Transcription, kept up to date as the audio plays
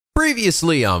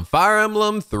Previously on Fire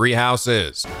Emblem Three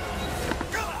Houses.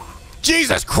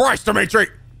 Jesus Christ, Dimitri!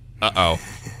 Uh-oh.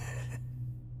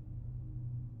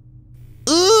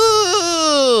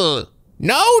 Ooh!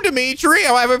 No, Dimitri!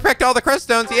 Oh, I haven't picked all the crest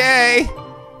stones, yay!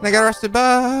 And I got arrested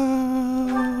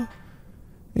by...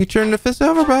 You turned the fist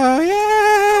over, bow,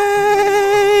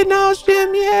 yay! Knowledge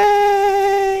gem,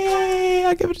 yay!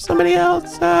 I'll give it to somebody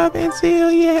else, and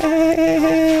seal, yay!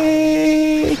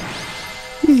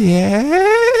 Yay!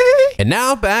 And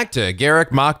now back to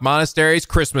Garreg Mach Monastery's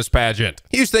Christmas pageant.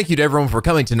 Huge thank you to everyone for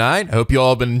coming tonight. I hope you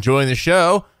all have been enjoying the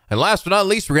show. And last but not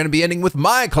least, we're going to be ending with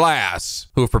my class,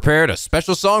 who have prepared a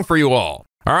special song for you all.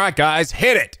 All right, guys,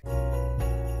 hit it.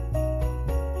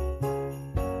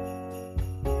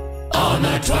 On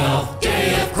the 12th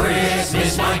day of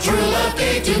Christmas, my true love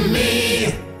gave to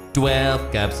me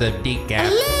 12 cups of decaf.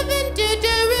 11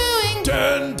 tutoring,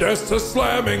 10 desks a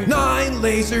slamming, 9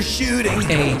 laser shooting.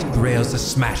 8 rails a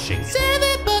smashing.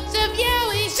 7 books of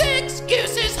yaoi, 6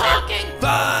 gooses hawking,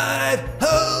 5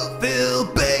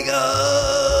 hope-filled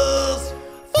bagels.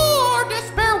 4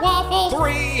 despair waffles,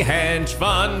 3 henge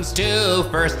funds. 2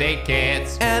 first aid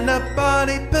kits, And a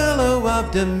body pillow of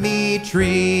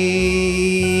Dimitri.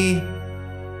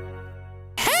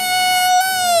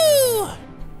 hello!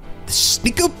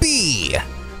 NicoB,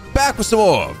 back with some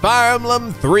more Fire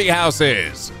Emblem Three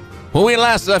Houses. When we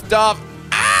last left off,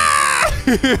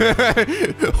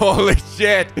 holy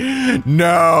shit,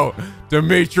 no,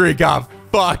 Dimitri got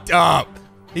fucked up.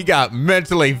 He got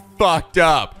mentally fucked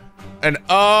up. And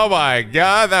oh my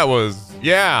God, that was,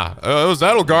 yeah, it was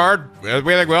Edelgard.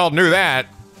 We think we all knew that.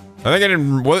 I think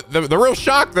the real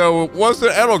shock though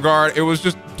wasn't Edelgard, it was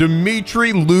just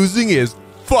Dimitri losing his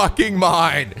fucking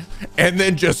mind and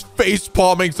then just face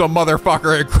palming some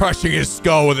motherfucker and crushing his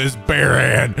skull with his bare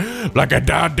hand like a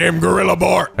goddamn gorilla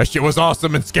boar. That shit was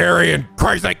awesome and scary and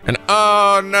crazy. And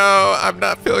oh no, I'm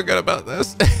not feeling good about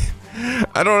this.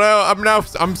 I don't know.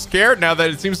 I'm scared now that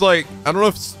it seems like, I don't know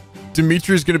if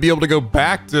Dimitri's gonna be able to go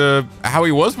back to how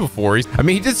he was before. I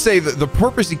mean, he did say that the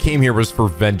purpose he came here was for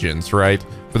vengeance, right?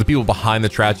 For the people behind the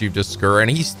tragedy of Diskur, and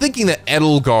he's thinking that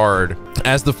Edelgard,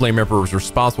 as the Flame Emperor, was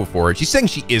responsible for it. She's saying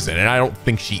she isn't, and I don't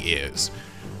think she is.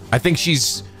 I think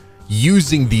she's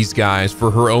using these guys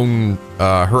for her own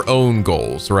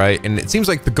goals, right? And it seems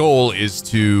like the goal is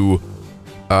to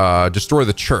destroy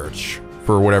the church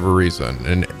for whatever reason.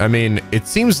 And I mean, it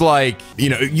seems like, you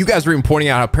know, you guys were even pointing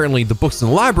out how apparently the books in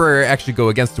the library actually go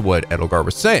against what Edelgard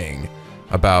was saying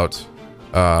about,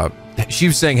 she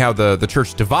was saying how the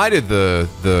church divided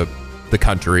the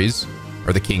countries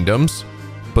or the kingdoms,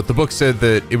 but the book said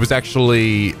that it was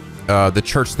actually the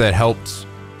church that helped,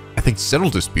 I think, settle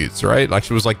disputes, right? Like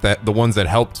she was like the ones that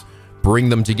helped bring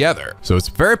them together. So it's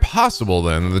very possible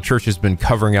then the church has been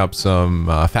covering up some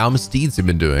foul misdeeds they've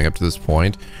been doing up to this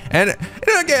point. And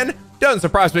again, doesn't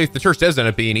surprise me if the church does end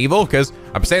up being evil, because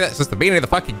I've been saying that since the beginning of the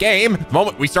fucking game. The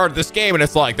moment we started this game and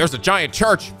it's like, there's a giant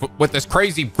church with this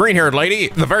crazy green-haired lady.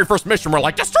 The very first mission, we're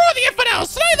like, destroy the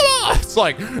infidels, slay them all. It's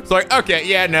like, okay,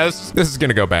 yeah, no, this is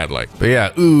gonna go badly. But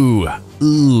yeah, ooh.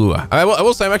 I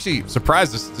will say I'm actually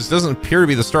surprised this doesn't appear to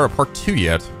be the start of part 2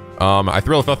 yet. I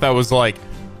really thought that was like,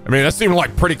 I mean, that seemed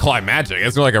like pretty climactic.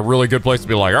 It seemed like a really good place to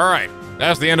be like, all right,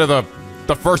 that's the end of the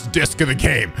first disc of the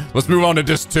game. Let's move on to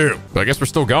disc 2. But I guess we're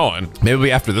still going. Maybe it'll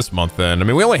be after this month then. I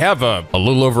mean, we only have a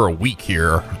little over a week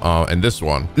here in this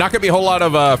one. Not gonna be a whole lot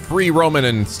of free roaming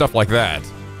and stuff like that.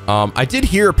 I did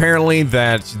hear apparently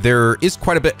that there is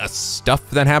quite a bit of stuff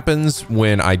that happens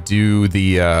when I do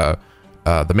the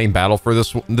main battle for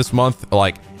this month.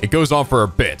 Like, it goes on for a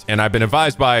bit, and I've been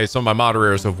advised by some of my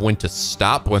moderators of when to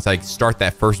stop once I start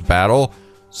that first battle.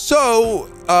 So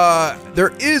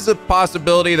there is a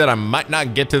possibility that I might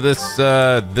not get to this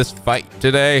this fight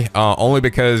today, only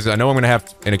because I know I'm gonna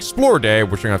have an explore day,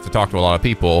 which I'm gonna have to talk to a lot of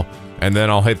people, and then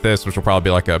I'll hit this, which will probably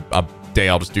be like a day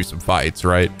I'll just do some fights,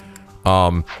 right?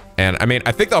 And I mean,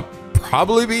 I think that'll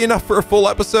probably be enough for a full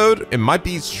episode. It might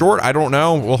be short, I don't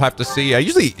know, we'll have to see.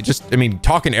 I mean,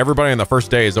 talking to everybody on the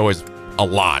first day is always a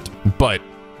lot, but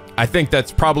I think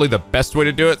that's probably the best way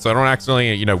to do it, so I don't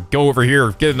accidentally, you know, go over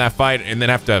here, get in that fight, and then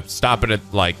have to stop it at,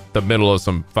 like, the middle of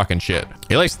some fucking shit.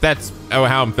 At least that's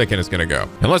how I'm thinking it's gonna go.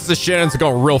 Unless this shit ends up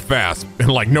going real fast, and,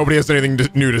 like, nobody has anything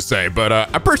new to say, but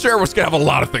I'm pretty sure everyone's gonna have a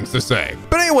lot of things to say.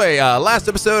 But anyway, last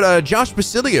episode, Josh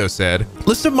Basilio said,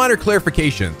 list of minor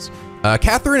clarifications.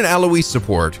 Catherine and Aloise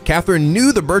support. Catherine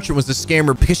knew the merchant was a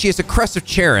scammer because she has a crest of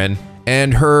Charon,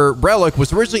 and her relic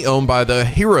was originally owned by the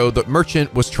hero the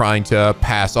merchant was trying to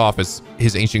pass off as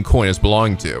his ancient coin as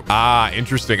belonging to. Ah,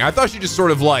 interesting. I thought she just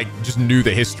sort of like just knew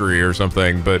the history or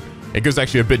something, but it goes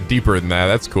actually a bit deeper than that.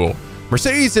 That's cool.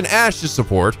 Mercedes and Ash's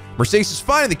support. Mercedes is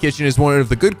fine in the kitchen, is one of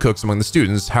the good cooks among the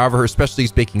students. However, her specialty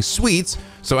is baking sweets,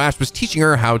 so Ash was teaching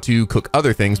her how to cook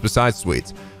other things besides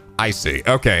sweets. I see.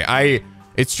 Okay,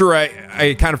 it's true.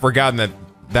 I kind of forgotten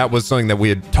that was something that we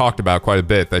had talked about quite a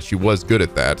bit, that she was good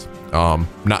at that.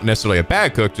 Not necessarily a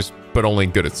bad cook, but only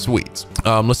good at sweets.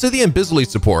 Lysithea and Bisley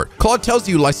support. Claude tells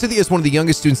you Lysithea is one of the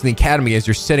youngest students in the academy as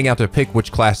you're setting out to pick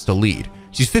which class to lead.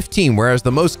 She's 15, whereas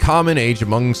the most common age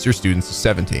amongst your students is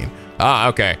 17. Ah,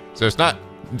 okay. So it's not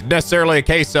necessarily a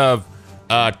case of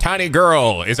a tiny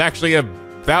girl is actually a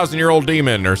 1,000-year-old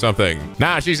demon or something.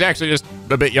 Nah, she's actually just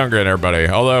a bit younger than everybody.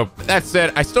 Although, that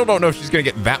said, I still don't know if she's gonna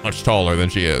get that much taller than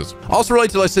she is. Also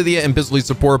related to Lysithea and Bisley's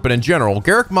support, but in general,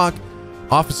 Garreg Mach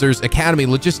Officers Academy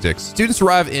Logistics. Students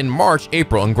arrive in March,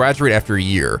 April, and graduate after a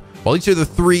year. While each of the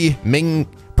 3 main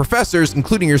professors,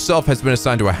 including yourself, has been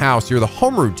assigned to a house, you're the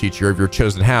homeroom teacher of your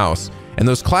chosen house. And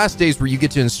those class days where you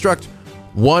get to instruct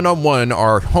one-on-one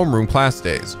are homeroom class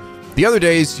days. The other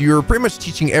days, you're pretty much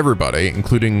teaching everybody,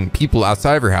 including people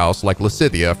outside of your house, like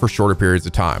Lysithea, for shorter periods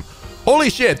of time. Holy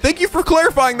shit, thank you for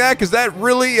clarifying that, because that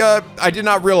really, I did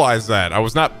not realize that. I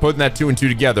was not putting that 2 and 2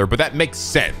 together, but that makes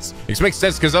sense. It makes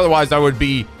sense because otherwise I'd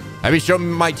be showing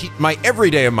my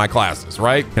every day of my classes,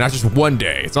 right? And not just one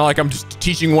day. It's not like I'm just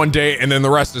teaching one day and then the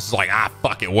rest is like,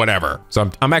 fuck it, whatever.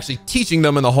 So I'm actually teaching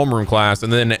them in the homeroom class,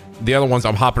 and then the other ones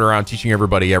I'm hopping around teaching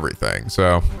everybody everything.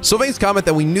 So Sylvain's comment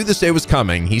that we knew this day was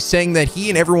coming. He's saying that he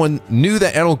and everyone knew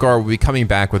that Edelgar would be coming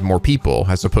back with more people,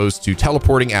 as opposed to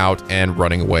teleporting out and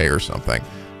running away or something.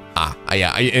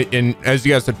 Yeah, and as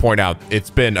you guys had pointed out, it's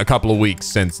been a couple of weeks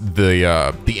since the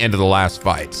end of the last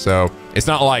fight. So it's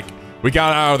not like we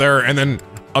got out of there and then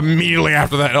immediately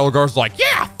after that, Edelgar's like,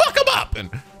 yeah, fuck him up.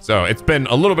 And so it's been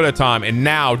a little bit of time. And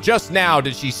now, just now,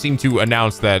 did she seem to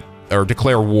announce that or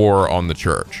declare war on the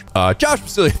church. Josh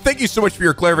Basilia, thank you so much for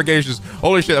your clarifications.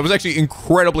 Holy shit, that was actually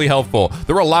incredibly helpful.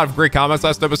 There were a lot of great comments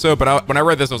last episode, but when I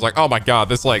read this, I was like, oh my God,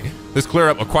 this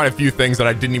cleared up quite a few things that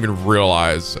I didn't even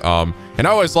realize. And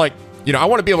I was like, you know, I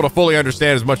want to be able to fully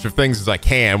understand as much of things as I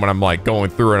can when I'm like going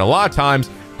through. And a lot of times,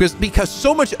 because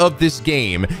so much of this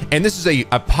game, and this is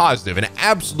a positive, an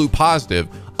absolute positive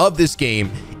of this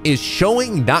game, is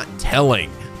showing, not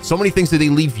telling. So many things that they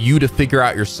leave you to figure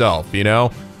out yourself, you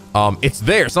know? It's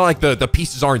there. It's not like the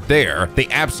pieces aren't there. They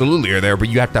absolutely are there, but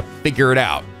you have to figure it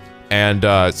out. And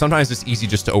sometimes it's easy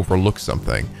just to overlook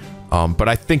something. But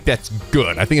I think that's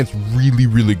good. I think it's really,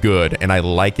 really good, and I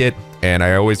like it. And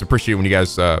I always appreciate when you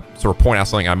guys sort of point out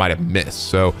something I might have missed.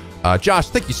 So, Josh,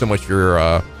 thank you so much for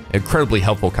your incredibly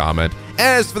helpful comment.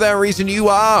 As for that reason, you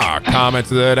are comment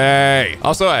of the day.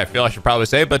 Also, I feel I should probably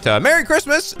say, but Merry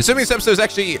Christmas. Assuming this episode is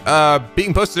actually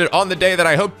being posted on the day that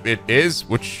I hope it is,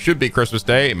 which should be Christmas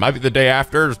Day. It might be the day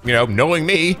after, you know, knowing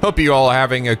me. Hope you all are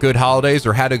having a good holidays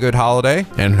or had a good holiday,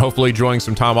 and hopefully enjoying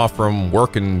some time off from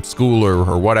work and school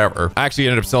or whatever. I actually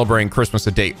ended up celebrating Christmas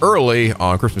a day early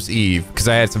on Christmas Eve because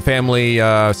I had some family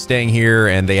staying here,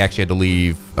 and they actually had to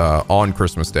leave on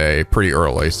Christmas Day pretty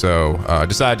early. So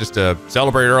decided just to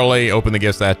celebrate early, open the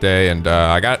gifts that day, and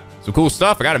I got some cool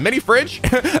stuff. I got a mini fridge.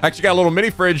 I actually got a little mini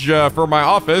fridge for my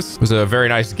office. It was a very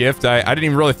nice gift. I didn't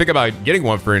even really think about getting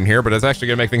one for in here, but it's actually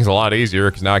gonna make things a lot easier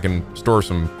because now I can store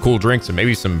some cool drinks and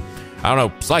maybe some, I don't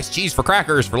know, sliced cheese for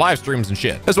crackers for live streams and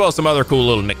shit, as well as some other cool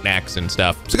little knickknacks and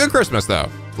stuff. It's a good Christmas though.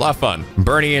 A lot of fun.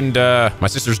 Bernie and my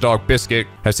sister's dog Biscuit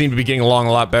have seemed to be getting along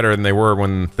a lot better than they were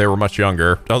when they were much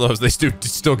younger, although they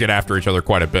still get after each other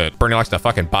quite a bit. Bernie likes to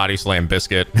fucking body slam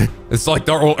Biscuit. It's like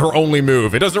her only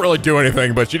move. It doesn't really do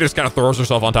anything, but she just kind of throws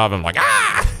herself on top of him like,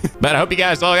 ah! But I hope you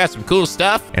guys all got some cool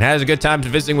stuff and has a good time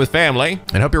visiting with family,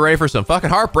 and hope you're ready for some fucking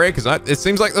heartbreak, because it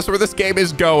seems like that's where this game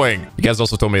is going. You guys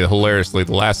also told me that hilariously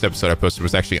the last episode I posted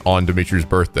was actually on Dimitri's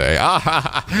birthday.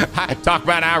 Talk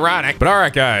about ironic. But all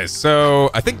right, guys, so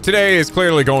I think today is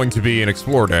clearly going to be an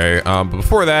explore day. But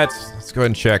before that, let's go ahead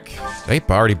and check. Did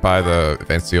I already buy the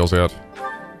advanced seals yet?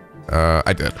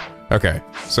 I did. Okay,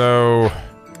 so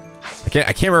I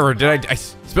can't remember.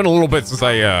 It's been a little bit since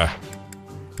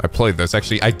I played this.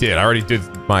 Actually, I did. I already did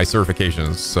my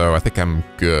certifications, so I think I'm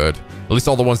good. At least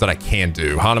all the ones that I can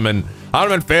do. Hahnemann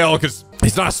failed because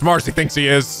he's not as smart as he thinks he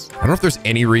is. I don't know if there's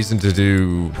any reason to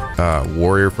do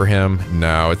warrior for him.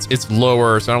 No, it's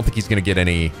lower, so I don't think he's gonna get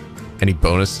any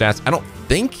bonus stats. I don't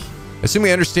think. Assuming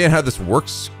I understand how this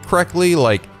works correctly,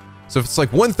 like, so if it's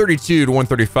like 132 to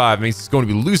 135, it means he's going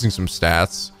to be losing some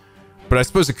stats. But I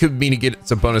suppose it could mean he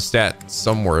gets a bonus stat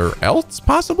somewhere else,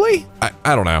 possibly?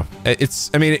 I don't know.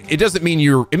 I mean, it doesn't mean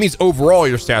it means overall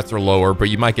your stats are lower, but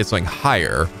you might get something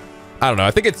higher. I don't know.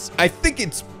 I think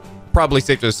it's probably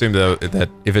safe to assume though that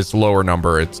if it's lower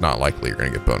number, it's not likely you're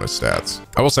gonna get bonus stats.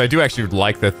 I will say I do actually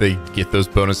like that they get those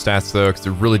bonus stats though, because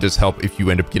it really does help if you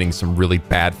end up getting some really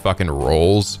bad fucking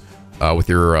rolls with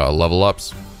your level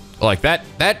ups. Like that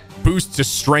boost to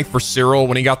strength for Cyril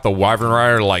when he got the Wyvern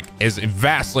Rider like has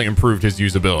vastly improved his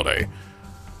usability.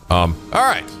 All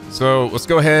right, so let's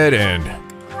go ahead and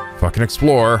fucking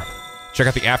explore. Check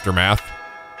out the aftermath.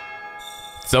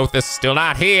 Zothis still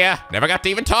not here. Never got to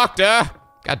even talk to her.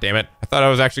 God damn it. I thought I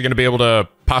was actually going to be able to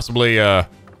possibly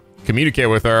communicate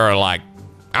with her or like,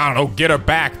 I don't know, get her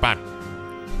back by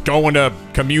going to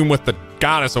commune with the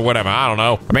goddess or whatever. I don't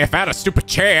know. I mean, I found a stupid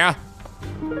chair.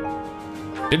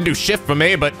 Didn't do shit for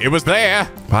me, but it was there.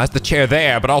 Why is the chair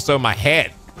there, but also my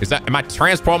head? Am I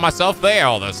transporting myself there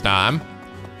all this time?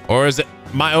 Or is it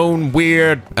my own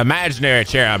weird imaginary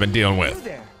chair I've been dealing with?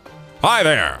 Hi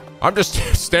there. I'm just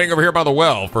standing over here by the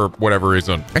well for whatever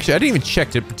reason. Actually, I didn't even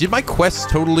check. Did my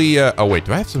quests totally, oh wait,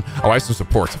 do I have some? Oh, I have some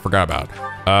supports I forgot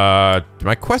about. Did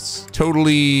my quests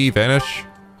totally vanish?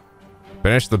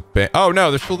 Vanish oh no,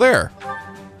 they're still there.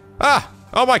 Ah,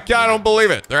 oh my God, I don't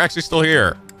believe it. They're actually still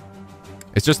here.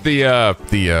 It's just the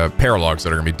paralogs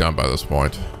that are gonna be done by this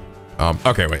point.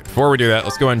 Okay, wait, before we do that,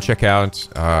 let's go ahead and check out,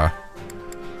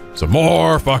 some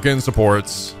more fucking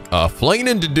supports. Flane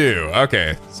and Dedu.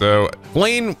 Okay, so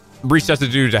Flane reached out to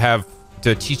Dedu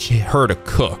to teach her to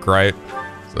cook, right?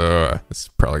 So this is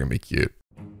probably gonna be cute.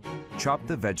 Chop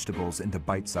the vegetables into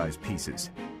bite-sized pieces.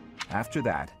 After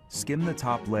that, skim the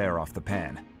top layer off the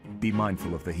pan. Be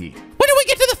mindful of the heat. When do we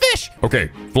get to the fish? Okay,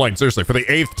 Flane, seriously, for the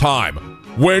 8th time,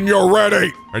 when you're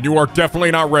ready, and you are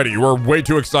definitely not ready. You are way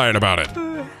too excited about it.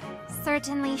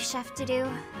 Certainly, Chef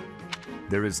Dedu.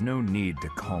 There is no need to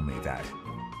call me that.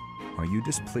 Are you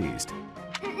displeased?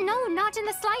 No, not in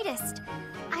the slightest.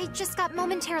 I just got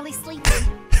momentarily sleepy.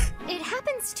 It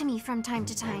happens to me from time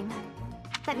to time.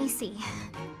 Let me see.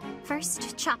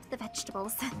 First, chop the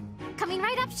vegetables. Coming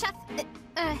right up, Chef.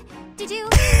 Dedu.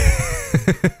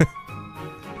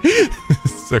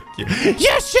 So cute.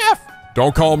 Yes, Chef!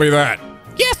 Don't call me that.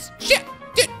 Yes, Chef!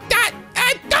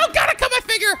 I don't gotta cut my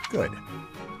finger! Good.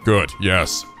 Good,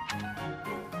 yes.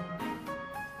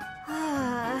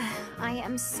 I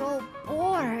am so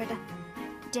bored.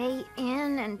 Day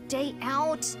in and day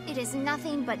out, it is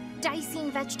nothing but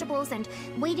dicing vegetables and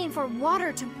waiting for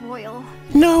water to boil.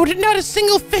 No, not a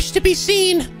single fish to be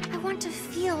seen. I want to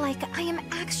feel like I am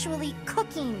actually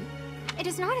cooking. It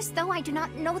is not as though I do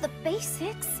not know the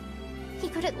basics. He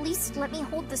could at least let me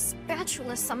hold the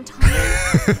spatula sometime.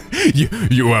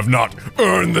 You have not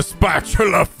earned the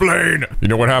spatula, Flane. You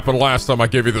know what happened last time I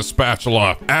gave you the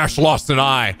spatula? Ash lost an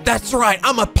eye. That's right,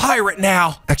 I'm a pirate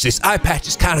now. Actually, this eye patch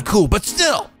is kind of cool, but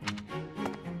still.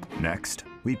 Next,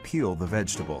 we peel the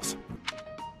vegetables.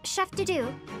 Chef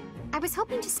Dedu, I was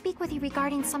hoping to speak with you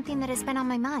regarding something that has been on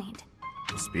my mind.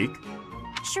 Speak.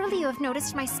 Surely you have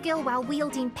noticed my skill while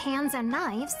wielding pans and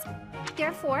knives.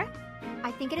 Therefore,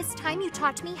 I think it is time you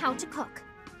taught me how to cook.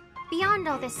 Beyond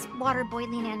all this water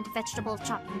boiling and vegetable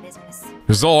chopping business.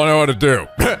 This is all I know how to do.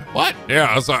 What? Yeah,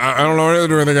 I don't know how to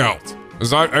do anything else.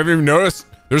 Have you noticed?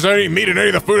 There's any meat in any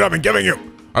of the food I've been giving you.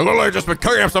 I literally just been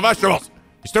cooking up some vegetables.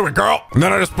 You stupid girl. And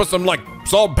then I just put some, like,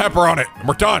 salt and pepper on it, and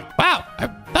we're done. Wow, I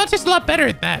thought it tasted a lot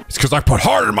better than that. It's because I put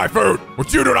heart in my food,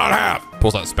 which you do not have.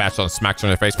 Pulls out the spatula and smacks her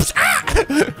in the face.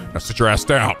 Now sit your ass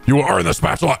down. You will earn the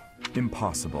spatula.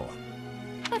 Impossible.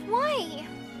 But why?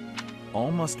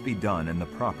 All must be done in the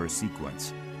proper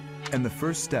sequence. And the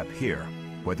first step here,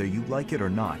 whether you like it or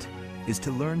not, is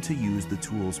to learn to use the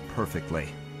tools perfectly.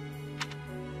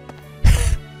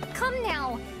 Come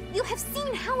now! You have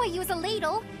seen how I use a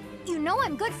ladle. You know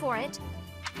I'm good for it.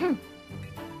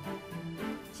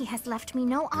 He has left me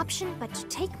no option but to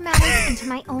take matters into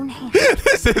my own hands.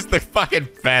 This is the fucking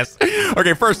best.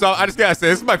 Okay, first off, I just gotta say,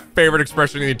 this is my favorite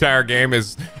expression in the entire game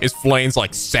is Flane's,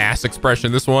 like, sass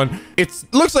expression. This one, it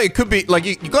looks like it could be, like,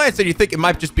 you glance at it, you think it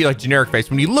might just be, like, generic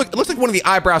face. When you look, it looks like one of the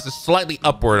eyebrows is slightly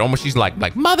upward. Almost she's like,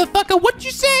 motherfucker, what'd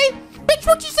you say? Bitch,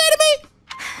 what'd you say to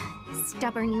me?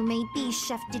 Stubborn you may be,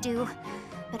 Chef Dedu,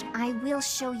 but I will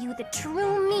show you the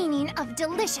true meaning of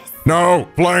delicious. No,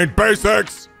 Flane,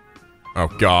 basics! Oh,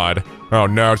 God. Oh,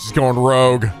 no, she's going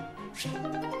rogue.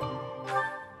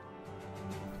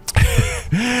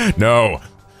 No.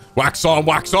 Wax on,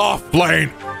 wax off,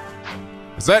 Flane.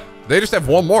 Is that... They just have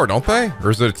one more, don't they? Or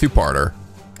is it a two-parter?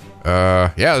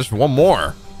 Yeah, there's one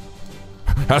more.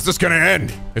 How's this gonna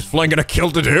end? Is Flane gonna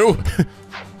kill Dedu?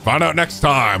 Find out next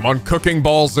time on Cooking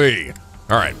Ball Z.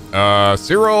 All right.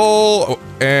 Cyril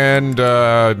and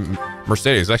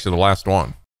Mercedes. Actually, the last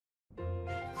one.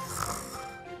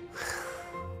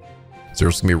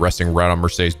 Cyril's gonna be resting right on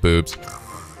Mercedes' boobs.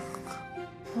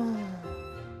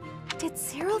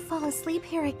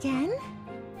 again?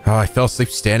 Oh, I fell asleep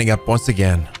standing up once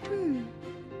again.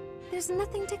 There's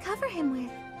nothing to cover him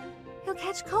with. He'll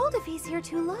catch cold if he's here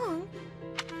too long.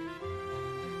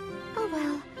 Oh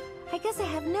well, I guess I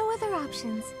have no other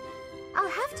options. I'll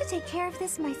have to take care of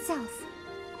this myself.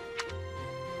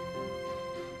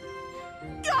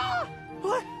 Ah!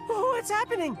 What's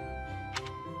happening?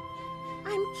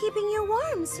 I'm keeping you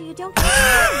warm so you don't get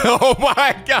Oh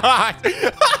my god!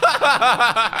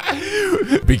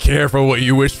 Be careful what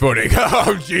you wish for, Nick.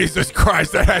 Oh, Jesus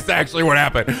Christ, that's actually what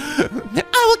happened.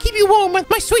 I will keep you warm with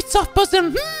my sweet soft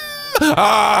bosom.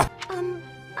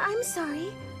 I'm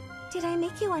sorry. Did I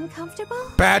make you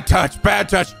uncomfortable? Bad touch, bad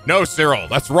touch. No, Cyril,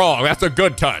 that's wrong. That's a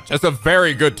good touch. That's a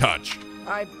very good touch.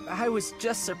 I was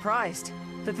just surprised.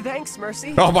 Thanks,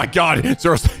 Mercy. Oh my god,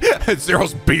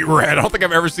 Cyril's beat red. I don't think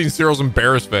I've ever seen Cyril's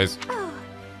embarrassed face. Oh,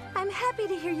 I'm happy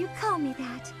to hear you call me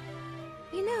that.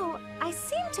 You know, I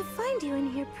seem to find you in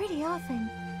here pretty often.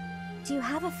 Do you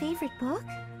have a favorite book?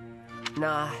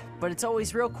 Nah, but it's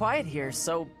always real quiet here,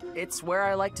 so it's where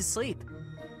I like to sleep.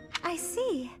 I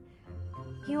see.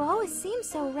 You always seem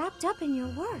so wrapped up in your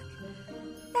work.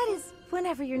 That is,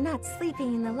 whenever you're not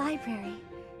sleeping in the library.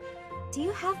 Do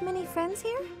you have many friends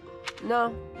here?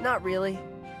 No, not really.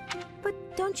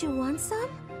 But don't you want some?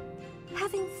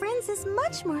 Having friends is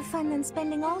much more fun than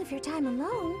spending all of your time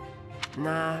alone.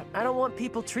 Nah, I don't want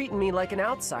people treating me like an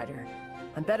outsider.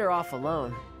 I'm better off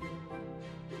alone.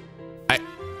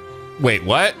 Wait,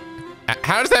 what?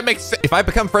 How does that make sense? If I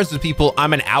become friends with people,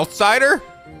 I'm an outsider?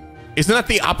 Isn't that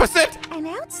the opposite? An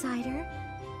outsider?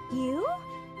 You?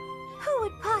 Who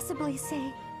would possibly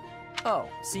say? Oh,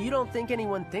 so you don't think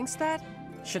anyone thinks that?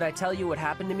 Should I tell you what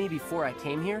happened to me before I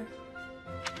came here?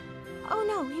 Oh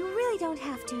no, you really don't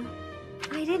have to.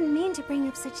 I didn't mean to bring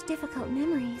up such difficult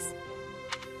memories.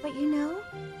 But you know,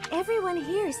 everyone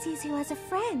here sees you as a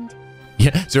friend.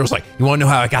 Yeah, Cyril's like, you wanna know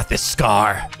how I got this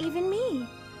scar? Even me.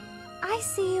 I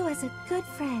see you as a good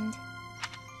friend.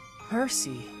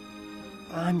 Mercy.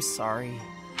 I'm sorry.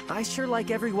 I sure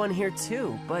like everyone here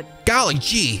too, but Golly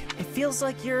gee. it feels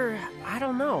like you're, I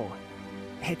don't know.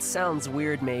 It sounds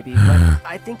weird maybe, but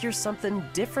I think you're something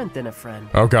different than a friend.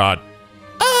 Oh god.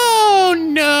 Oh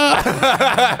no!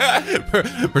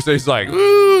 Mercedes is like,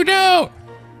 Ooh no!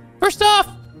 First off,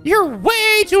 you're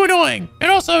way too annoying, and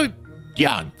also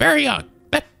young, very young.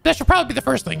 That should probably be the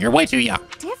first thing. You're way too young.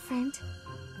 Different?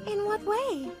 In what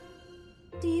way?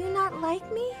 Do you not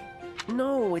like me?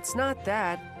 No, it's not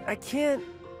that. I can't...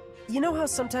 You know how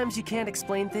sometimes you can't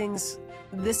explain things?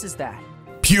 This is that.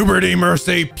 puberty,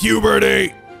 Mercy,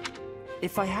 puberty.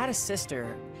 If I had a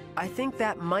sister, I think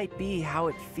that might be how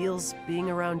it feels being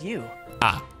around you.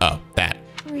 Oh, that.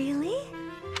 Really?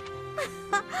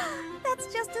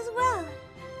 That's just as well.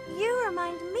 You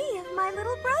remind me of my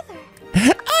little brother.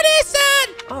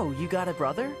 Oni-san! Oh, you got a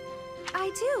brother?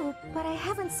 I do, but I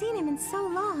haven't seen him in so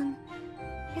long.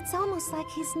 It's almost like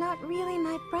he's not really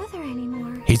my brother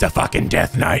anymore. He's a fucking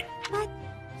Death Knight. But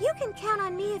you can count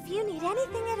on me if you need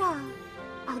anything at all.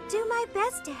 I'll do my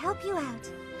best to help you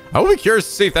out. I will be curious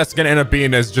to see if that's gonna end up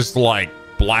being as just like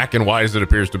black and white as it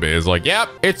appears to be. It's like, yep,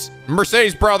 it's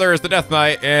Mercedes' brother is the Death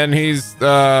Knight, and he's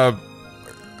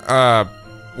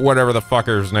whatever the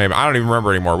fucker's name. I don't even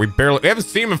remember anymore. We haven't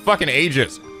seen him in fucking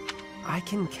ages. I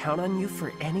can count on you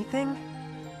for anything?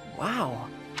 Wow.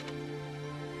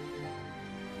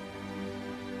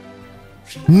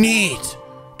 Neat.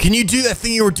 Can you do that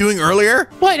thing you were doing earlier?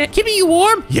 What, keeping you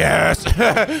warm? Yes,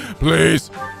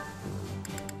 please.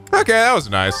 Okay, that was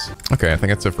nice. Okay, I think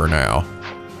that's it for now.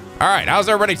 All right, how's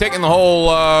everybody taking the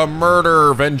whole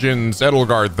murder, vengeance,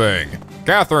 Edelgard thing?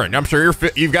 Catherine, I'm sure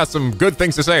you've got some good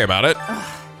things to say about it.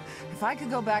 If I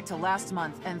could go back to last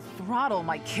month and throttle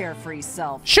my carefree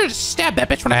self. Should've stabbed that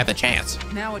bitch when I had the chance.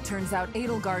 Now it turns out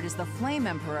Edelgard is the Flame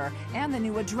Emperor and the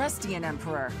new Adrestian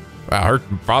Emperor. Wow, her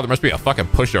father must be a fucking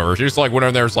pushover. She just like went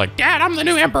over there and was like, Dad, I'm the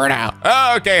new emperor now.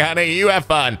 oh, okay, honey, you have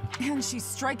fun. And she's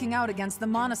striking out against the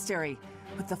monastery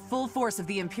with the full force of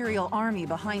the Imperial Army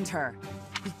behind her.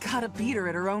 We gotta beat her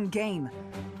at her own game.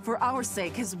 For our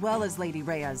sake as well as Lady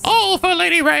Rhea's. All for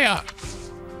Lady Rhea.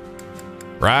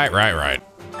 Right.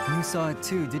 You saw it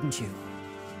too, didn't you?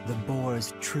 The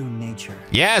BOAR's true nature.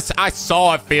 Yes, I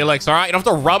saw it, Felix, all right? You don't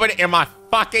have to rub it in my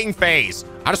fucking face.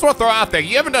 I just want to throw out there,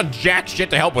 you haven't done jack shit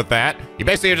to help with that. You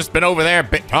basically have just been over there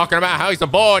talking about how he's a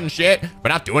boar and shit, but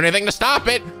not doing anything to stop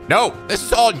it. No, this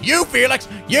is all you, Felix.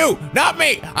 You, not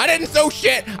me. I didn't sow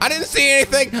shit. I didn't see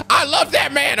anything. I love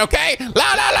that man, okay?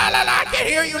 La, la, la, la, la. I can't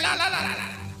hear you. La, la, la, la, la.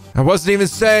 I wasn't even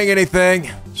saying anything.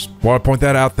 Just want to point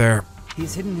that out there.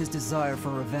 He's hidden his desire for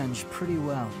revenge pretty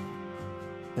well.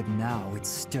 But now it's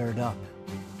stirred up.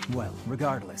 Well,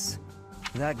 regardless,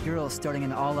 That girl's starting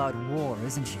an all-out war,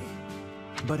 isn't she?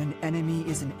 But an enemy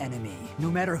is an enemy, no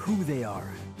matter who they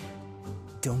are.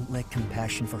 Don't let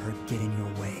compassion for her get in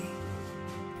your way.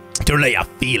 Don't let your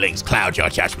feelings cloud your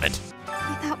judgment.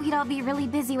 I thought we'd all be really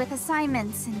busy with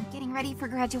assignments and getting ready for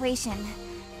graduation.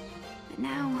 But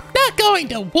now... Not going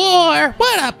to war!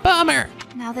 What a bummer!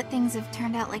 Now that things have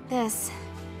turned out like this,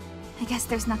 I guess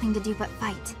there's nothing to do but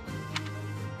fight.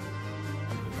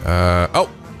 Oh,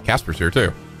 Casper's here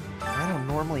too. I don't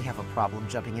normally have a problem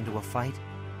jumping into a fight,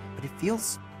 but it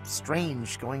feels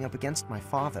strange going up against my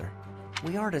father.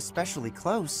 We aren't especially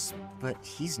close, but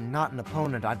he's not an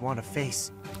opponent I'd want to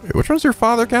face. Wait, which one's your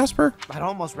father, Casper? I'd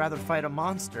almost rather fight a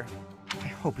monster. I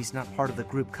hope he's not part of the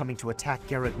group coming to attack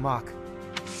Garreg Mach.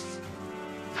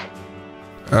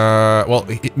 Well,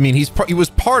 I mean, he was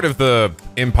part of the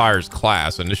Empire's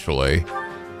class initially.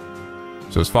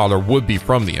 So his father would be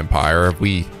from the Empire. I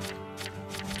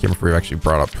can't remember if we actually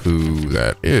brought up who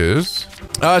that is.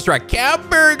 Oh, that's right, Count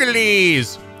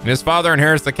Burgles! And his father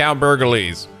inherits the Count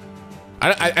Burgles.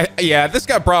 Yeah, this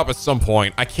got brought up at some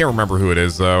point. I can't remember who it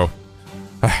is, though.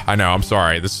 I know, I'm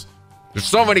sorry. There's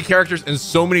so many characters and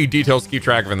so many details to keep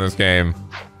track of in this game.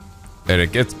 And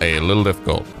it gets a little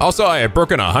difficult. Also, I have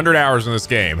broken 100 hours in this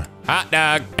game. Hot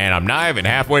dog. And I'm not even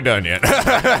halfway done yet.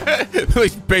 At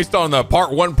least based on the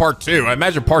part 1, part 2. I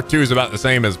imagine part 2 is about the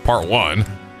same as part 1,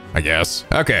 I guess.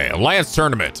 Okay, Alliance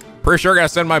Tournament. Pretty sure I gotta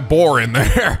send my BOAR in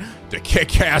there to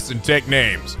kick ass and take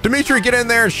names. Dimitri, get in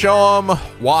there and show them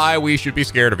why we should be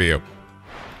scared of you.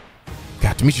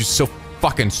 God, Dimitri's so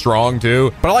fucking strong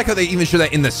too. But I like how they even show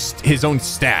that in his own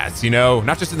stats, you know?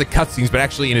 Not just in the cutscenes, but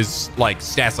actually in his like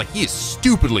stats. Like, he is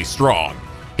stupidly strong.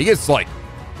 He gets like,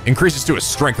 increases to his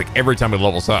strength like every time he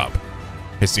levels up.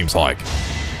 It seems like.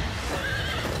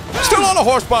 Still on a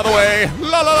horse, by the way.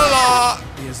 La la la la.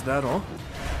 Is that all?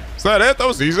 Is that it? That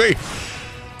was easy.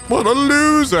 What a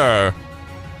loser.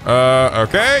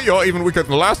 Okay, you're even weaker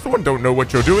than the last one. Don't know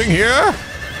what you're doing here.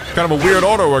 Kind of a weird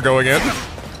order we're going in.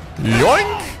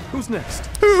 Yoink. Who's next?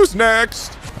 Who's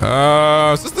next?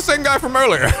 Is this the same guy from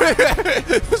earlier?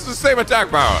 This is the same attack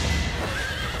power.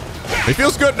 He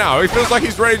feels good now. He feels like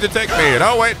he's ready to take me.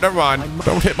 Oh, wait, never mind.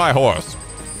 Don't hit my horse.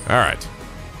 All right.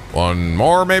 One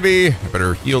more, maybe. I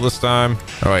better heal this time.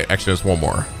 Oh, wait, actually, there's one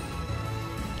more.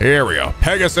 Here we go.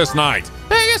 Pegasus Knight.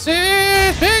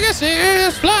 Pegasus!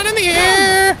 Pegasus! Flying in the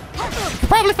air! Could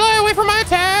probably fly away from my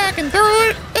attack and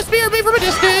throw a spear at me from a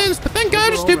distance, but thank God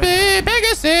you're stupid!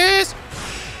 Pegasus!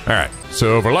 Alright,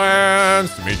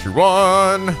 Silverlands, Dimitri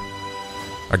won.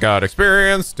 I got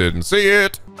experience, didn't see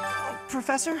it.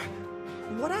 Professor,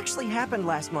 what actually happened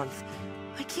last month?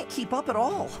 I can't keep up at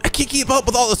all. I can't keep up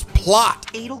with all this plot.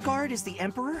 Edelgard is the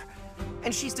Emperor?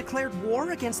 And she's declared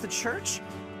war against the Church?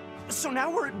 So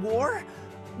now we're at war?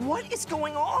 What is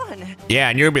going on? Yeah,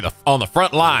 and you're gonna be on the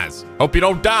front lines. Hope you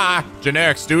don't die,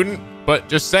 generic student. But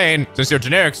just saying, since you're a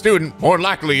generic student, more than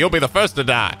likely you'll be the first to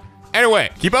die. Anyway,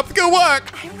 keep up the good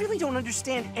work. I really don't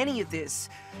understand any of this.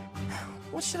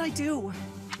 What should I do?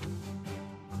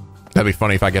 That'd be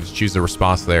funny if I get to choose the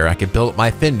response there. I could build up my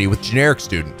affinity with generic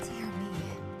student. Dear me.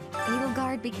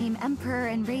 Edelgard became emperor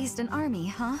and raised an army,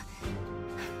 huh?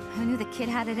 Who knew the kid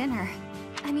had it in her?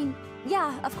 I mean,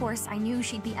 yeah, of course, I knew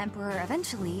she'd be emperor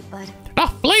eventually, but... A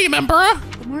flame emperor!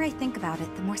 The more I think about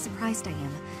it, the more surprised I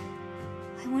am.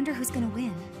 I wonder who's gonna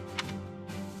win.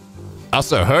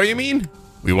 Also her, you mean?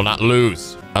 We will not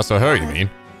lose. Also her, you mean?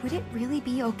 Would it really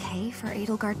be okay for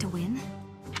Edelgard to win?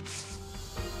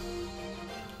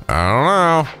 I don't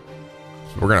know.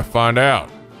 So we're gonna find out.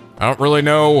 I don't really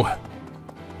know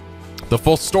the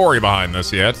full story behind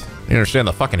this yet. I don't understand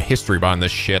the fucking history behind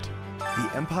this shit.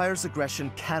 The Empire's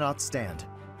aggression cannot stand.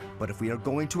 But if we are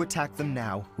going to attack them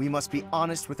now, we must be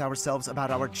honest with ourselves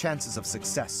about our chances of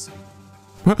success.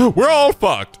 We're all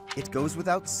fucked. It goes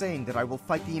without saying that I will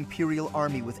fight the Imperial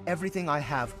Army with everything I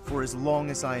have for as long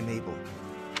as I am able.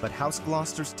 But House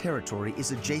Gloucester's territory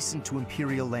is adjacent to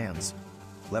Imperial lands.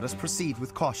 Let us proceed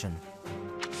with caution.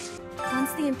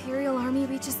 Once the Imperial Army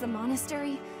reaches the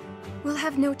monastery, we'll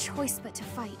have no choice but to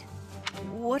fight.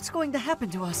 What's going to happen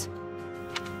to us?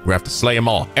 We have to slay them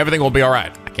all. Everything will be all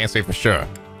right. I can't say for sure.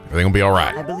 Everything will be all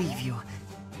right. I believe you.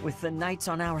 With the knights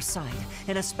on our side,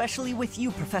 and especially with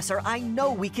you, Professor, I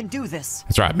know we can do this.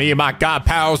 That's right. Me and my god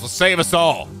pals will save us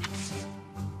all.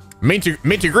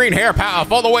 Minty green hair power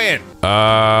for the win.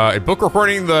 A book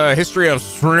recording the history of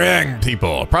string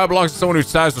people. Probably belongs to someone who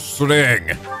ties the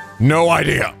string. No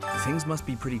idea. Things must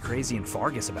be pretty crazy in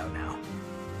Fargus about now.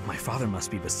 My father must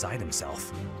be beside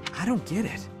himself. I don't get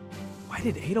it. Why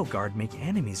did Edelgard make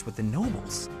enemies with the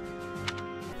nobles?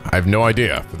 I have no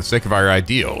idea. For the sake of our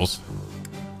ideals,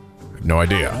 I have no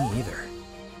idea. Me either.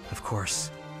 Of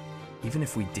course, even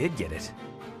if we did get it,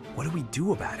 what do we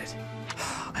do about it?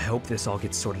 I hope this all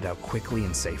gets sorted out quickly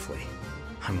and safely.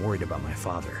 I'm worried about my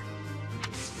father.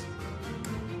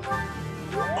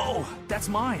 Oh, that's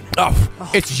mine.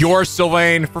 Oh, it's yours,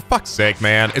 Sylvain. For fuck's sake,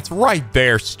 man. It's right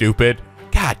there, stupid.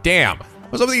 God damn.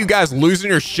 What's up with you guys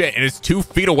losing your shit and it's 2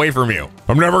 feet away from you?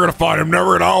 I'm never gonna fight him,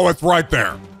 never at all. It's right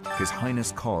there. His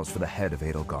Highness calls for the head of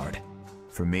Edelgard.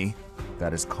 For me,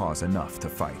 that is cause enough to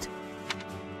fight.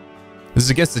 This is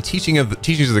against the teachings of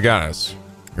the goddess.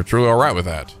 You're truly all right with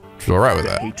that. Truly all right with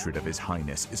The that. hatred of His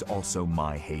Highness is also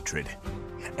my hatred.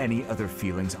 Any other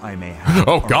feelings I may have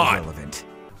Oh, are God. irrelevant.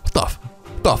 What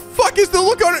the fuck is the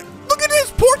look on it? Look at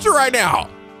his portrait right now.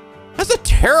 That's a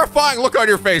terrifying look on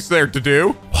your face there, to do.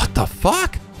 What the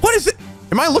fuck? What is it?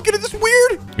 Am I looking at this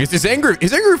weird? It's his angry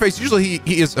face. Usually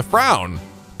he is a frown,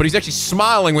 but he's actually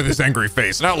smiling with his angry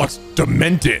face. Now it looks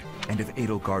demented. And if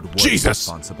Edelgard was Jesus.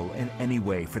 responsible in any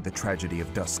way for the tragedy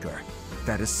of Duskur,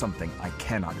 that is something I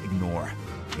cannot ignore.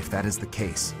 If that is the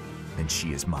case, then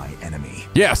she is my enemy.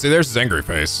 Yeah, see, there's his angry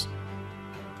face.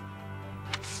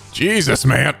 Jesus,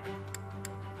 man.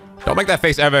 Don't make that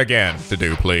face ever again, to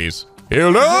do, please.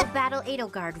 Heal You'll up. battle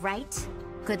Edelgard, right?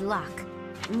 Good luck.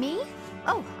 Me?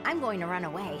 Oh, I'm going to run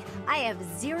away. I have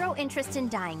 0 interest in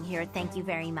dying here, thank you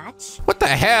very much. What the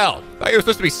hell? I thought you were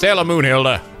supposed to be Sailor Moon,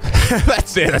 Hilda.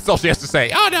 That's it. That's all she has to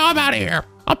say. Oh no, I'm out of here.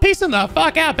 I'm peacing the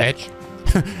fuck out, bitch.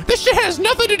 This shit has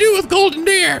nothing to do with Golden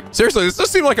Deer. Seriously, this does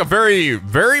seem like a very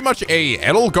much a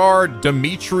Edelgard,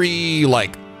 Dimitri,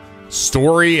 like,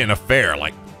 story and affair.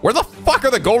 Like, where the fuck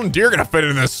are the Golden Deer gonna fit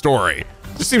in this story?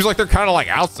 It just seems like they're kind of like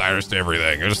outsiders to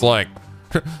everything. They're just like,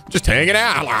 just hanging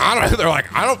out. They're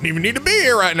like, I don't even need to be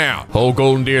here right now. Whole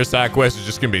Golden Deer side quest is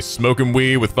just gonna be smoking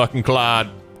weed with fucking Claude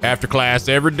after class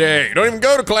every day. You don't even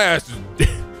go to class.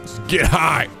 Just get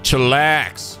high,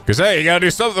 chillax. Cause hey, you gotta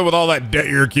do something with all that debt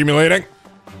you're accumulating.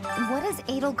 What is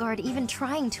Edelgard even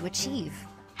trying to achieve?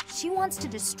 She wants to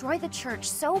destroy the church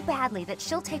so badly that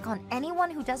she'll take on anyone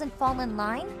who doesn't fall in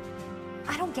line?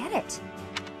 I don't get it.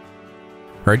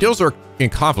 Her ideals are in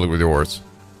conflict with yours.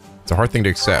 It's a hard thing to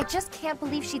I accept. just can't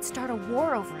believe she'd start a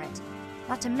war over it.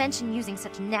 Not to mention using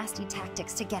such nasty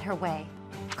tactics to get her way.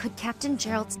 Could Captain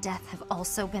Gerald's death have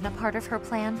also been a part of her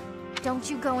plan? Don't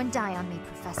you go and die on me,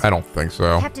 Professor. I don't think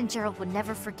so. Captain Gerald would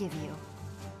never forgive you.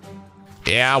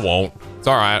 Yeah, I won't. It's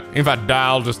all right. If I die,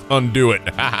 I'll just undo it.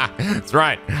 That's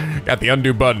right. Got the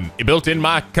undo button. It built in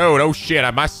my code. Oh shit,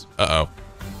 I must.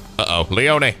 Uh-oh,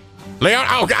 Leone.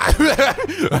 Oh god.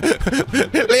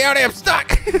 Leone, I'm stuck.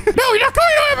 No, you're not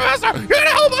going away, Professor. You're gonna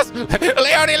help us.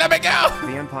 Leone, let me go.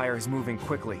 The Empire is moving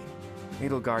quickly.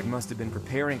 Edelgard must have been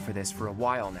preparing for this for a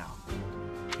while now.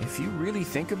 If you really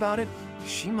think about it,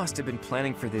 she must have been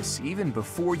planning for this even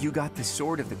before you got the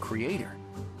Sword of the Creator.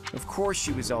 Of course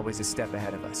she was always a step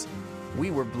ahead of us. We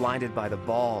were blinded by the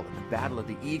ball and the battle of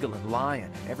the eagle and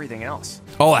lion and everything else.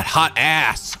 Oh, that hot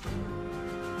ass.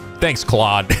 Thanks,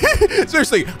 Claude.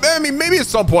 Seriously, I mean, maybe at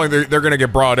some point they're gonna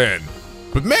get brought in.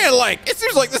 But man, like, it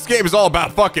seems like this game is all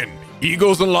about fucking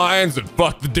eagles and lions and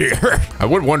fuck the deer. I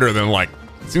would wonder then, like,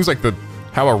 it seems like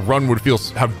how a run would feel,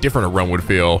 how different a run would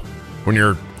feel when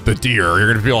you're the deer.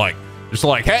 You're gonna feel like, just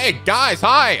like, hey, guys,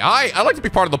 hi, I'd like to be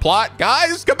part of the plot.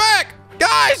 Guys, come back,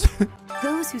 guys.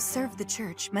 Those who serve the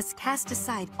church must cast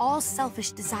aside all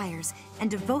selfish desires and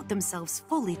devote themselves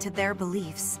fully to their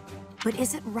beliefs. But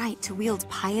is it right to wield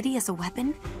piety as a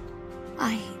weapon?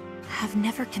 I have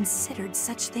never considered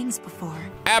such things before.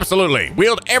 Absolutely,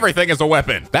 wield everything as a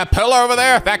weapon. That pillar over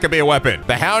there, that could be a weapon.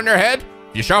 The hound in your head,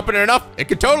 if you sharpen it enough, it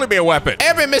could totally be a weapon.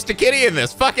 Every Mr. Kitty in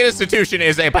this fucking institution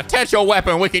is a potential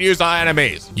weapon we can use on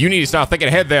enemies. You need to start thinking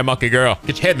ahead there, monkey girl.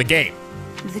 Get your head in the game.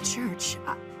 The church,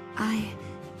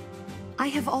 I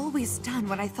have always done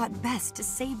what I thought best to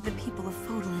save the people of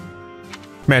Fódlan.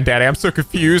 Man, Daddy, I'm so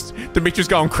confused. Dimitri's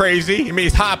going crazy. I mean,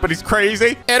 he's hot, but he's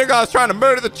crazy. Edgar's trying to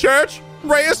murder the church.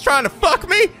 Rhea's trying to fuck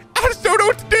me. I just don't know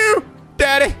what to do.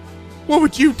 Daddy, what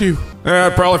would you do?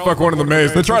 I'd probably fuck one of the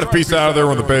maids, then try to piece out of there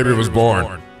when the baby was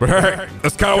born. But hey,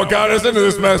 that's kind of what got us into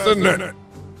this mess, isn't it?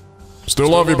 Still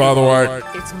love you, by the way.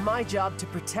 It's my job to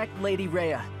protect Lady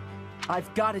Rhea.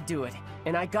 I've got to do it,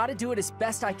 and I got to do it as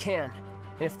best I can.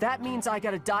 And if that means I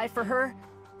got to die for her,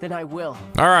 then I will.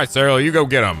 All right, Cyril, you go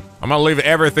get him. I'm gonna leave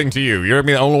everything to you. You're gonna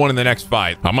be the only one in the next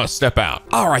fight. I'm gonna step out.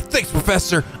 All right, thanks,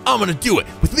 Professor. I'm gonna do it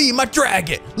with me and my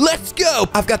dragon. Let's go.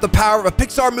 I've got the power of a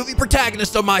Pixar movie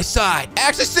protagonist on my side.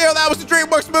 Actually, Cyril, that was a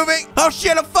DreamWorks movie. Oh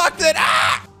shit, I fucked it.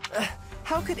 Ah!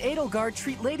 How could Edelgard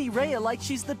treat Lady Rhea like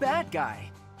she's the bad guy?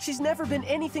 She's never been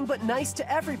anything but nice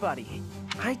to everybody.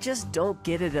 I just don't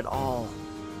get it at all.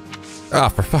 Ah,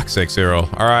 for fuck's sake, Cyril.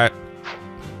 All right.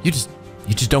 You just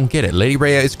You just don't get it. Lady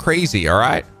Rhea is crazy, all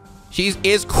right? She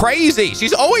is crazy.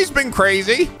 She's always been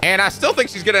crazy. And I still think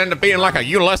she's gonna end up being like a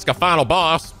Unalesca final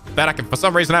boss that I can, for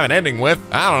some reason, have an ending with.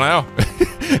 I don't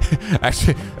know.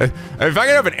 Actually, if I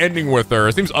could have an ending with her,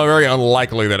 it seems very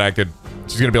unlikely that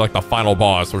she's gonna be like the final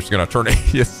boss, or she's gonna turn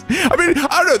yes. I mean,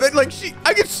 I don't know. That like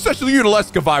I get such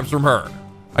Unalesca vibes from her.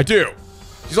 I do.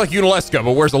 She's like Unalesca,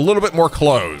 but wears a little bit more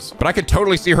clothes. But I could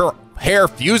totally see her hair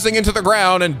fusing into the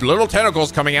ground and little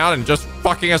tentacles coming out and just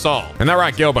fucking us all. Isn't that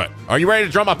right, Gilbert? Are you ready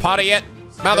to drum a potty yet?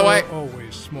 By the way. There are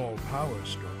always small power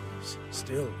struggles.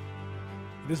 Still,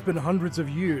 it has been hundreds of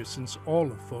years since all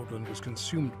of Fódlan was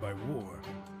consumed by war.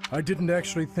 I didn't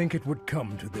actually think it would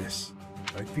come to this.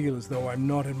 I feel as though I'm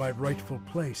not in my rightful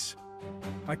place.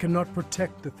 I cannot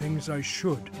protect the things I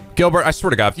should. Gilbert, I swear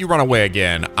to God, if you run away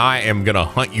again, I am gonna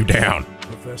hunt you down.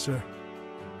 Professor,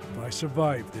 if I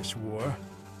survive this war,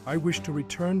 I wish to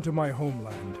return to my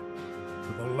homeland,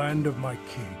 to the land of my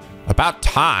king. About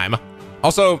time.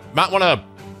 Also, might want to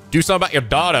do something about your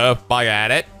daughter while you're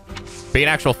at it. Be an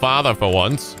actual father for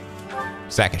once.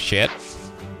 Sack of shit.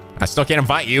 I still can't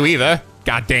invite you either.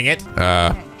 God dang it.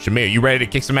 Shamir, you ready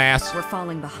to kick some ass? We're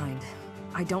falling behind.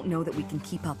 I don't know that we can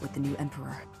keep up with the new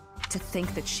emperor. To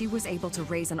think that she was able to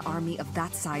raise an army of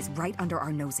that size right under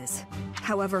our noses.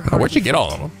 However hard where'd you get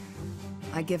all of them?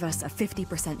 I give us a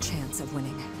 50% chance of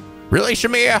winning. Really,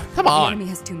 Shamir? Come on. The enemy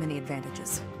has too many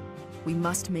advantages. We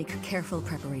must make careful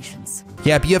preparations.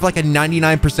 Yeah, but you have like a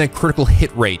 99% critical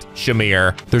hit rate,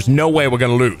 Shamir. There's no way we're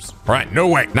gonna lose. All right, no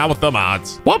way. Not with them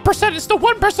odds. 1% is still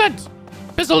 1%.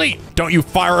 Busily. Don't you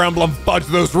Fire Emblem fudge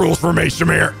those rules for me,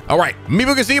 Shamir. All right,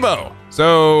 Amiibo Gazebo.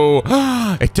 So,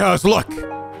 it does, look.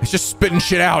 It's just spitting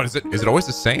shit out. Is it always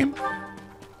the same?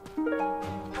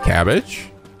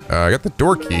 Cabbage. I got the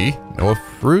door key. Noah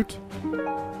fruit.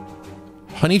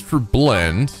 Honeyed fruit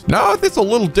blend. No, it's a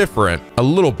little different. A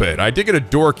little bit. I did get a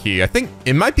door key. I think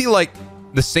it might be like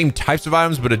the same types of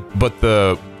items, but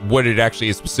what it actually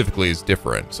is specifically is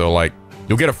different. So like,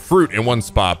 you'll get a fruit in one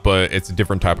spot, but it's a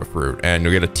different type of fruit. And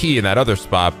you'll get a tea in that other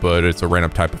spot, but it's a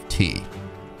random type of tea.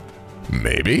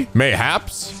 Maybe.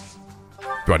 Mayhaps.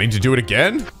 Do I need to do it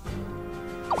again?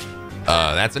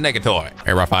 That's a negatory.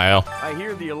 Hey, Raphael. I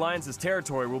hear the Alliance's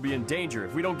territory will be in danger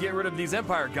if we don't get rid of these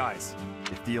Empire guys.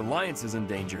 If the Alliance is in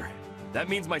danger, that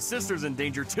means my sister's in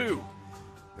danger too.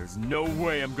 There's no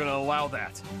way I'm gonna allow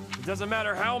that. It doesn't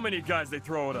matter how many guys they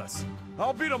throw at us.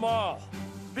 I'll beat them all.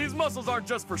 These muscles aren't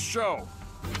just for show.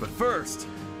 But first,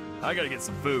 I gotta get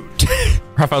some food.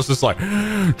 Raphael's just like,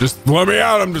 just let me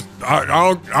out. I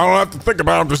don't have to think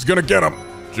about it. I'm just gonna get him.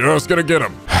 Just gonna get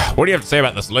him. What do you have to say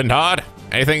about this, Lindhard?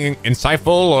 Anything insightful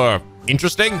or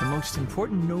interesting? The most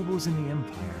important nobles in the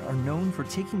Empire are known for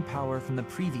taking power from the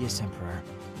previous emperor,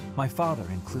 my father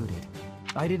included.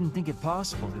 I didn't think it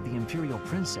possible that the Imperial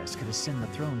Princess could ascend the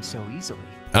throne so easily.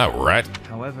 Oh, right.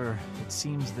 However, it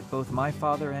seems that both my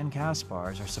father and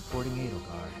Kaspar's are supporting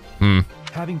Edelgard.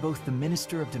 Having both the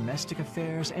Minister of Domestic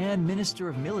Affairs and Minister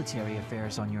of Military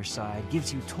Affairs on your side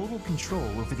gives you total control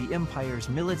over the Empire's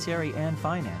military and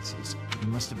finances. You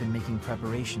must have been making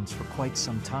preparations for quite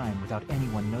some time without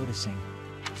anyone noticing.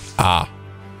 Ah.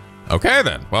 Okay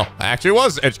then. Well, actually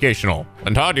was educational.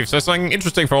 And Todd, you've said something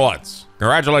interesting for once.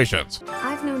 Congratulations.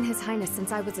 I've known His Highness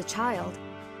since I was a child,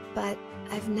 but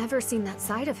I've never seen that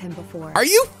side of him before. Are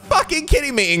you fucking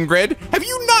kidding me, Ingrid? Have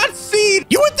you not seen?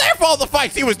 You were there for all the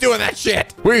fights he was doing that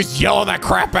shit. Where he's yelling that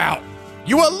crap out.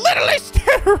 You were literally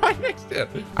standing right next to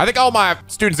him. I think all my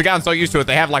students have gotten so used to it,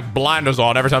 they have like blinders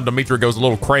on every time Dimitri goes a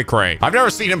little cray-cray. I've never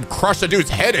seen him crush a dude's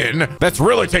head in. That's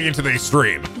really taking it to the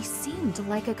extreme. He seemed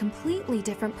like a completely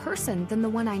different person than the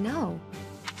one I know.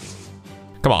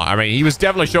 Come on, I mean, he was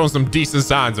definitely showing some decent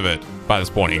signs of it by this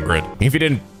point, Ingrid. If he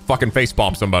didn't fucking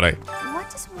facepalm somebody.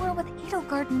 What does war with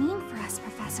Edelgard mean for us,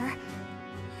 Professor?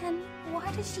 And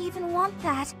why does she even want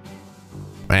that?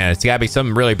 Man, it's gotta be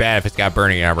something really bad if it's got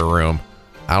burning out of her room.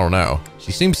 I don't know.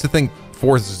 She seems to think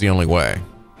force is the only way.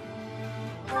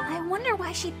 I wonder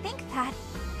why she'd think that.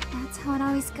 That's how it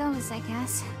always goes, I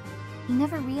guess. You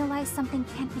never realize something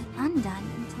can't be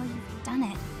undone until you've done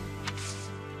it.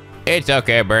 It's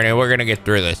okay, Bernie. We're gonna get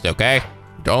through this, okay?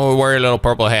 Don't worry, little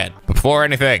purple head. Before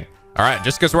anything, all right,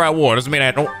 just because we're at war doesn't mean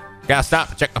I don't gotta stop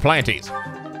to check the planties.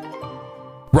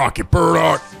 Rocket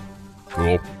Burdock.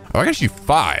 Cool. Oh, I got you 5.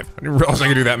 I didn't realize I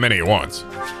could do that many at once.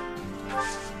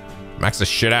 Max this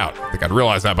shit out. I think I'd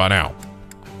realize that by now.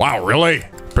 Wow, really?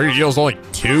 Pretty deal's only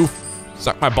 2?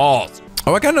 Suck my balls.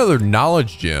 Oh, I got another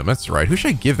knowledge gem. That's right. Who should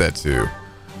I give that to?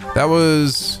 That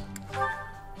was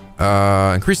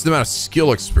increases the amount of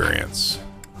skill experience.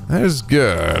 That is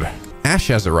good. Ash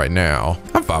has it right now.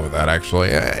 I'm fine with that, actually.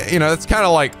 You know, it's kind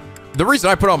of like the reason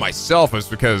I put on myself is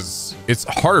because it's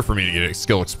harder for me to get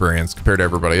skill experience compared to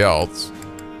everybody else.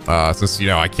 Since, you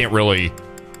know, I don't really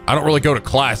go to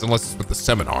class unless it's with the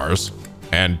seminars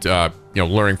and, you know,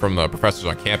 learning from the professors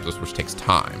on campus, which takes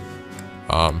time.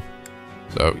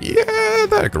 So yeah,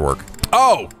 that could work.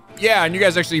 Oh, yeah, and you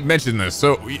guys actually mentioned this.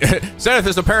 So Zenith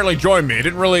has apparently joined me. It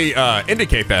didn't really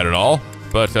indicate that at all,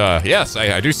 but yes,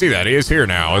 I do see that. He is here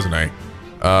now, isn't he?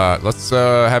 Let's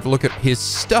have a look at his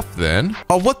stuff then.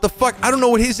 Oh, what the fuck? I don't know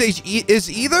what his age is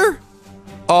either.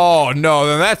 Oh no,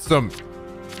 then that's some.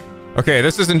 Okay,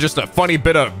 this isn't just a funny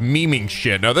bit of memeing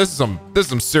shit. No, this is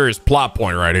some serious plot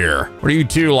point right here. What are you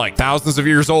two, like thousands of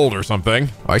years old or something?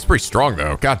 Oh, he's pretty strong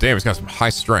though. God damn, he's got some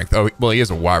high strength. Oh, well, he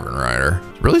is a wyvern rider.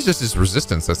 Really, it's just his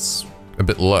resistance that's a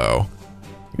bit low.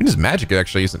 Even his magic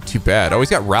actually isn't too bad. Oh, he's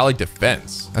got rally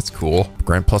defense. That's cool.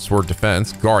 Grant +4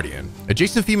 defense. Guardian.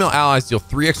 Adjacent female allies deal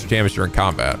 3 extra damage during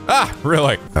combat. Ah,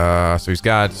 really? So he's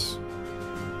got.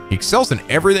 He excels in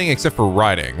everything except for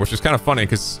riding, which is kind of funny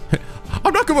because.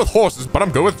 I'm not good with horses, but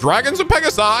I'm good with dragons and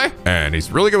pegasi. And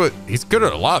he's really good with, he's good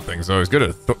at a lot of things, though. He's good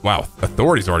at, wow,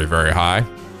 authority's already very high.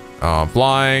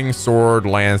 Flying, sword,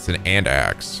 lance, and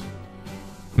axe.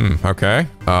 Okay.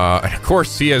 And of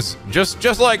course, he has,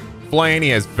 just like Flane, he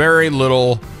has very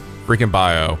little freaking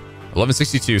bio.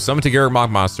 1162, summoned to Garreg Mach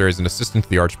Monastery as an assistant to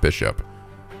the Archbishop.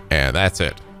 And that's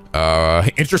it.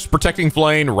 Interest protecting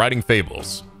Flane, writing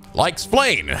fables. Likes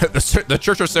Flane, the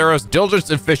Church of Saros, diligence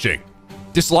in fishing.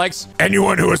 Dislikes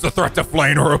anyone who is a threat to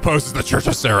Flane or opposes the Church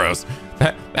of Saros.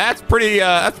 That's pretty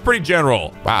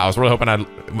general. Wow, I was really hoping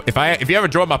if you ever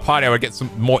joined my party, I would get some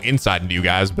more insight into you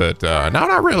guys, but no,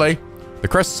 not really. The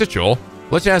crest sigil,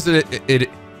 legend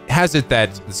has it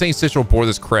that the same sigil bore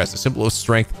this crest, a symbol of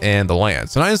strength and the land.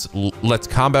 Sometimes lets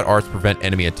combat arts prevent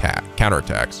enemy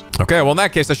counterattacks. Okay, well in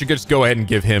that case, I should just go ahead and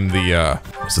give him the,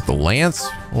 was it the lance?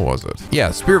 What was it?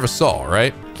 Yeah, Spear of Assault,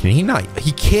 right? Can he not?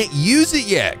 He can't use it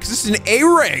yet because this is an A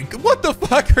rank. What the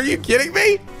fuck? Are you kidding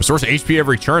me? Restores HP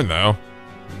every turn though.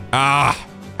 Ah,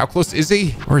 how close is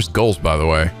he? Where's goals, by the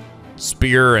way?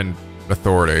 Spear and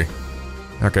authority.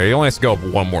 Okay, he only has to go up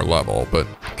one more level, but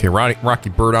okay, Rocky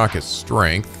Burdock is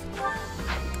strength.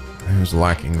 Who's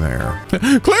lacking there?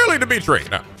 Clearly Dimitri.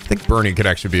 No, I think Bernie could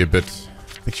actually be a bit,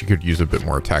 I think she could use a bit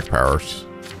more attack powers.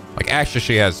 Like actually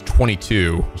she has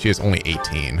 22. She has only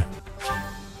 18.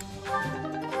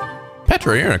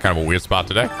 Petra, you're in a kind of a weird spot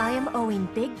today. I am owing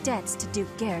big debts to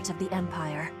Duke Garrett of the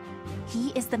Empire. He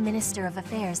is the Minister of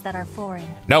Affairs that are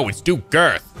foreign. No, it's Duke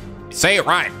Garrett. Say it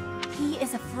right. He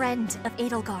is a friend of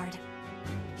Edelgard.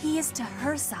 He is to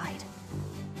her side.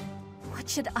 What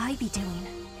should I be doing?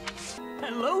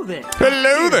 Hello there.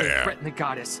 Hello there. Threaten the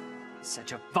goddess.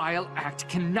 Such a vile act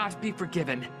cannot be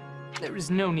forgiven. There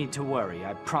is no need to worry,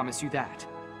 I promise you that.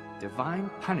 Divine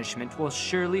punishment will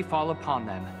surely fall upon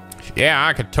them. Yeah,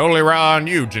 I could totally rely on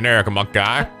you, generic monk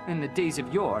guy. In the days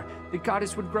of yore, the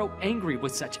goddess would grow angry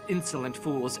with such insolent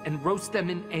fools and roast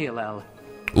them in ALL.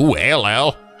 Ooh,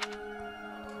 ALL.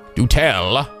 Do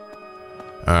tell. All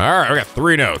right, we got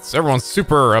 3 notes. Everyone's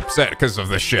super upset because of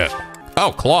this shit.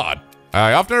 Oh, Claude.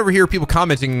 I often overhear people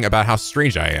commenting about how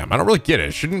strange I am. I don't really get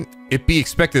it. Shouldn't it be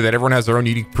expected that everyone has their own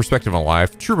unique perspective on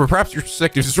life? True, but perhaps your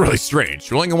perspective is really strange.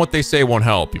 Relying on what they say won't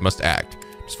help. You must act.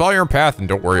 Just follow your own path and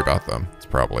don't worry about them. That's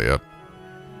probably it.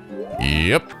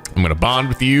 Yep. I'm gonna bond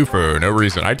with you for no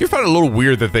reason. I do find it a little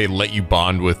weird that they let you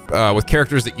bond with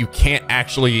characters that you can't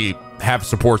actually have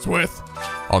supports with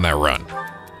on that run.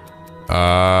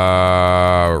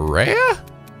 Rhea?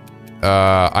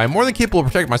 I'm more than capable of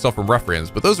protecting myself from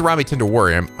ruffians, but those around me tend to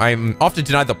worry. I'm often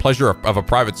denied the pleasure of a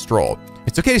private stroll.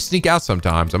 It's okay to sneak out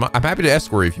sometimes. I'm happy to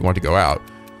escort you if you want to go out.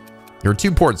 You're too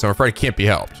important, so I'm afraid it can't be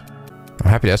helped. I'm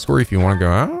happy to escort you if you want to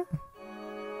go out.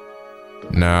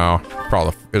 No,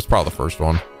 it was probably the first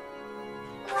one.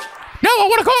 No, I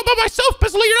want to go out by myself,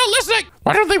 Bisley. You're not listening.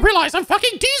 Why don't they realize I'm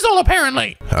fucking Diesel,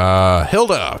 apparently?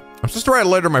 Hilda. I'm supposed to write a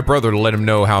letter to my brother to let him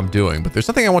know how I'm doing, but there's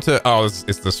something I want to, oh, it's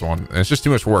this one. And it's just too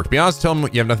much work. To be honest, tell him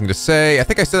you have nothing to say. I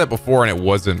think I said that before and it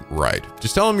wasn't right.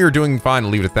 Just tell him you're doing fine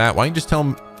and leave it at that. Why don't you just tell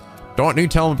him, don't you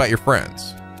tell him about your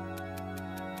friends?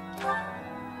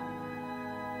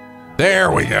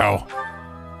 There we go.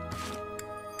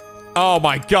 Oh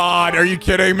my God, are you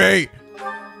kidding me?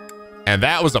 And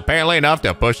that was apparently enough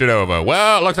to push it over.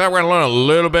 Well, it looks like we're gonna learn a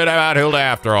little bit about Hilda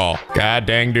after all. God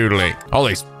dang doodly. All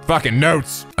these fucking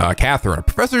notes. Catherine, a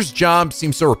professor's job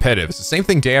seems so repetitive. It's the same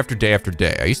thing day after day after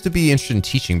day. I used to be interested in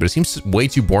teaching, but it seems way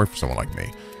too boring for someone like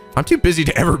me. I'm too busy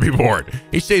to ever be bored.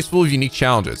 Each day is full of unique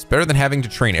challenges. Better than having to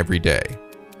train every day.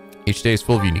 Each day is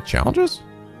full of unique challenges?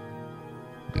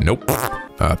 Nope.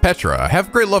 Petra, I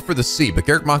have great love for the sea, but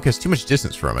Garreg Mach has too much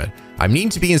distance from it. I'm needing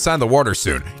to be inside the water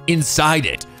soon. Inside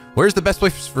it. Where's the best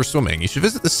place for swimming? You should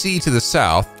visit the sea to the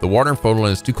south. The water in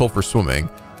Fódlan is too cold for swimming.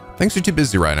 Things are too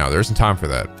busy right now. There isn't time for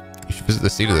that. You should visit the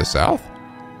sea to the south?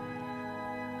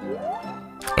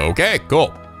 Okay,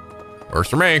 cool. Works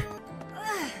for me.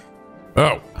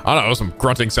 Oh, I don't know, some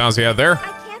grunting sounds he had there.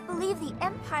 I can't believe the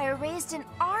Empire raised an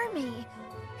army.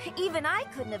 Even I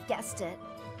couldn't have guessed it.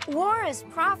 War is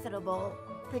profitable,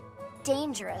 but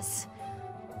dangerous.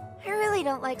 I really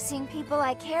don't like seeing people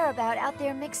I care about out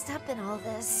there mixed up in all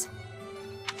this.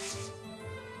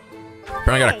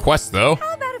 Apparently got a quest, though.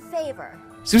 How about a favor?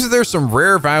 Seems that there's some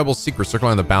rare, valuable secrets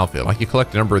circling on the battlefield. Like you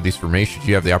collect a number of these for me, should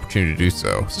you have the opportunity to do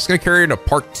so. Is this going to carry into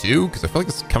part 2? Because I feel like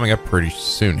this is coming up pretty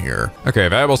soon here. Okay,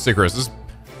 valuable secrets. This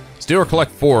steal or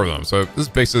collect 4 of them. So this is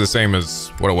basically the same as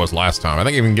what it was last time. I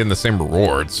think even getting the same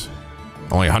rewards.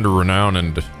 Only 100 renown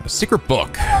and a secret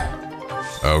book.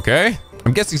 Okay.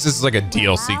 I'm guessing this is like a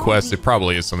DLC quest. It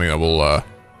probably is something that will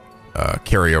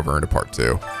carry over into part 2.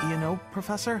 You know,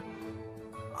 Professor,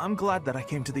 I'm glad that I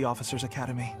came to the Officers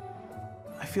Academy.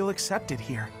 I feel accepted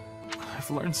here.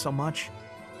 I've learned so much.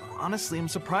 Honestly, I'm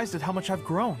surprised at how much I've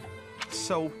grown.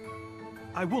 So,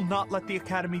 I will not let the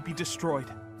Academy be destroyed.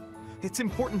 It's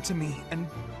important to me, and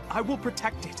I will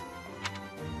protect it.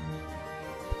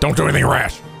 Don't do anything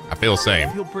rash. I feel the same.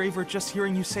 I feel braver just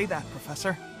hearing you say that,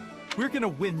 Professor. We're gonna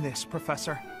win this,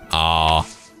 Professor. Aw.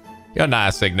 You're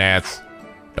nice, Ignatz.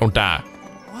 Don't die.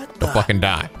 Don't fucking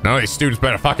die. None of these students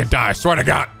better fucking die, I swear to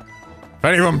God. If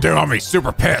any of them do, I'm gonna be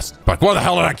super pissed. Like, what the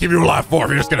hell did I keep you alive for if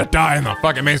you're just gonna die in the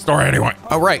fucking main story anyway?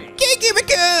 All right.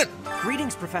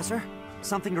 Greetings, Professor.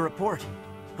 Something to report.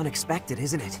 Unexpected,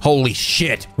 isn't it? Holy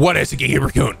shit. What is it,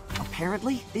 Gabriel?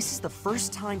 Apparently, this is the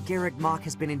first time Garreg Mach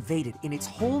has been invaded in its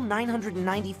whole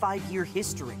 995-year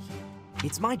history.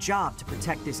 It's my job to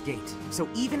protect this gate, so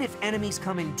even if enemies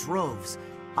come in droves,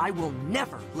 I will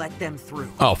never let them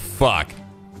through. Oh, fuck.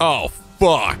 Oh,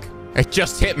 fuck. It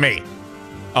just hit me.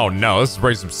 Oh, no. This is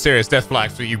raising some serious death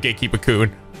flags for you,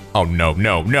 Gatekeeper-kun. Oh, no,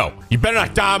 no, no. You better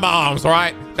not die in my arms, all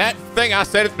right? That thing I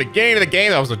said at the beginning of the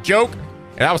game that was a joke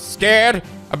and I was scared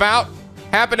about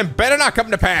happening better not come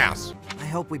to pass. I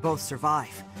hope we both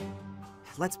survive.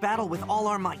 Let's battle with all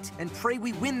our might and pray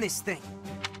we win this thing.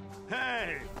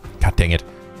 Hey! God dang it.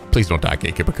 Please don't die,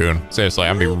 Gatekeeper-kun. Seriously,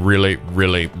 I'm gonna be really,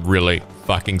 really, really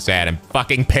fucking sad and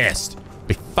fucking pissed.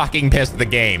 Be fucking pissed at the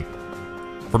game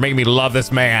for making me love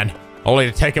this man, only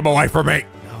to take him away from me.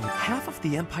 Half of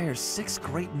the Empire's 6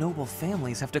 great noble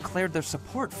families have declared their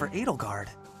support for Edelgard.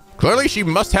 Clearly, she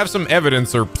must have some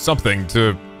evidence or something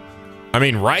to... I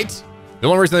mean, right? The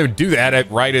only reason they would do that,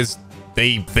 right, is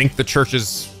they think the church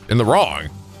is in the wrong.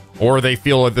 Or they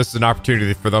feel that this is an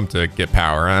opportunity for them to get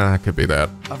power. Could be that.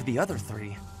 Of the other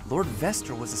 3, Lord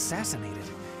Vestra was assassinated.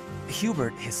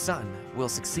 Hubert, his son, will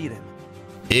succeed him.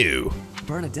 Ew.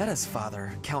 Bernadetta's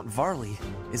father, Count Varley,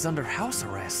 is under house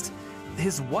arrest.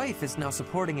 His wife is now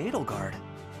supporting Edelgard.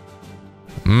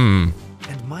 And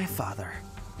my father,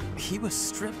 he was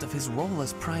stripped of his role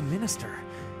as Prime Minister.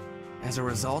 As a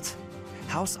result,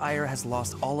 House Eyre has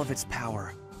lost all of its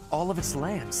power, all of its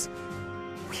lands.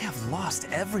 We have lost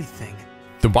everything.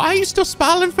 Then why are you still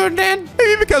smiling, Ferdinand?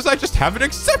 Maybe because I just haven't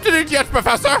accepted it yet,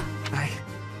 Professor.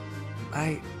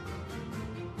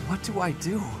 What do I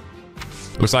do?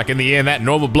 Looks like in the end, that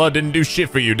noble blood didn't do shit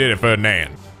for you, did it,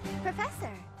 Ferdinand? Professor.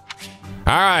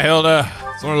 All right, Hilda.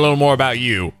 Let's learn a little more about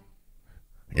you.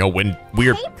 You know, when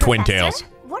weird twin tails.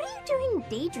 What are you doing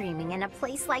daydreaming in a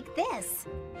place like this?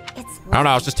 It's I don't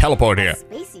know, I was just teleported here.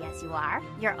 spacey as you are.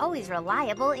 You're always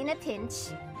reliable in a pinch.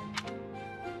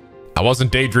 I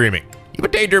wasn't daydreaming. You were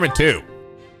daydreaming too.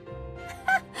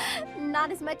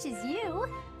 Not as much as you.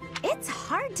 It's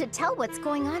hard to tell what's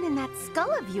going on in that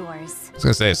skull of yours. I was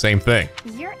gonna say the same thing.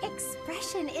 Your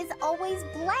expression is always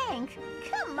blank.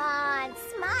 Come on,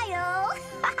 smile.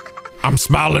 I'm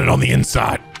smiling on the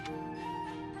inside.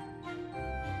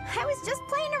 I was just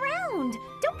playing around.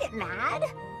 Don't get mad.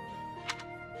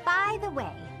 By the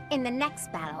way, in the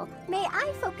next battle, may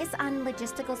I focus on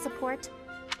logistical support?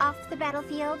 Off the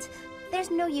battlefield, there's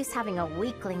no use having a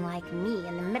weakling like me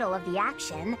in the middle of the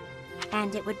action,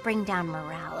 and it would bring down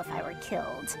morale if I were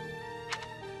killed.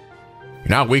 You're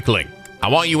not a weakling. I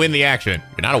want you in the action.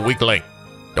 You're not a weakling.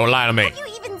 Don't lie to me. Have you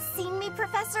even seen me,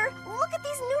 Professor? Look at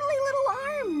these noodly little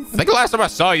arms. I think the last time I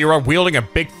saw you were wielding a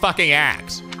big fucking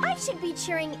axe. I should be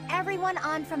cheering everyone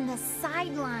on from the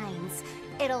sidelines.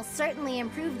 It'll certainly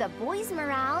improve the boys'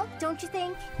 morale, don't you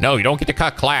think? No, you don't get to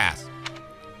cut class.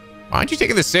 Why aren't you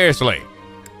taking this seriously?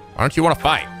 Why don't you want to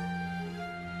fight?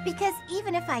 Because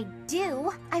even if I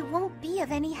do, I won't be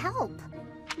of any help.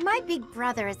 My big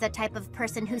brother is the type of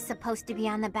person who's supposed to be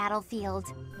on the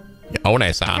battlefield. For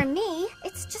me,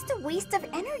 it's just a waste of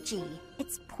energy.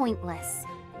 It's pointless.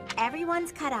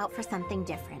 Everyone's cut out for something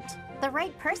different. The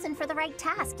right person for the right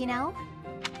task, you know?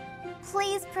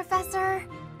 Please, Professor,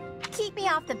 keep me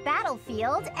off the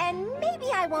battlefield, and maybe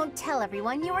I won't tell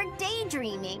everyone you were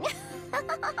daydreaming.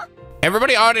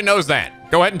 Everybody already knows that.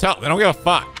 Go ahead and tell them. They don't give a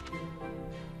fuck.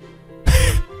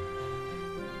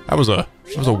 That was a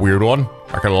weird one.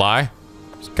 Not gonna lie.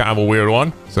 It's kind of a weird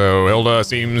one. So Hilda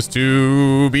seems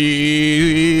to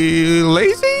be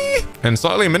lazy and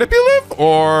slightly manipulative,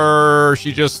 or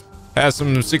she just has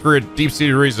some secret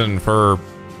deep-seated reason for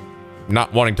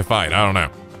not wanting to fight. I don't know.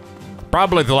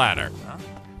 Probably the latter.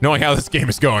 Knowing how this game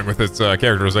is going with its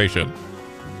characterization.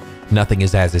 Nothing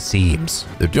is as it seems.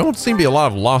 There don't seem to be a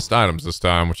lot of lost items this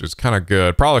time, which is kind of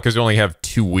good. Probably because you only have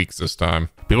 2 weeks this time.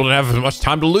 People didn't have as much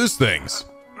time to lose things.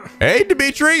 Hey,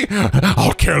 Dimitri!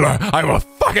 I'll kill her! I will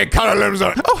fucking cut her limbs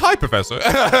off! Oh, hi, Professor!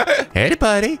 Hey,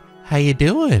 buddy. How you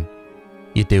doing?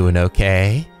 You doing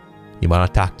okay? You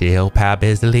want to talk to your pal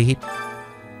Biz Elite?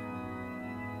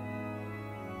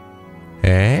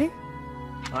 Hey?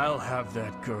 I'll have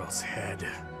that girl's head.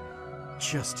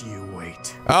 Just you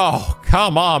wait. Oh,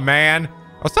 come on, man.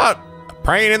 I was not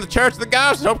praying in the church of the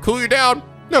goddess to help cool you down.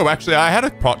 No, actually, I had a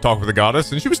talk with the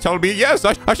goddess, and she was telling me, yes,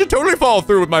 I should totally follow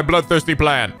through with my bloodthirsty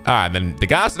plan. All right, then the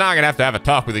goddess and I are going to have a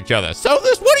talk with each other. So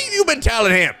what have you been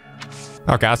telling him?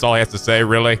 Okay, that's all he has to say,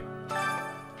 really.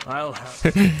 I'll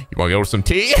have... You want to go with some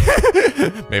tea?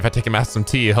 Maybe if I take him out some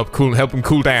tea, help him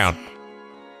cool down.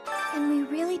 Can we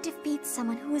really defeat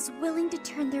someone who is willing to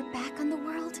turn their back on the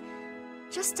world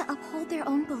just to uphold their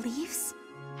own beliefs?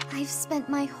 I've spent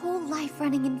my whole life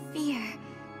running in fear,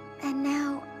 and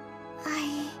now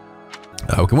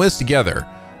we can win this together.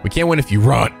 We can't win if you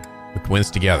run. We can win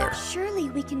this together. Surely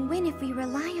we can win if we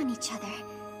rely on each other.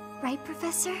 Right,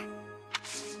 Professor?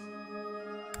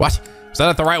 What? Is that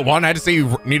not the right one? I had to say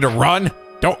you need to run?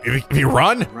 Don't, if you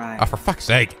run? Right. Oh, for fuck's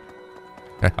sake.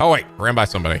 Oh, wait, ran by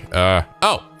somebody. Oh,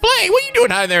 Flay, what are you doing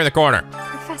hiding there in the corner?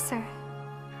 Professor,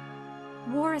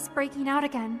 war is breaking out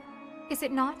again, is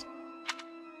it not?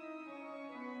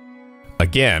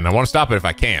 Again, I want to stop it if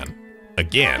I can.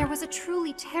 Again. There was a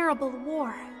truly terrible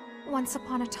war once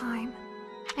upon a time.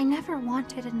 I never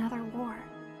wanted another war.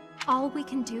 All we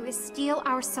can do is steel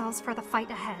ourselves for the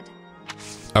fight ahead.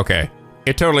 Okay,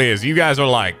 it totally is. You guys are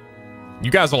like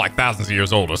thousands of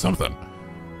years old or something.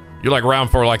 You're like around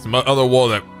for like some other war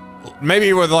that maybe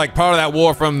you were like part of that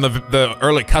war from the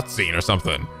early cutscene or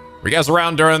something. Were you guys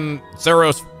around during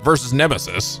Zeros versus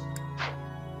Nemesis?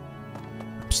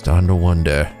 I'm starting to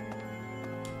wonder.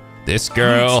 This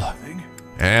girl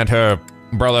and her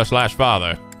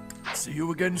brother/father. See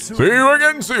you again soon. See you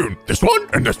again soon. This one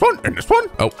and this one and this one.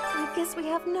 Oh. I guess we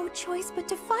have no choice but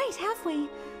to fight, have we?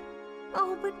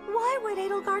 Oh, but why would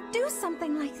Edelgard do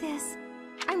something like this?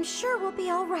 I'm sure we'll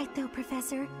be all right, though,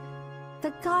 Professor.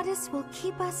 The goddess will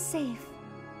keep us safe.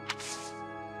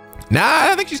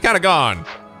 Nah, I think she's kind of gone.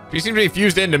 She seems to be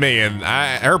fused into me, and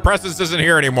her presence isn't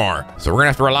here anymore. So we're gonna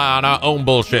have to rely on our own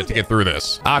bullshit to get through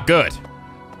this. Ah, good.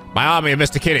 My army of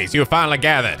Mr. Kitties, you have finally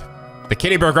gathered. The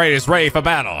Kitty Brigade is ready for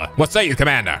battle. What say you,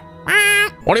 Commander?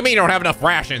 What do you mean you don't have enough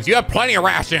rations? You have plenty of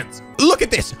rations. Look at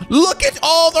this. Look at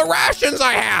all the rations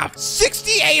I have.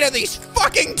 68 of these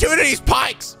fucking tuna these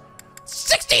pikes.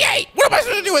 68. What am I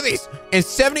supposed to do with these? And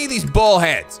 70 of these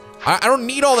bullheads. I don't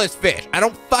need all this fish. I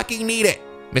don't fucking need it.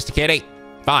 Mr. Kitty,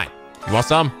 fine. You want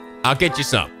some? I'll get you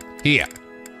some. Here,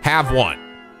 have one.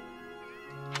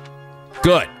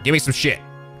 Good, give me some shit.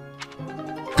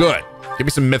 Good, give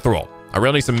me some mithril. I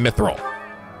really need some mithril.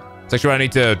 It's actually what I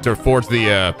need to forge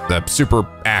the super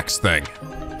axe thing.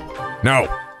 No,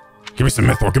 give me some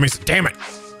mithril, give me some, damn it.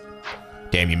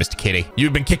 Damn you, Mr. Kitty.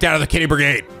 You've been kicked out of the Kitty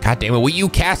Brigade. God damn it, what you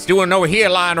cats doing over here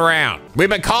lying around? We've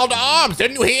been called to arms,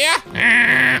 didn't you hear?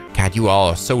 God, you all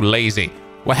are so lazy.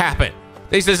 What happened?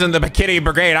 This isn't the Kitty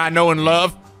Brigade I know and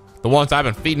love. The ones I've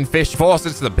been feeding fish for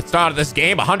since the start of this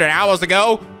game 100 hours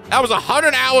ago. That was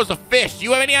 100 hours of fish. Do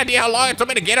you have any idea how long it took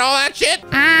me to get all that shit?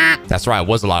 That's right, it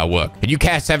was a lot of work. And you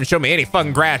cats haven't shown me any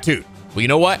fucking gratitude. Well, you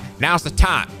know what? Now's the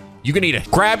time. You're gonna need to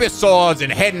grab your swords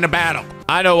and head into battle.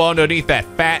 I know underneath that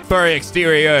fat, furry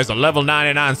exterior is a level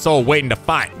 99 soul waiting to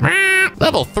fight.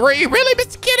 Level 3? Really,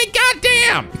 Mr. Kitty?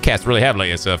 Goddamn! You cats really have let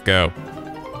yourself go.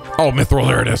 Oh, mithril,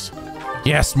 there it is.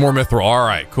 Yes, more mithril. All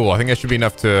right, cool. I think that should be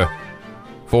enough to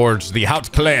forge the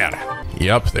Haute-Claire.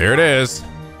 Yep, there it is.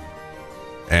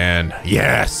 And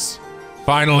yes,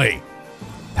 finally.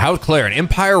 Haute-Claire, an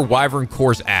Empire Wyvern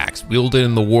Core's axe wielded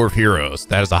in the War of Heroes.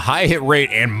 That is a high hit rate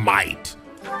and might.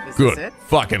 Good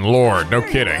fucking lord, no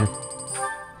kidding.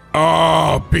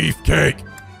 Oh, beefcake.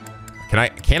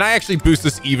 Can I actually boost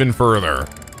this even further?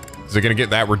 Is it gonna get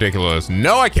that ridiculous?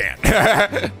 No, I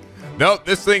can't. Nope,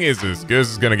 this thing is as good as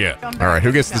it's gonna get. All right,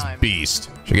 who gets this beast?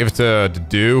 Should I give it to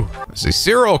Do? See,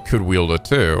 Cyril could wield it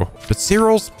too, but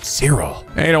Cyril's Cyril.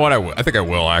 Hey, you know what? I think I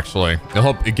will actually. It'll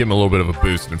help give him a little bit of a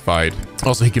boost in fight.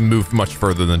 Also, he can move much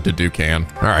further than Do can.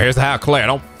 All right, here's the how Clay.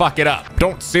 Don't fuck it up.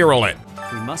 Don't Cyril it.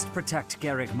 We must protect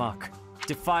Garreg Mach.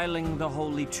 Defiling the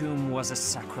holy tomb was a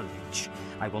sacrilege.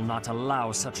 I will not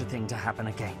allow such a thing to happen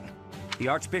again. The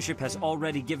Archbishop has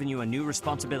already given you a new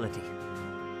responsibility.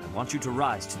 I want you to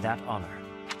rise to that honor.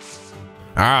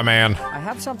 All right, man. I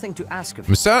have something to ask of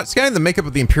I'm scanning the makeup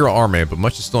of the Imperial Army, but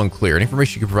much is still unclear. Any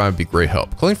information you can provide would be great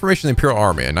help. Collect information on the Imperial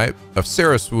Army. A Knight of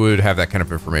Saros would have that kind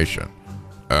of information.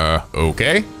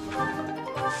 Okay.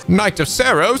 Knight of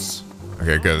Saros.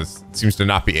 Okay, good. This seems to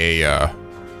not be a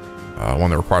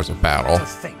one that requires a battle. To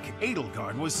think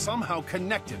Edelgard was somehow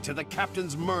connected to the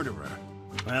captain's murderer.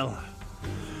 Well,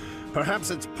 perhaps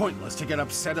it's pointless to get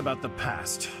upset about the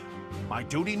past. My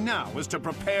duty now is to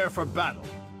prepare for battle.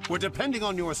 We're depending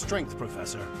on your strength,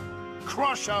 Professor.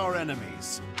 Crush our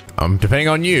enemies. I'm depending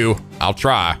on you. I'll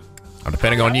try. I'm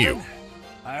depending on you.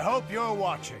 I hope you're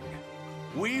watching.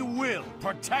 We will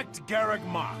protect Garreg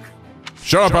Mach.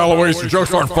 Shut up, Eloise. Your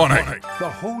jokes aren't funny. The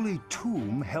Holy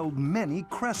Tomb held many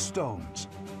crest stones.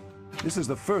 This is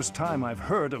the first time I've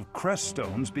heard of crest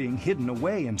stones being hidden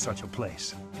away in such a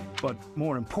place. But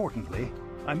more importantly,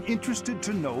 I'm interested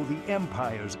to know the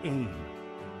Empire's aim.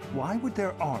 Why would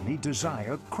their army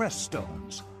desire crest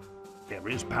stones? There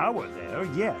is power there,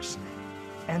 yes.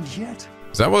 And yet...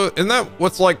 Isn't that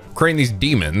what's like creating these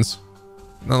demons?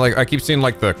 No, like I keep seeing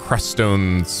like the crest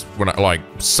stones when I like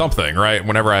something, right?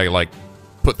 Whenever I like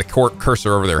put the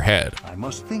cursor over their head. I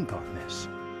must think on this.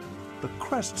 The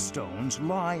crest stones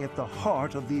lie at the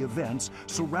heart of the events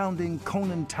surrounding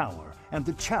Conan Tower and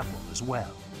the chapel as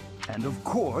well. And of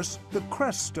course, the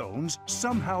crest stones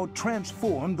somehow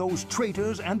transform those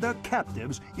traitors and their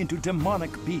captives into demonic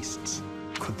beasts.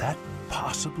 Could that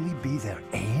possibly be their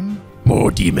aim? More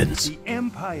demons. The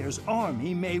Empire's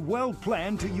army may well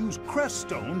plan to use crest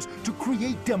stones to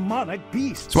create demonic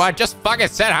beasts. So I just fucking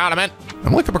said, Hardiman.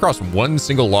 I'm only come across one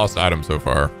single lost item so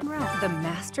far. The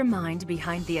mastermind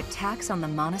behind the attacks on the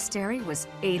monastery was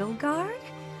Edelgard?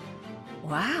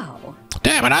 Wow.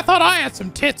 Damn it, I thought I had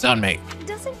some tits on me.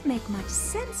 Doesn't make much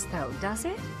sense though, does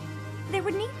it? There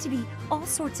would need to be all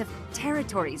sorts of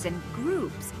territories and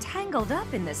groups tangled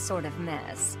up in this sort of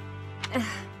mess.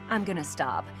 I'm gonna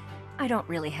stop. I don't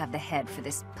really have the head for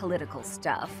this political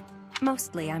stuff.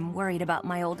 Mostly I'm worried about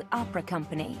my old opera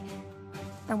company.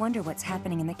 I wonder what's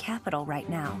happening in the capital right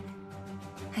now.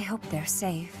 I hope they're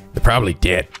safe. They're probably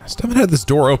dead. I still haven't had this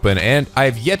door open, and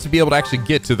I've yet to be able to actually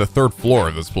get to the 3rd floor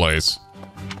of this place.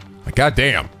 Like,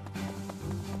 goddamn.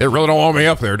 They really don't want me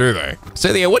up there, do they?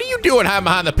 Cynthia, what are you doing hiding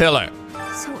behind the pillar?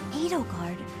 So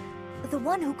Edelgard, the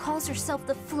one who calls herself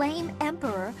the Flame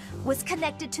Emperor, was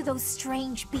connected to those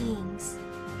strange beings.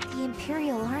 The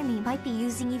Imperial Army might be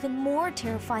using even more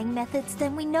terrifying methods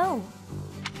than we know.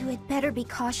 You had better be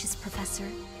cautious, Professor.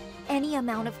 Any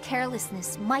amount of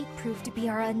carelessness might prove to be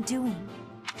our undoing.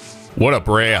 What up,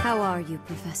 Rhea? How are you,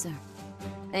 Professor?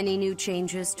 Any new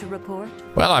changes to report?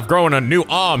 Well, I've grown a new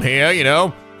arm here, you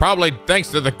know. Probably thanks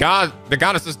to the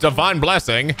goddess's divine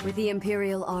blessing. With the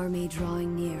Imperial Army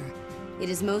drawing near, it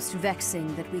is most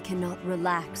vexing that we cannot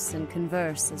relax and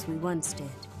converse as we once did.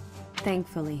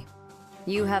 Thankfully,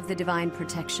 you have the divine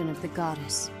protection of the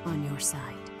goddess on your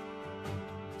side.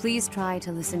 Please try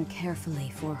to listen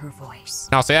carefully for her voice.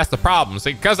 Now, see, that's the problem.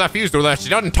 See, because I fused with her, she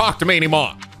doesn't talk to me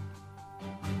anymore.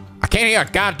 I can't hear a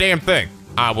goddamn thing.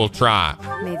 I will try.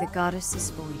 May the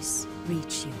goddess's voice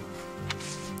reach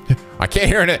you. I can't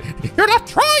hear it. You're not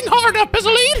trying hard enough,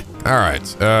 Bizzaline. All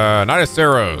right, Knight of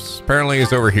Saros apparently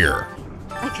is over here.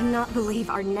 I cannot believe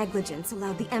our negligence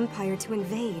allowed the Empire to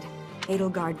invade.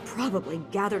 Edelgard probably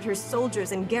gathered her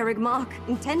soldiers in Garreg Mach,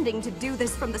 intending to do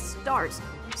this from the start.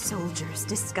 Soldiers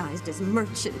disguised as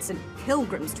merchants and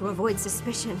pilgrims to avoid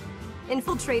suspicion,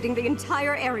 infiltrating the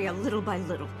entire area little by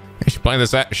little. She's playing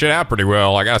this shit out pretty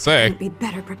well, I gotta say. Couldn't be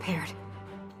better prepared.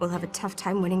 We'll have a tough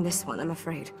time winning this one, I'm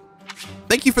afraid.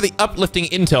 Thank you for the uplifting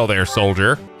intel there,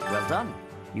 soldier. Well done.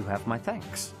 You have my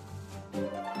thanks.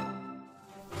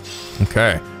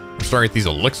 Okay, we're starting with these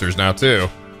elixirs now too.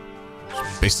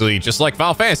 Basically, just like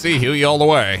Final Fantasy, heal you all the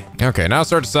way. Okay, now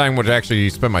start deciding what to actually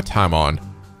spend my time on.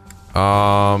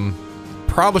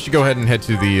 Probably should go ahead and head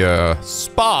to the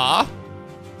spa,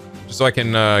 just so I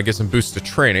can get some boosts to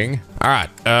training. All right,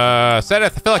 Seth, I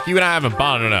feel like you and I haven't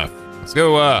bonded enough. Let's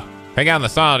go hang out in the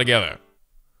sauna together.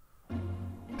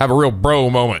 Have a real bro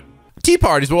moment. Tea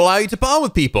parties will allow you to bond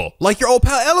with people, like your old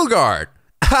pal Edelgard.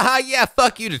 Haha, yeah,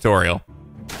 fuck you, tutorial.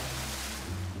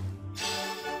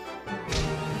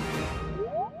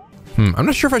 I'm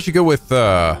not sure if I should go with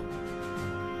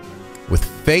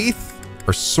faith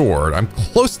or sword. I'm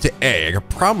close to A. I could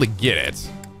probably get it.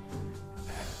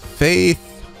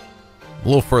 Faith, a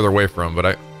little further away from, but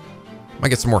I might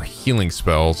get some more healing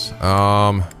spells.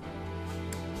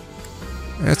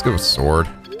 Let's go with sword.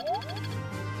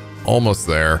 Almost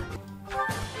there.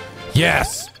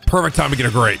 Yes! Perfect time to get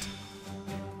a great.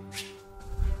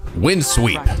 Wind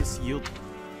sweep.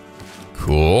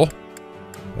 Cool.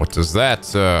 What does that,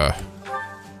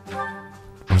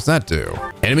 what does that do?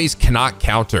 Enemies cannot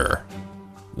counter.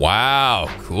 Wow,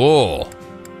 cool.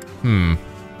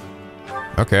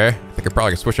 Okay, I think I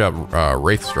probably can switch out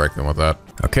Wraith Strike then with that.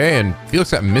 Okay, and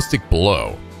Felix got Mystic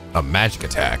Blow, a magic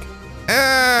attack.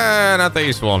 Not that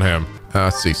useful on him.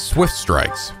 Let's see, Swift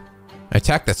Strikes. An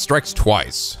attack that strikes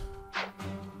twice.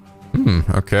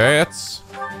 Okay, that's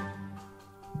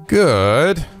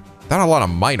good. Not a lot of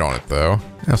might on it though.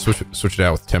 I'll switch it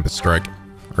out with Tempest Strike,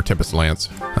 or Tempest Lance.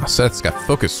 Seth's got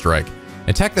Focus Strike. An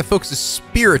attack that focuses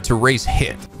Spirit to raise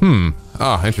hit.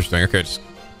 Oh, interesting. Okay, just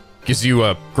gives you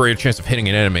a greater chance of hitting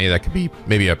an enemy. That could be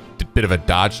maybe a bit of a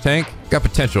dodge tank. Got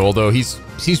potential, although he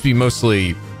seems to be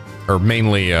mostly, or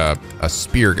mainly a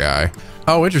spear guy.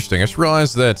 Oh, interesting. I just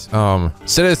realized that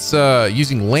Seth's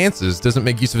using lances doesn't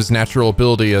make use of his natural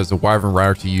ability as a wyvern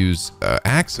rider to use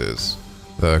axes.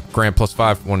 The grant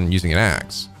 +5 when using an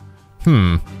axe.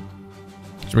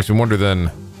 Which makes me wonder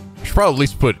then, I should probably at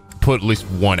least put at least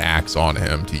one axe on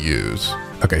him to use.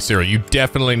 Okay, Cyril, you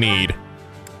definitely need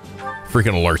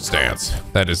freaking alert stance.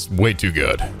 That is way too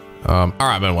good. All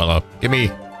right, Manuela, give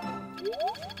me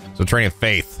some training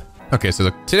faith. Okay,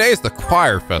 so today is the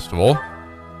choir festival.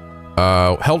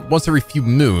 Held once every few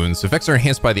moons. Effects are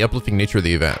enhanced by the uplifting nature of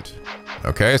the event.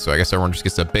 Okay, so I guess everyone just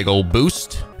gets a big old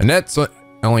boost. Annette's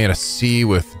only at a C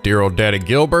with dear old daddy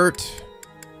Gilbert.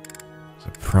 So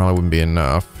it probably wouldn't be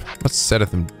enough. Let's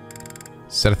Seteth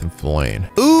and Flane.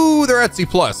 Ooh, they're at C+.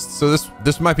 So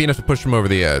this might be enough to push them over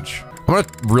the edge. I'm gonna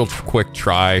real quick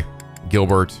try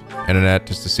Gilbert and Annette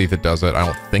just to see if it does it. I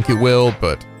don't think it will,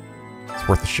 but it's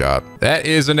worth a shot. That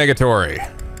is a negatory.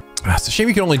 It's a shame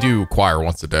you can only do choir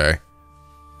once a day.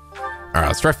 All right,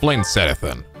 let's try Flane and Seteth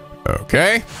then.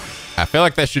 Okay, I feel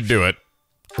like that should do it.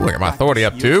 Ooh, I got my authority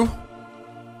up too.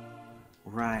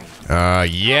 Right.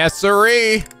 Yes,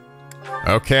 sirree.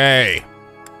 Okay.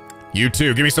 You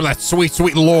too, give me some of that sweet,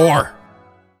 sweet lore.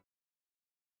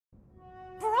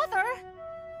 Brother?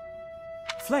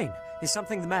 Flane, is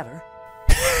something the matter?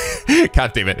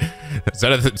 God damn it.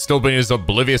 Zenith still being his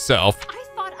oblivious self. I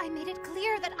thought I made it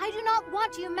clear that I do not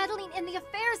want you meddling in the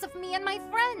affairs of me and my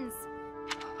friends.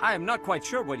 I am not quite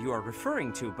sure what you are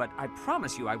referring to, but I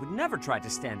promise you I would never try to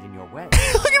stand in your way.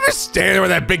 Look at him standing there with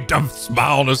that big dumb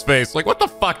smile on his face. Like, what the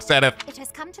fuck, Zenith? It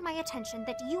has come to my attention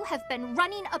that you have been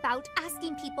running about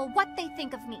asking people what they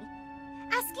think of me.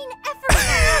 Asking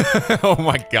everyone. Oh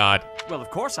my god. Well,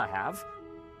 of course I have.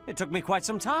 It took me quite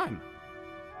some time.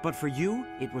 But for you,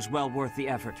 it was well worth the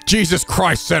effort. Jesus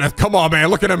Christ, Zenith, come on, man,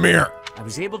 look in a mirror. I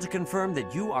was able to confirm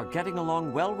that you are getting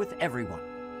along well with everyone.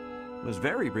 It was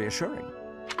very reassuring.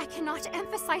 I cannot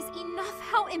emphasize enough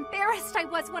how embarrassed I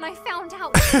was when I found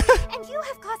out. And you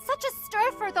have caused such a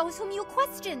stir for those whom you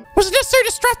question. Was it necessary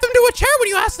to strap them to a chair when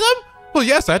you asked them? Well,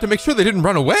 yes, I had to make sure they didn't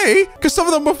run away, because some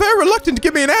of them were very reluctant to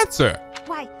give me an answer.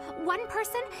 Why, one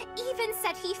person even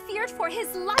said he feared for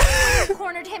his life when you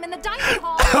cornered him in the dining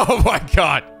hall. Oh my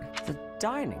god. The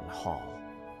dining hall?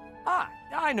 Ah,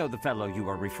 I know the fellow you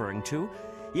are referring to.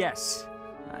 Yes,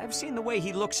 I've seen the way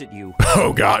he looks at you.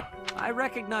 Oh god. I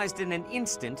recognized in an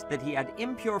instant that he had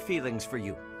impure feelings for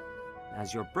you.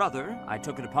 As your brother, I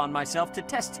took it upon myself to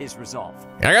test his resolve.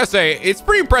 I gotta say, it's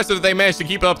pretty impressive that they managed to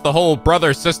keep up the whole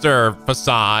brother-sister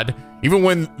facade, even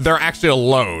when they're actually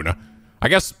alone. I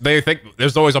guess they think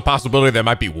there's always a possibility they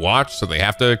might be watched, so they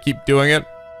have to keep doing it.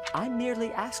 I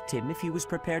merely asked him if he was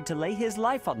prepared to lay his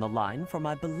life on the line for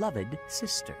my beloved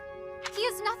sister. He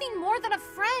is nothing more than a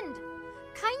friend.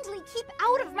 Kindly keep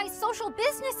out of my social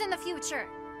business in the future.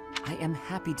 I am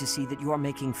happy to see that you are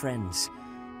making friends,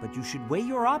 but you should weigh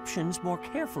your options more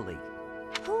carefully.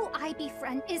 Who I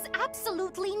befriend is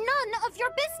absolutely none of your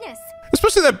business.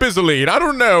 Especially that Bizzlead. I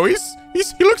don't know. He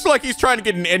looks like he's trying to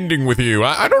get an ending with you.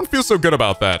 I don't feel so good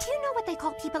about that. Do you know what they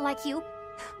call people like you?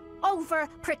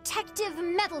 Overprotective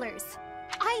meddlers.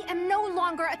 I am no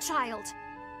longer a child.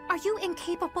 Are you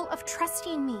incapable of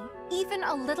trusting me, even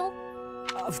a little?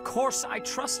 Of course I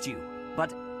trust you,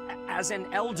 but as an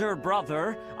elder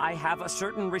brother, I have a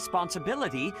certain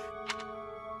responsibility.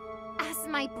 As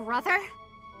my brother?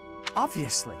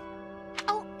 Obviously.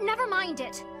 Oh, never mind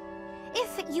it.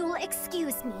 If you'll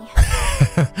excuse me.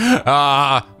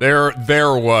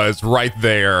 There was right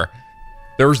there.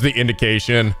 There's the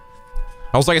indication.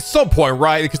 I was like, at some point,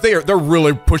 right? Because they're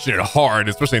really pushing it hard,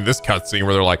 especially in this cutscene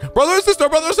where they're like, brother, sister,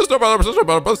 brother, sister, brother, sister,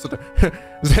 brother, sister.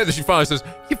 And then she finally says,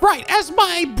 "You're right, as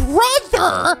my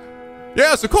brother."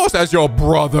 Yes, of course, as your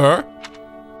brother.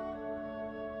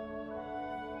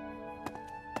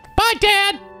 Bye,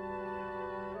 Dad.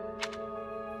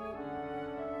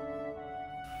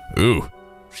 Ooh.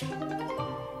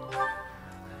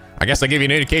 I guess I gave you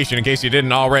an indication in case you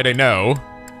didn't already know.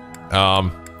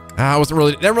 That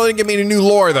really didn't give me any new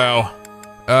lore though.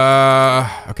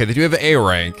 Okay, they do have an A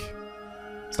rank.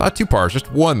 It's not 2 parts,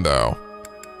 just 1 though.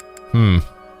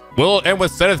 Will it end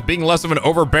with Zenith being less of an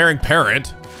overbearing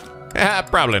parent?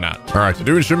 Probably not. All right, so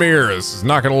doing Shamir is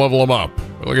not gonna level him up.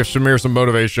 We'll give Shamir some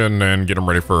motivation and get him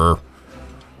ready for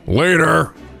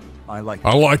later. I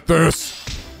like this.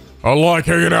 I like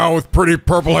hanging out with pretty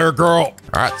purple hair girl.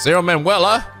 All right, Zero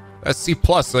Manuela. That's C+,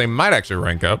 so they might actually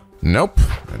rank up. Nope,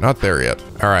 they're not there yet.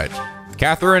 All right,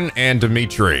 Catherine and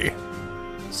Dimitri.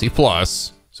 C+,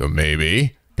 so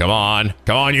maybe. Come on,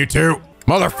 you two.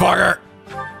 Motherfucker.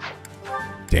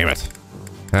 Damn it.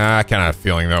 I kind of have a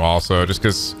feeling though also, just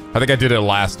because I think I did it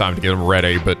last time to get them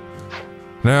ready, but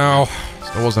no,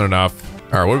 still wasn't enough.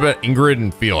 All right, what about Ingrid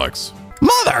and Felix?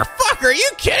 Motherfucker, are you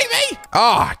kidding me?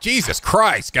 Oh, Jesus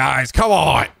Christ, guys, come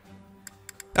on.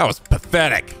 That was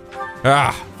pathetic.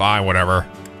 Fine, whatever.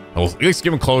 I'll at least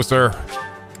get him closer.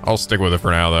 I'll stick with it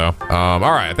for now, though. All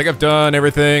right, I think I've done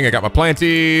everything. I got my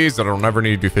planties. I don't ever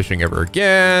need to do fishing ever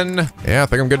again. Yeah, I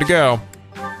think I'm good to go.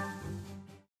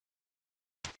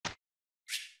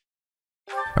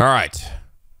 All right.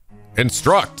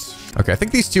 Instruct. Okay, I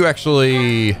think these two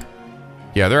actually...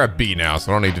 Yeah, they're at B now,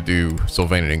 so I don't need to do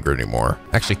Sylvain and Ingrid anymore.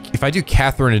 Actually, if I do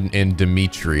Catherine and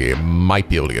Dimitri, I might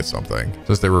be able to get something,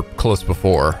 since they were close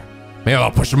before. Maybe I'll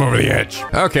push them over the edge.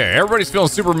 Okay, everybody's feeling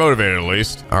super motivated at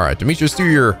least. All right, Dimitri, do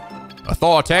your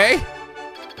authority.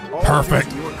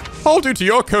 Perfect. All due to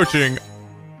your coaching.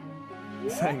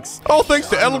 Thanks. All thanks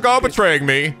to Edelgard betraying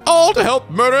me. All to help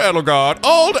murder Edelgard.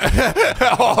 All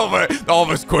to... all of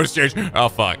us course change. Oh,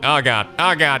 fuck. Oh, God.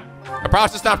 Oh, God. I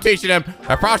promise to stop teaching him.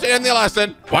 I promise to end the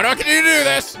lesson. Why don't I continue to do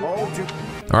this?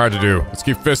 All right, to do. Let's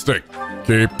keep fisting.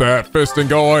 Keep that fisting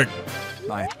going.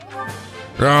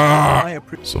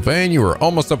 Sylvain, you were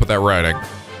almost up with that writing.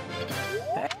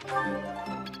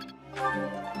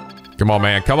 Come on,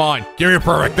 man. Come on. Give me a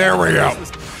perfect. There we go.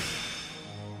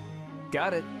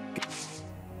 Got it.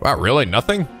 Wow, really?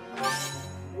 Nothing?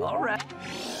 All right.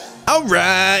 All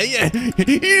right.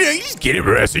 You just get a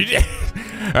message.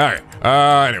 All right.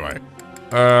 Anyway.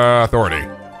 Authority.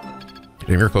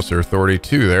 Getting very close to authority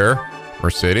 2 there.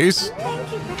 Mercedes.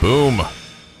 Boom.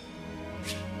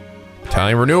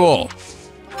 Battalion renewal.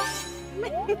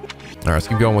 All right, let's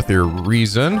keep going with your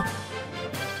reason.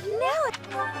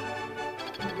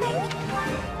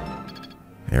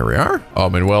 There we are. Oh,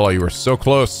 Manuela, you were so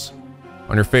close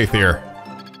on your faith here.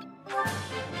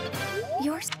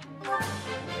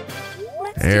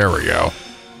 There we go.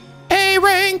 A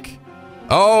rank.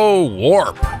 Oh,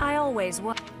 warp. I always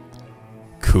was.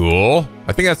 Cool.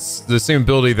 I think that's the same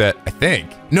ability that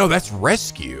No, that's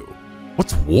rescue.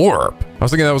 What's warp? I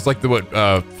was thinking that was like what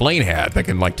Flane had that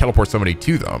can like teleport somebody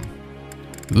to them.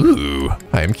 Ooh,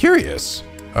 I am curious.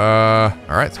 All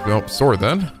right, let's go sword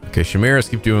then. Okay, Shamir, let's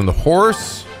keep doing the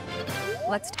horse.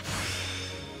 Let's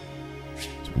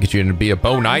get you in to be a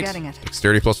bow knight.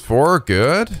 Dexterity +4,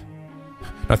 good.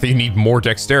 Not that you need more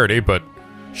dexterity, but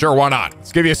sure, why not?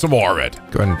 Let's give you some more of it.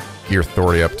 Go ahead and get your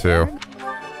authority up too.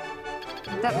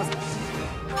 That was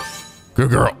good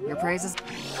girl. Your praises.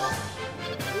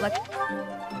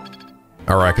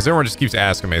 All right, because everyone just keeps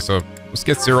asking me, so let's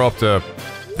get Zero up to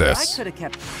this. I could have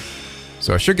kept.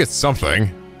 So I should get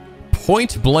something.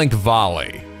 Point blank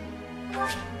volley.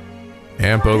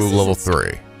 And bow level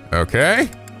 3. Okay.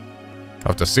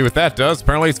 I'll have to see what that does.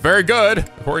 Apparently it's very good,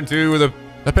 according to the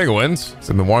penguins.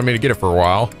 So they've been wanting me to get it for a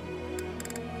while.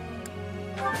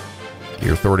 Get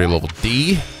your authority level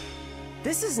D.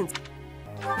 This isn't.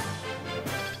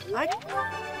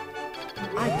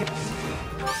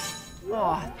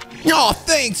 Oh,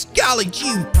 thanks. Golly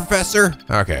gee, Professor.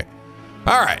 Okay.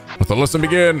 All right. Let the lesson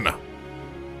begin.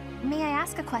 May I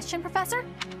ask a question, Professor?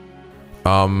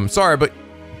 Sorry, but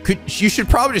you should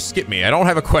probably just skip me. I don't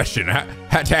have a question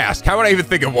to ask. How would I even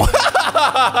think of one?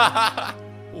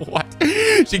 What?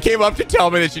 She came up to tell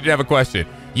me that she didn't have a question.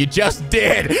 You just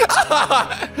did.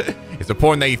 It's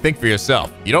important that you think for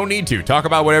yourself. You don't need to. Talk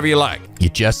about whatever you like. You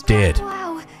just did.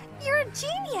 Wow, you're a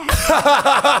genius.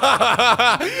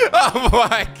 Oh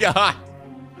my god.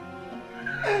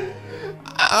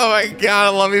 Oh my god, I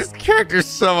love these characters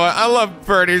so much. I love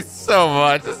Bernie so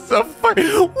much. It's so funny.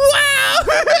 Wow!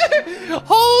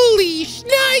 Holy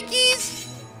shnikes!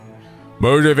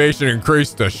 Motivation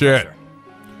increased the shit.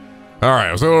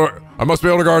 Alright, so I must be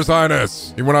able to guard his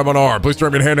highness. He won't have an arm. Please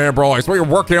turn me in hand-to-hand brawling. It's what you're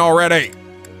working already.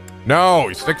 No,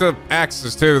 you stick to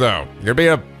axes too, though. You're gonna be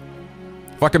a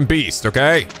fucking beast,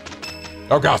 okay?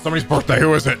 Oh god, somebody's birthday.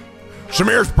 Who is it?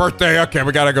 Shamir's birthday. Okay,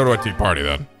 we gotta go to a tea party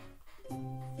then.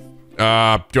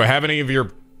 Do I have any of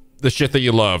the shit that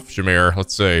you love, Shamir?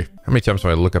 Let's see. How many times do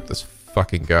I look up this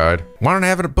fucking guide? Why don't I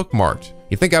have it bookmarked?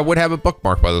 You think I would have it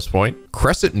bookmarked by this point?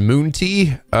 Crescent Moon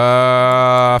Tea?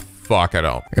 Fuck, I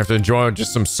don't. I have to enjoy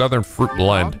just some southern fruit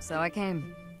blend. So I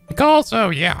came. Nicole,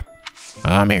 so yeah.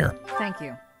 I'm here. Thank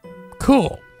you.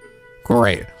 Cool.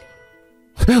 Great.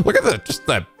 Look at just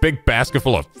that big basket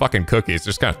full of fucking cookies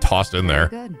just kind of tossed in there.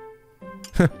 Good.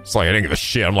 It's like I didn't give a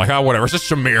shit. I'm like, oh, whatever. It's just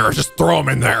Shamir. Just throw them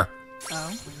in there.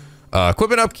 Oh.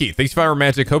 Equipment upkeep. Thanks, Fire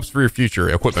Magic. Hopes for your future.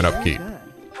 Equipment upkeep.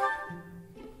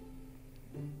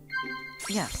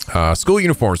 Yes. School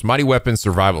uniforms, mighty weapons,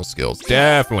 survival skills.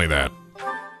 Definitely that.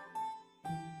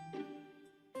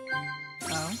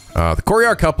 The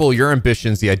Koei couple, your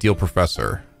ambitions, the ideal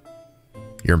professor.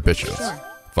 Your ambitions. Sure.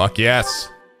 Fuck yes.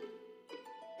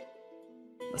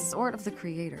 The Sword of the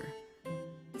Creator.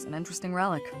 It's an interesting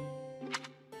relic.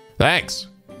 Thanks.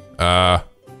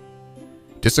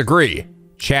 Disagree.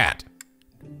 Chat.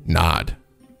 Nod.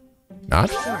 Nod?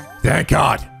 Sure. Thank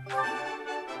God.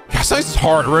 Yeah, sometimes it's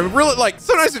hard. Really, like,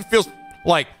 sometimes it feels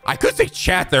like I could say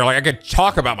chat there. Like, I could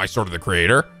talk about my Sword of the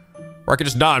Creator. Or I could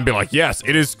just nod and be like, yes,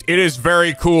 it is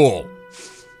very cool.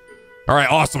 All right,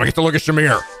 awesome. I get to look at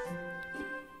Shamir.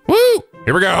 Woo!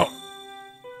 Here we go.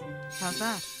 How's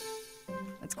that?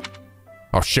 That's cool.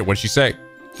 Oh, shit. What did she say?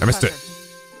 I missed it.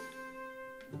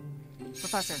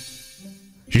 Professor.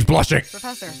 She's blushing.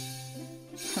 Professor.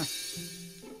 Huh.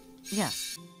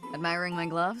 Yes. Admiring my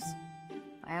gloves?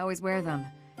 I always wear them.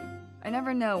 I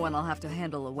never know when I'll have to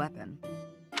handle a weapon.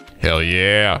 Hell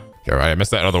yeah. All right, I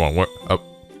missed that other one. What? Oh.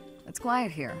 It's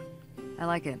quiet here. I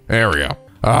like it. There we go.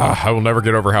 I will never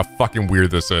get over how fucking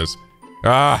weird this is.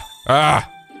 It's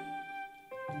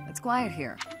quiet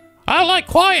here. I like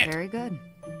quiet. Very good.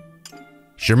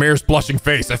 Shamir's blushing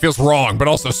face. That feels wrong, but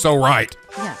also so right.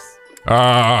 Yes.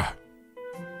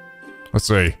 Let's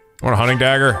see. Want a hunting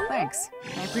dagger? Thanks.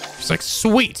 She's like,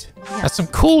 sweet. That's some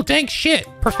cool dank shit,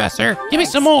 Professor. Give me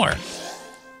some more.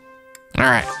 All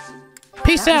right.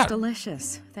 Peace That was out.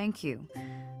 delicious. Thank you.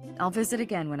 I'll visit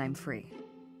again when I'm free.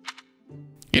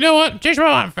 You know what? Change my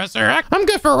mind, Professor. I'm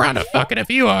good for a round of fucking if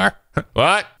you are.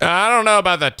 What? I don't know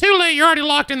about that. Too late. You're already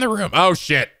locked in the room. Oh,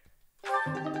 shit.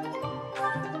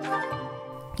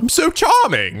 I'm so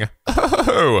charming.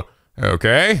 Oh,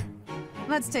 okay.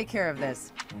 Let's take care of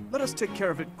this. Let us take care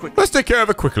of it quickly. Let's take care of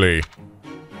it quickly.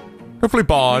 Hopefully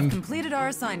bond. Completed our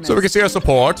assignment. So we can see our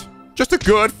support. Just a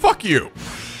good fuck you.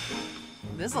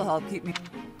 This'll help keep me.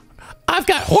 I've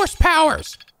got horse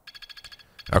powers.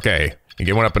 Okay. You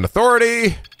get one up in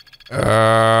authority.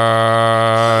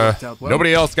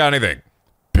 Nobody else got anything.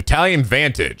 Battalion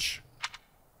Vantage.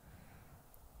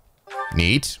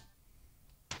 Neat.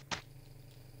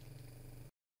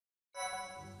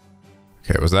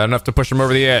 Okay, was that enough to push him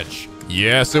over the edge?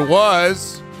 Yes, it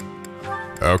was.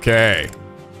 Okay.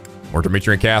 More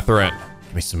Dimitri and Catherine.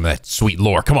 Give me some of that sweet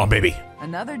lore. Come on, baby.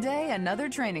 Another day, another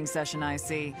training session, I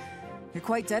see. You're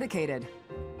quite dedicated.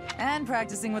 And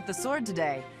practicing with the sword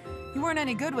today. You weren't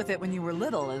any good with it when you were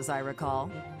little, as I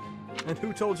recall. And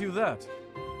who told you that?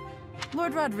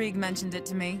 Lord Rodrigue mentioned it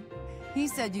to me. He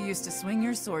said you used to swing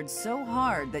your sword so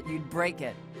hard that you'd break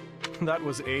it. That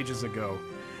was ages ago.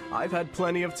 I've had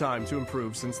plenty of time to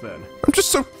improve since then. I'm just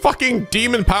so fucking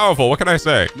demon powerful. What can I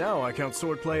say? Now I count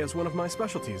swordplay as one of my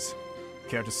specialties.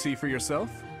 Care to see for yourself?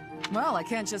 Well, I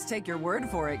can't just take your word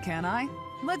for it, can I?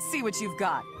 Let's see what you've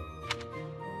got.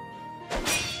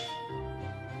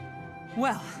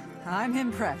 Well, I'm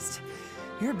impressed.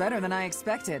 You're better than I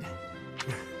expected.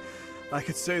 I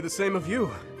could say the same of you.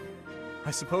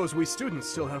 I suppose we students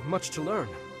still have much to learn.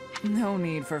 No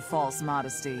need for false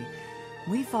modesty.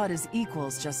 We fought as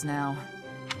equals just now.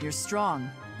 You're strong,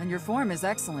 and your form is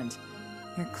excellent.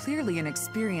 You're clearly an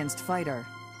experienced fighter.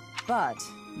 But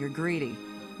you're greedy.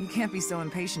 You can't be so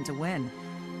impatient to win.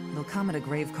 It'll come at a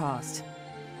grave cost.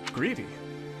 Greedy?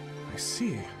 I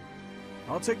see.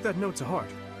 I'll take that note to heart.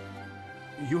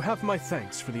 You have my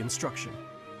thanks for the instruction.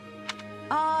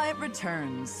 Ah, it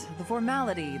returns. The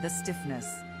formality, the stiffness.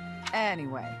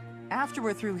 Anyway, after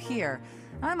we're through here,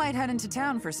 I might head into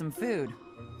town for some food.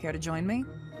 Care to join me?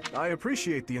 I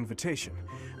appreciate the invitation,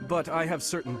 but I have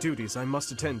certain duties I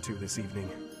must attend to this evening.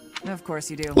 Of course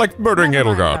you do. Like murdering Never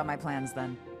mind Edelgard. about my plans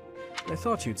then. I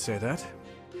thought you'd say that.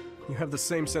 You have the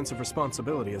same sense of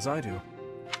responsibility as I do.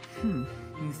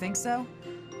 You think so?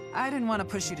 I didn't want to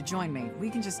push you to join me. We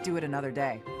can just do it another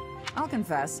day. I'll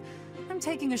confess, I'm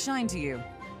taking a shine to you.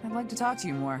 I'd like to talk to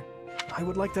you more. I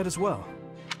would like that as well.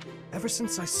 Ever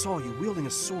since I saw you wielding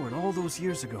a sword all those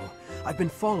years ago, I've been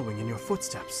following in your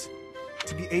footsteps.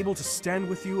 To be able to stand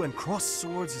with you and cross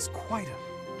swords is quite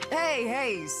a...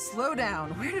 Hey, slow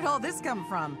down. Where did all this come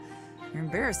from? You're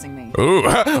embarrassing me. Ooh,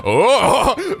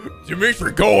 oh,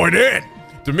 Dimitri going in.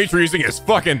 Dimitri using his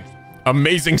fucking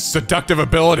amazing seductive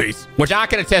abilities, which I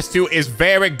can attest to is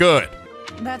very good.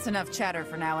 That's enough chatter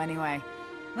for now anyway.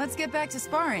 Let's get back to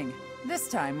sparring. This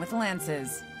time with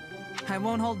lances. I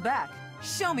won't hold back.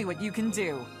 Show me what you can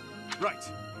do. Right.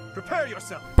 Prepare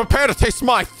yourself. Prepare to taste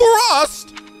my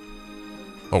thrust.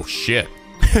 Oh shit.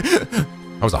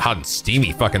 That was a hot and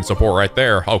steamy fucking support right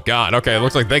there. Oh god. Okay, it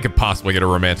looks like they could possibly get a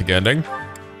romantic ending.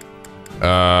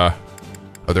 Oh,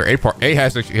 their A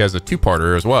actually has a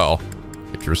two-parter as well.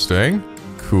 Interesting.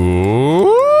 Cool.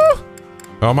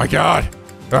 Oh my god.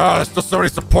 Oh, there's still so many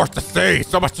supports to see.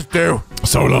 So much to do.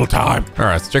 So little time. All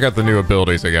right, let's check out the new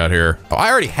abilities I got here. Oh, I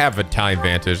already have Battalion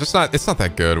Vantage. It's not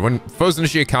that good. When foes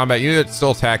initiate combat, unit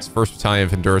still attacks first battalion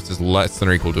of endurance is less than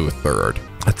or equal to a third.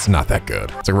 That's not that good.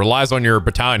 It's like relies on your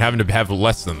battalion having to have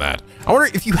less than that. I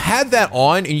wonder if you had that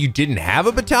on and you didn't have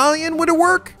a battalion, would it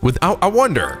work? I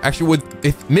wonder. Actually,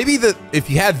 if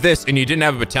you had this and you didn't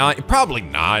have a battalion, probably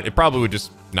not. It probably would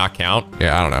just not count.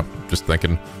 Yeah, I don't know. Just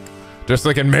thinking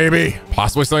maybe,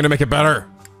 possibly something to make it better.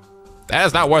 That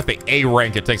is not worth the A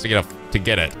rank it takes to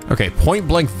get it. Okay, point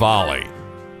blank volley.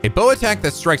 A bow attack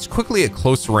that strikes quickly at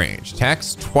close range.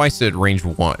 Attacks twice at range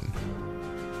 1.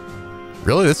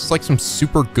 Really? This is like some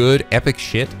super good epic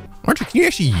shit? Can you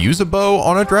actually use a bow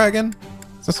on a dragon?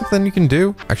 Is that something you can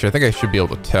do? Actually, I think I should be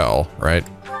able to tell, right?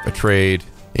 A trade.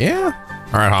 Yeah.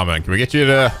 All right, Haman, can we get you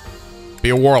to be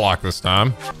a warlock this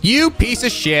time? You piece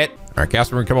of shit. All right,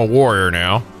 Casper can become a warrior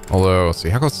now. Although, let's see,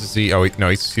 how close is he? Oh, no,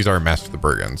 he's already mastered the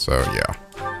brigand, so yeah.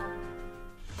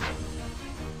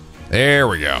 There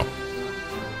we go.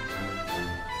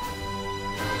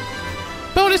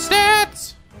 Bonus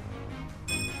stats!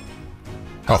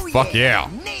 Oh, fuck yeah.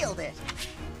 Nailed it.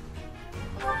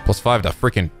 +5 to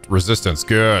freaking resistance.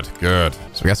 Good.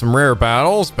 So we got some rare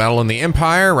battles. Battle in the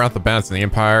Empire, rout the bandits in the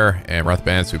Empire, and rout the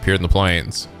bandits who appeared in the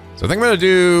plains. So I think I'm gonna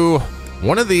do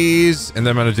one of these, and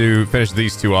then I'm gonna finish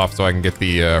these two off so I can get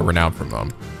the renown from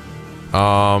them.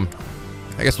 I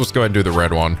guess let's go ahead and do the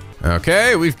red one.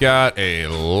 Okay, we've got a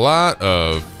lot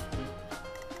of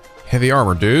heavy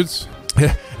armor dudes.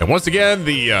 And once again,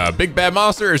 the big bad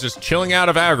monster is just chilling out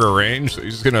of aggro range. So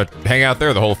he's just gonna hang out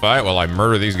there the whole fight while I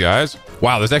murder these guys.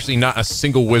 Wow, there's actually not a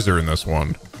single wizard in this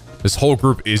one. This whole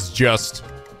group is just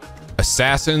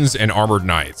assassins and armored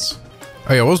knights.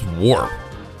 Oh yeah, what was warp?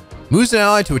 Moves an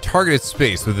ally to a targeted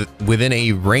space within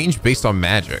a range based on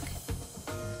magic.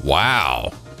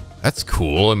 Wow, that's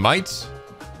cool. It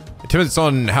depends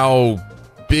on how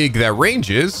big that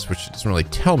range is, which doesn't really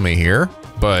tell me here,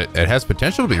 but it has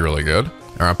potential to be really good.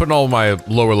 All right, I'm putting all my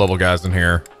lower level guys in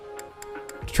here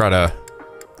to try to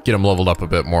get them leveled up a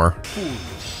bit more.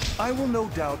 I will no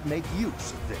doubt make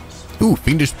use of this. Ooh,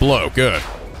 fiendish blow, good.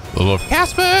 Level up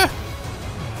Casper.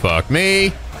 Fuck me. I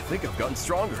think I've gotten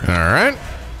stronger. All right.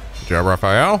 Good job,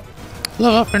 Raphael.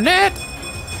 Level up for net.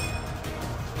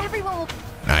 Everyone will...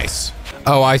 Nice.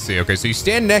 Oh, I see. Okay, so you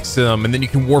stand next to them and then you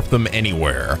can warp them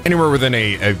anywhere within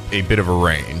a bit of a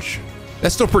range.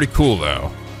 That's still pretty cool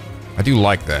though. I do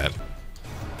like that.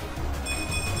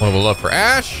 Level up for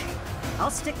Ash. I'll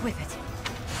stick with it.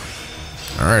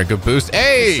 All right, good boost.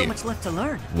 Hey! There's so much left to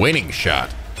learn. Winning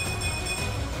shot.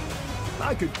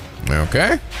 I could.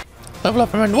 Okay. Level up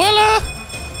for Manuela.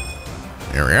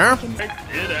 Here we are.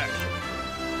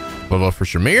 Level up for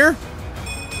Shamir.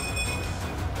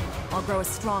 I'll grow a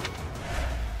strong.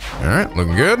 All right,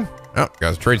 looking good. Oh,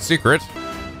 got a trade secret.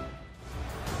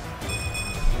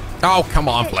 Oh, come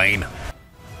on, plane.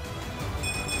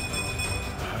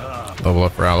 Level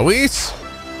up for Alois.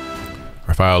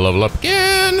 Raphael level up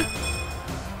again.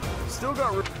 Still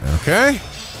got. Okay,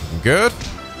 looking good.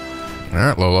 All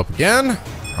right, level up again.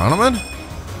 Hanuman.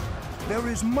 There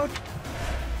is much.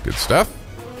 Good stuff.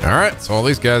 All right, so all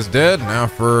these guys dead. Now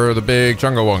for the big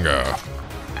Chunga Wunga.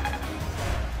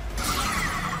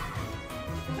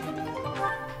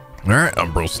 All right,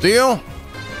 Umbral Steel.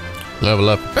 Level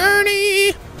up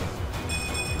Bernie.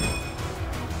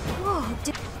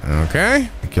 Okay,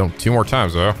 I killed him 2 more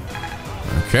times though.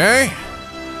 Okay.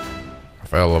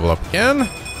 Raphael level up again.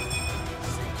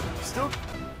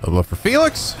 Level up for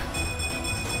Felix.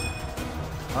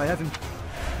 I haven't.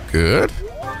 Good.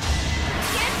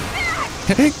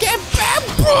 Get back!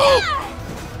 Boom!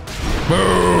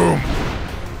 Boom!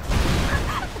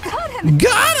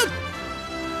 Got him!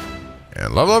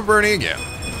 And level up Bernie again.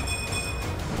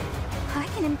 I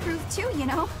can improve too, you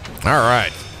know. All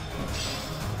right.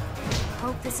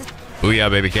 Hope this is. Booyah,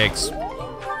 baby cakes.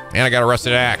 And I got a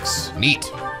rusted axe.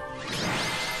 Neat.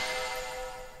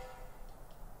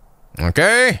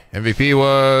 Okay. MVP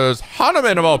was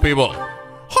Hanuman of all people.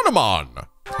 Hanuman.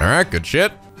 All right, good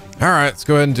shit. All right, let's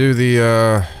go ahead and do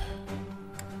the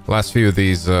last few of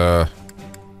these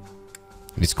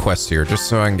quests here, just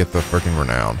so I can get the freaking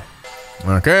renown.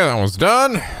 Okay, that one's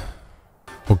done.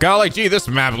 Well, golly gee, this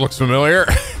map looks familiar.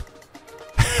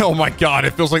 Oh my god,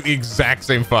 it feels like the exact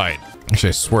same fight. Actually,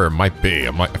 I swear it might be.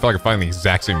 I feel like I find the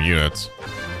exact same units.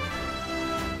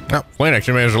 Oh, Flynn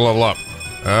actually managed to level up.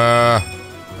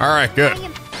 All right, good. All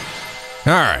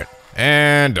right,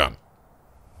 and done.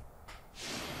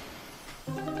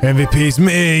 MVP's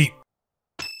me.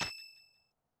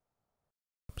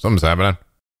 Something's happening.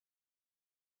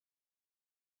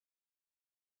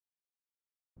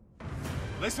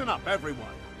 Listen up,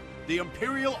 everyone. The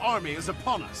Imperial Army is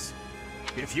upon us.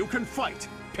 If you can fight,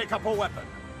 pick up a weapon.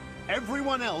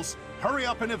 Everyone else, hurry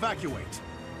up and evacuate.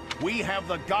 We have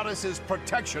the goddess's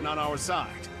protection on our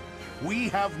side. We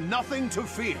have nothing to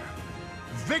fear.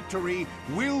 Victory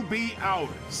will be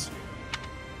ours.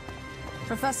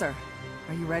 Professor,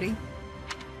 are you ready?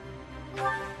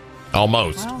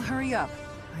 Almost. Well, hurry up.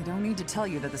 I don't need to tell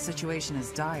you that the situation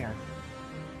is dire.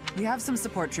 We have some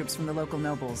support troops from the local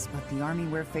nobles, but the army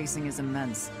we're facing is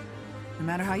immense. No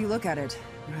matter how you look at it,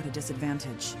 we're at a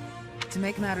disadvantage. To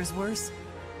make matters worse,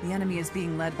 the enemy is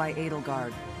being led by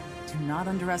Edelgard. Do not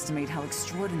underestimate how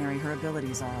extraordinary her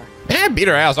abilities are. Eh, beat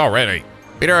her ass already.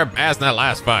 Beat her ass in that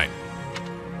last fight.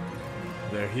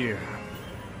 They're here.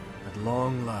 At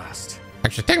long last.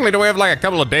 Actually, technically, do we have like a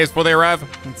couple of days before they arrive?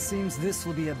 It seems this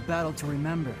will be a battle to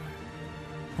remember.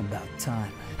 About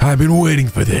time. I've been waiting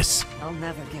for this. I'll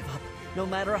never give up, no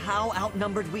matter how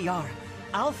outnumbered we are.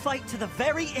 I'll fight to the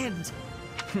very end.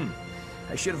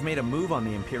 I should have made a move on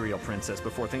the Imperial Princess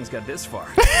before things got this far.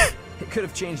 It could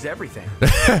have changed everything.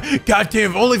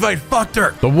 Goddamn, only if I'd fucked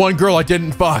her. The one girl I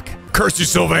didn't fuck. Curse you,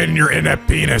 Sylvain, and your inept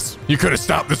penis. You could have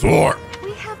stopped this war.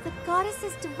 We have the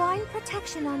goddess's divine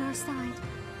protection on our side.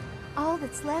 All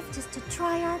that's left is to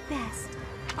try our best.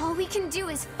 All we can do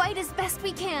is fight as best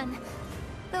we can.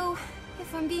 Though,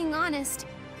 if I'm being honest,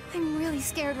 I'm really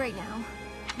scared right now.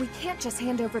 We can't just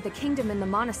hand over the kingdom and the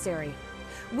monastery.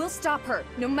 We'll stop her,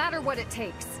 no matter what it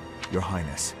takes. Your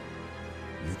Highness,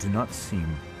 you do not seem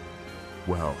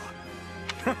well.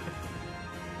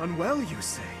 Unwell, you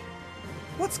say?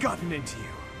 What's gotten into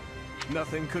you?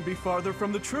 Nothing could be farther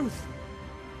from the truth.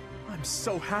 I'm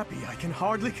so happy I can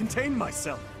hardly contain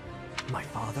myself. My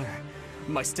father,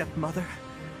 my stepmother,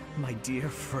 my dear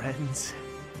friends.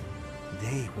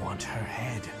 They want her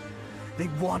head. They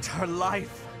want her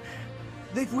life.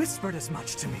 They've whispered as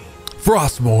much to me.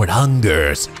 Frostmourne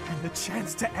hungers. And the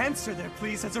chance to answer their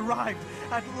pleas has arrived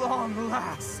at long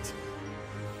last.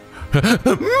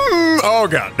 Oh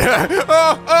god.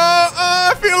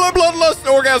 I feel a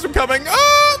bloodlust orgasm coming.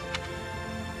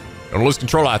 Don't lose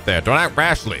control out there. Don't act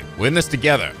rashly. We're in this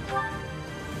together.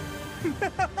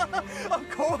 Of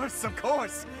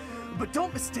course. But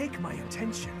don't mistake my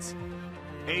intentions.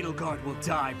 Edelgard will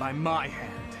die by my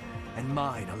hand, and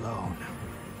mine alone.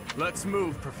 Let's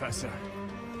move, Professor.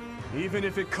 Even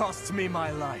if it costs me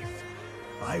my life,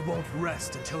 I won't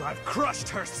rest until I've crushed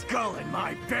her skull in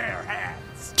my bare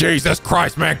hands. Jesus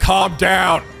Christ, man, calm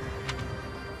down.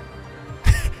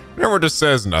 Everyone just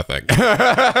says nothing.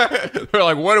 They're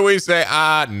like, what do we say?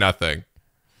 Nothing.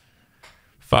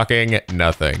 Fucking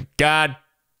nothing. God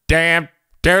damn,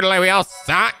 totally, we all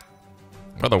suck.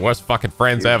 We're the worst fucking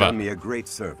friends ever. You've done me a great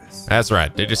service. That's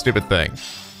right, did your stupid thing.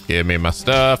 Give me my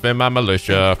stuff and my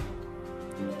militia.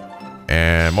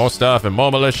 And more stuff and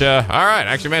more militia. All right,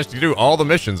 I actually managed to do all the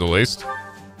missions at least.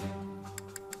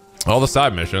 All the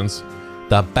side missions.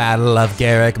 The Battle of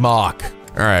Garreg Mach.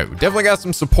 All right, we definitely got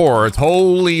some supports.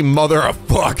 Holy mother of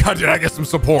fuck, how did I get some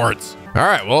supports? All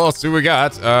right, well, let's see what we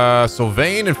got.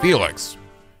 Sylvain and Felix.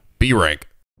 B rank.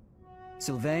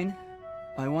 Sylvain,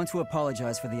 I want to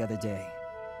apologize for the other day.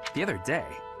 The other day?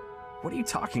 What are you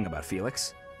talking about,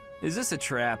 Felix? Is this a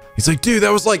trap? He's like, dude,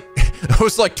 that was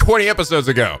like 20 episodes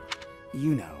ago.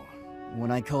 You know,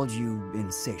 when I called you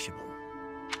insatiable.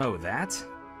 Oh, that?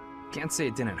 Can't say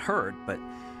it didn't hurt, but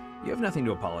you have nothing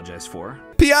to apologize for.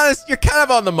 Be honest, you're kind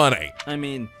of on the money. I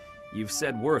mean, you've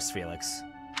said worse, Felix.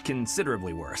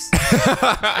 considerably worse.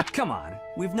 Come on,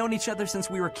 we've known each other since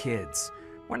we were kids.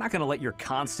 We're not gonna let your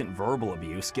constant verbal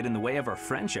abuse get in the way of our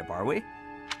friendship, are we?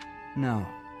 No,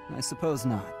 I suppose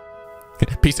not.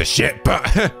 Piece of shit, but...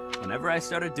 Whenever I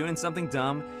started doing something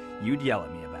dumb, you'd yell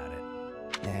at me about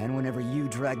it. And whenever you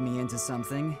dragged me into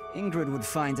something, Ingrid would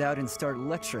find out and start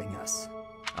lecturing us.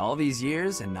 All these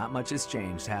years, and not much has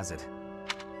changed, has it?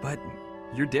 But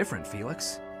you're different,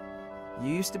 Felix. You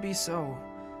used to be so,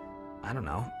 I don't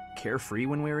know, carefree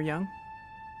when we were young.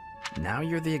 Now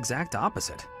you're the exact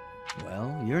opposite.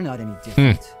 Well, you're not any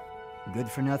different. Good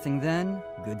for nothing then,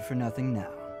 good for nothing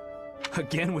now.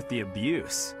 Again with the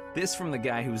abuse. This from the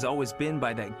guy who's always been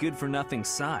by that good-for-nothing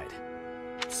side.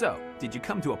 So, did you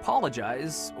come to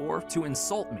apologize, or to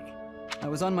insult me? I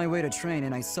was on my way to train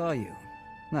and I saw you.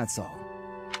 That's all.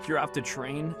 You're off to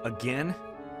train, again?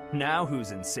 Now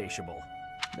who's insatiable?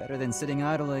 Better than sitting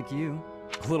idle like you.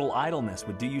 A little idleness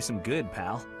would do you some good,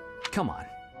 pal. Come on,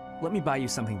 let me buy you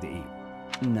something to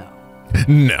eat. No.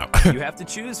 No. You have to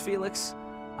choose, Felix.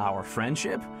 Our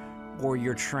friendship, or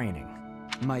your training?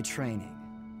 My training.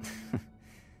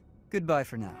 Goodbye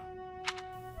for now.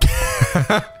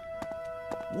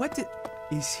 What did...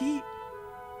 is he...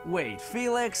 Wait,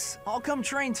 Felix, I'll come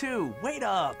train too. Wait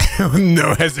up.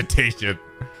 No hesitation.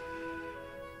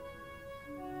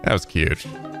 That was cute.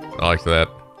 I liked that.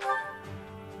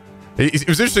 It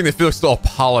was interesting that Felix still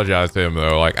apologized to him,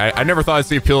 though. Like, I never thought I'd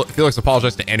see Felix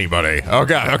apologize to anybody. Oh,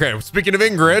 God. Okay, speaking of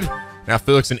Ingrid, now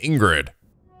Felix and Ingrid.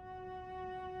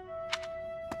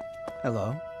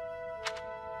 Hello?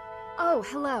 Oh,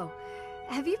 hello.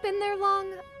 Have you been there long?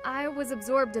 I was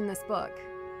absorbed in this book.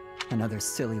 Another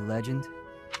silly legend?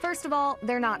 First of all,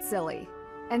 they're not silly.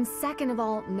 And second of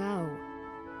all, no.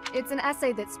 It's an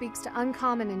essay that speaks to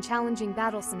uncommon and challenging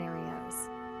battle scenarios.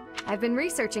 I've been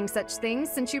researching such things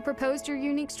since you proposed your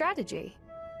unique strategy.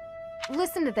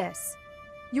 Listen to this.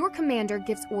 Your commander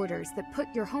gives orders that put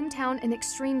your hometown in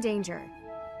extreme danger.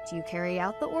 Do you carry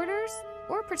out the orders,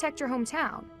 or protect your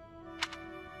hometown?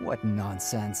 What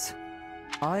nonsense.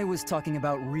 I was talking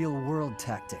about real-world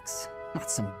tactics, not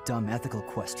some dumb ethical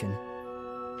question.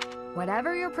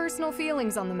 Whatever your personal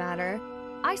feelings on the matter,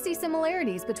 I see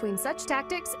similarities between such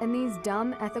tactics and these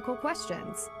dumb ethical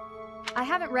questions. I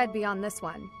haven't read beyond this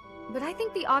one, but I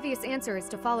think the obvious answer is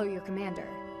to follow your commander.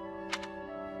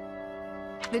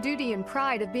 The duty and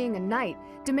pride of being a knight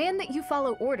demand that you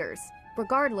follow orders,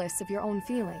 regardless of your own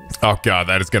feelings. Oh, God,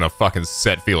 that is gonna fucking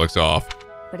set Felix off.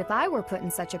 But if I were put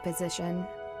in such a position,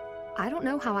 I don't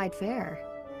know how I'd fare.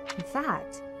 In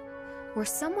fact, were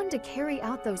someone to carry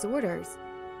out those orders,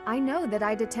 I know that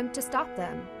I'd attempt to stop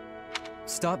them.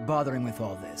 Stop bothering with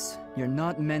all this. You're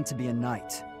not meant to be a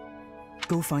knight.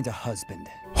 Go find a husband.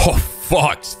 Oh,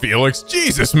 fuck, Felix.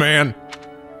 Jesus, man.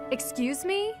 Excuse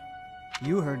me?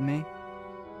 You heard me.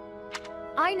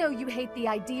 I know you hate the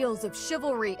ideals of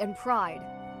chivalry and pride.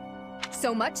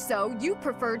 So much so, you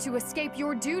prefer to escape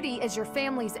your duty as your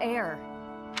family's heir.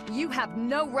 You have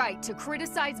no right to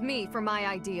criticize me for my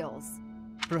ideals.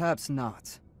 Perhaps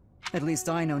not. At least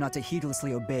I know not to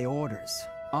heedlessly obey orders.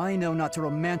 I know not to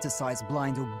romanticize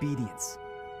blind obedience.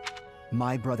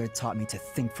 My brother taught me to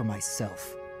think for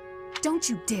myself. Don't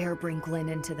you dare bring Glenn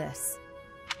into this.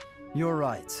 You're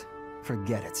right.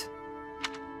 Forget it.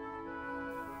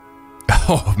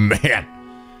 Oh, man.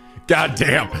 God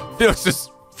damn. Felix's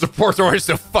supports are always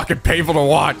so fucking painful to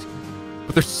watch.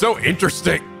 But they're so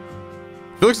interesting.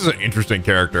 Felix is an interesting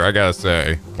character, I gotta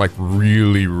say. Like,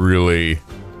 really, really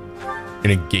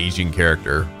an engaging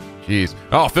character. Jeez.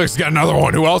 Oh, Felix got another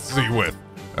one. Who else is he with?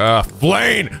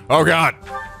 Flane. Oh, God.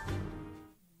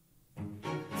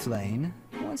 Flane?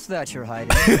 What's that you're hiding?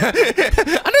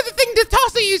 Another thing to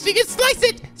toss at you so you can slice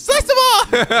it! Slice them all!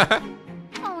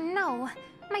 Oh no,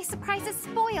 my surprise is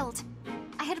spoiled.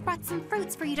 I had brought some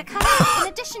fruits for you to cut out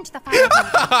in addition to the fire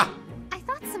emblem. I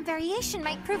thought some variation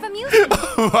might prove amusing.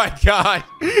 Oh my God.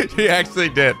 He actually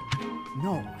did.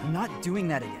 No, I'm not doing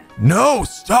that again. No,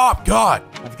 stop, God.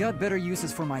 I've got better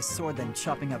uses for my sword than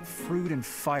chopping up fruit and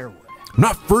firewood. I'm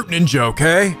not Fruit Ninja,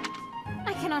 okay?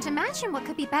 I cannot imagine what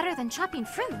could be better than chopping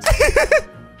fruit.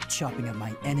 Chopping up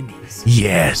my enemies.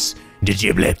 Yes,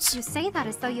 Digiblitz. You say that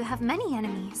as though you have many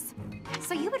enemies.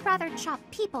 So you would rather chop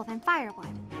people than firewood.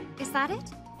 Is that it?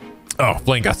 Oh,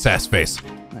 Flane got sass face.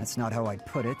 That's not how I'd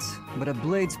put it, but a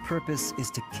blade's purpose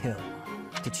is to kill.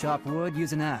 To chop wood,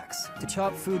 use an axe. To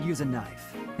chop food, use a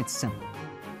knife. It's simple.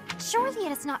 Surely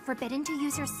it is not forbidden to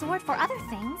use your sword for other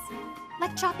things,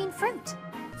 like chopping fruit.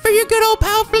 For your good old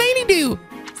pal Flaney do.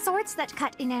 Swords that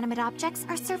cut inanimate objects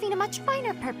are serving a much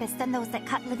finer purpose than those that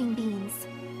cut living beings.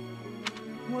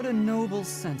 What a noble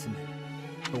sentiment.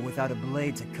 But without a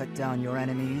blade to cut down your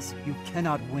enemies, you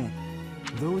cannot win.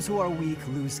 Those who are weak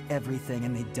lose everything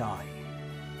and they die.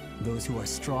 Those who are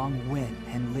strong win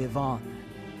and live on.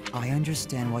 I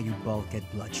understand why you balk at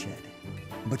bloodshed,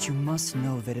 but you must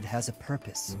know that it has a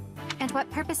purpose. And what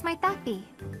purpose might that be?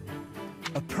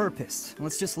 A purpose.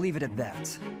 Let's just leave it at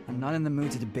that. I'm not in the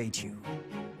mood to debate you.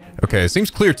 Okay, it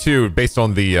seems clear too, based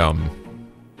on the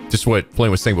just what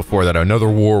Flame was saying before, that another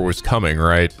war was coming,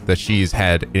 right? That she's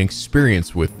had an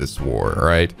experience with this war,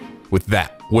 right? With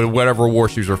that, whatever war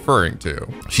she was referring to.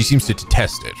 She seems to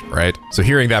detest it, right? So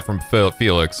hearing that from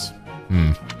Felix,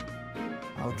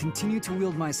 I'll continue to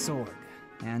wield my sword,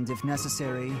 and if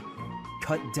necessary,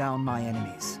 cut down my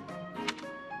enemies.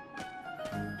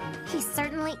 He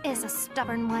certainly is a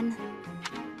stubborn one.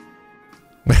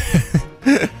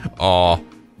 Aw.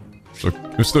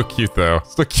 It was still cute though.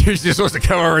 Still cute. She just wants to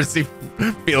come over and see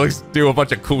Felix do a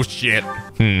bunch of cool shit.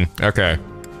 Okay.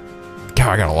 God,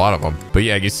 I got a lot of them. But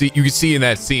yeah, you can see in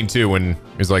that scene too when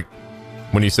he's like,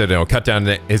 when he said, you know, cut down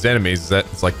his enemies. That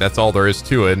it's like that's all there is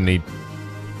to it, and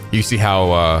you see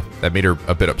how that made her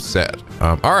a bit upset.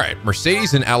 All right,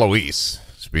 Mercedes and Alois.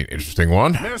 This will be an interesting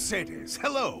one. Mercedes,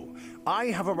 hello. I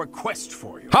have a request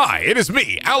for you. Hi, it is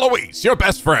me, Alois, your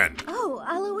best friend. Oh,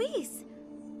 Alois.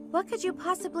 What could you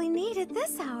possibly need at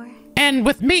this hour? And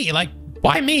with me, like,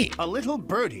 why me? A little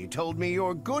birdie told me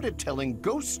you're good at telling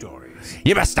ghost stories.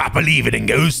 You must stop believing in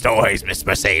ghost stories, Miss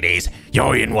Mercedes.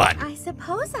 You're in one. I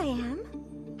suppose I am.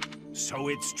 So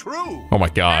it's true. Oh my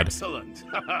God. Excellent.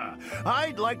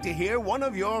 I'd like to hear one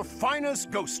of your finest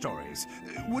ghost stories.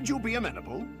 Would you be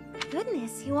amenable?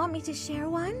 Goodness, you want me to share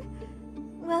one?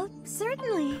 Well,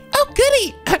 certainly. Oh,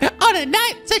 goody! On a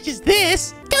night such as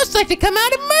this, ghosts like to come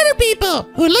out and murder people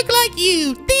who look like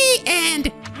you. The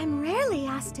end. I'm rarely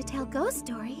asked to tell ghost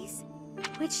stories.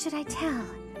 Which should I tell?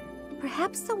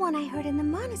 Perhaps the one I heard in the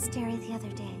monastery the other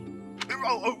day.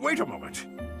 Oh, wait a moment.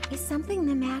 Is something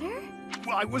the matter?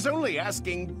 Well, I was only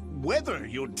asking whether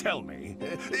you'd tell me.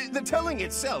 The telling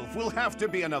itself will have to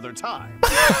be another time.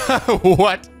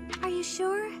 What? Are you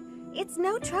sure? It's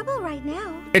no trouble right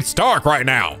now. It's dark right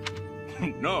now.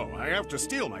 No, I have to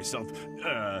steel myself.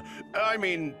 I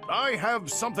mean, I have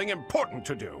something important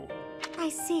to do. I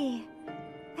see.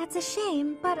 That's a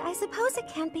shame, but I suppose it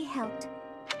can't be helped.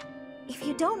 If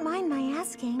you don't mind my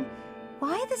asking,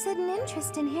 why the sudden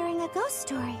interest in hearing a ghost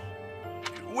story?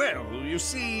 Well, you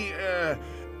see,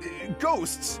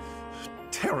 ghosts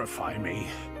terrify me.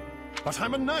 But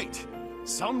I'm a knight.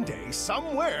 Someday,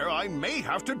 somewhere, I may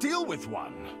have to deal with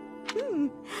one.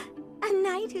 A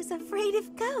knight who's afraid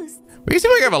of ghosts. We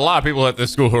seem like we have a lot of people at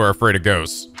this school who are afraid of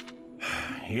ghosts.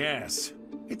 Yes,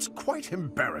 it's quite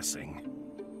embarrassing.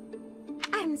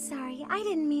 I'm sorry, I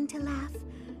didn't mean to laugh.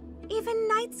 Even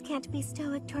knights can't be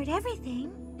stoic toward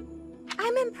everything.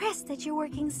 I'm impressed that you're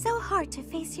working so hard to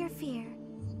face your fear.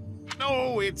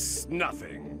 No, it's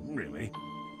nothing, really.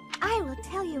 I will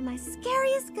tell you my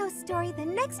scariest ghost story the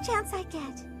next chance I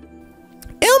get.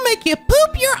 It'll make you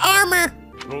poop your armor.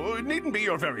 Oh, it needn't be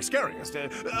your very scariest.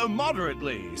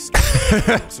 Moderately scary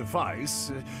would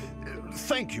suffice.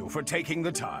 Thank you for taking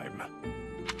the time.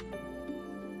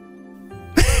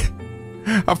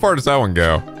 How far does that one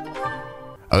go?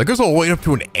 Oh, that goes all the way up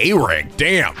to an A rank.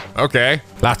 Damn. Okay.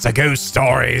 Lots of ghost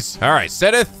stories. All right,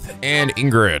 Sedith and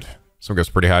Ingrid. This one goes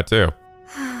pretty high too.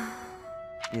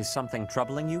 Is something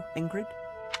troubling you, Ingrid?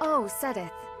 Oh,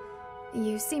 Sedith.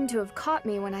 You seem to have caught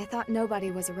me when I thought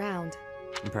nobody was around.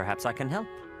 Perhaps I can help,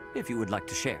 if you would like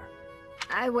to share.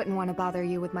 I wouldn't want to bother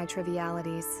you with my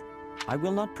trivialities. I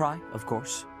will not pry, of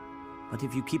course. But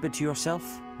if you keep it to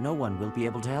yourself, no one will be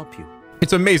able to help you.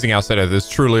 It's amazing how Sedith is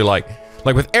truly like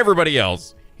with everybody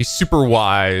else, he's super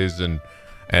wise and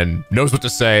knows what to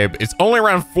say. But it's only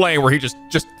around Flame where he just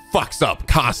fucks up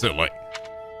constantly.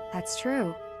 That's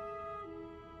true.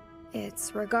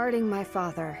 It's regarding my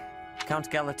father.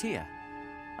 Count Galatea.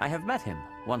 I have met him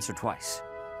once or twice.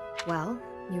 Well,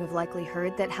 you have likely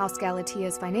heard that House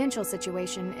Galatea's financial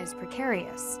situation is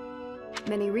precarious.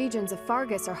 Many regions of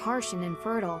Fargus are harsh and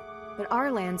infertile, but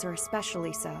our lands are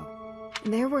especially so.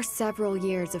 There were several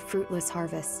years of fruitless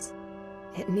harvests.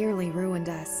 It nearly ruined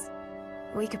us.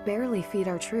 We could barely feed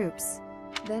our troops.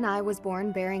 Then I was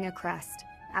born bearing a crest,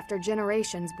 after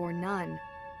generations bore none.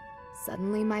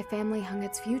 Suddenly my family hung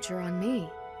its future on me.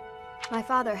 My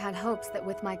father had hopes that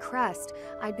with my crest,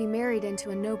 I'd be married into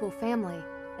a noble family,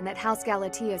 and that House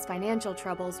Galatea's financial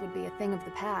troubles would be a thing of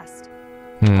the past.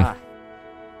 Ah,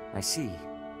 I see.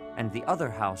 And the other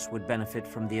house would benefit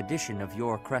from the addition of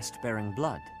your crest-bearing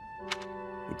blood.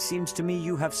 It seems to me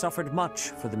you have suffered much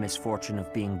for the misfortune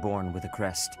of being born with a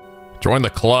crest. Join the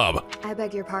club. I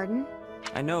beg your pardon?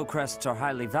 I know crests are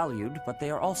highly valued, but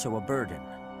they are also a burden.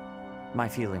 My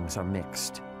feelings are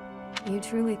mixed. You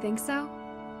truly think so?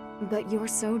 But you're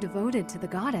so devoted to the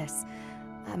goddess.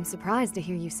 I'm surprised to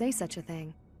hear you say such a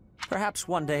thing. Perhaps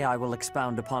one day I will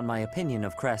expound upon my opinion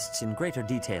of crests in greater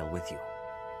detail with you.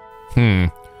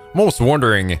 I'm almost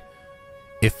wondering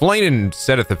if Flame and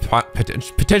Seteth have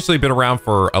potentially been around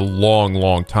for a long,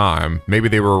 long time. Maybe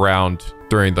they were around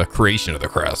during the creation of the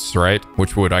crests, right?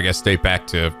 Which would, I guess, date back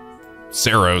to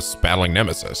Seros battling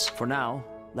Nemesis. For now,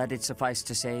 let it suffice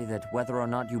to say that whether or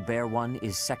not you bear one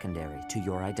is secondary to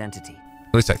your identity.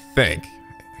 At least I think.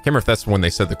 I can't remember if that's when they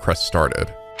said the crest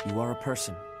started. You are a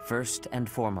person, first and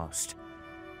foremost.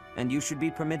 And you should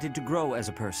be permitted to grow as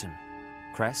a person,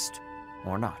 crest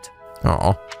or not.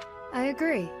 Aw. I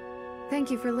agree. Thank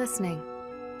you for listening.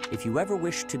 If you ever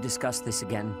wish to discuss this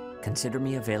again, consider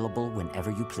me available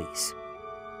whenever you please.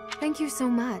 Thank you so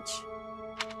much.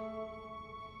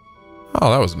 Oh,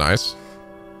 that was nice.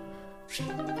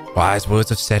 Wise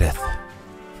words of Seteth.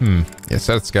 Yeah,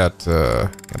 Seteth's got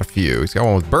a few. He's got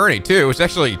one with Bernie too. It's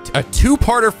actually a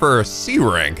two-parter for C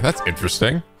rank. That's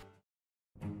interesting.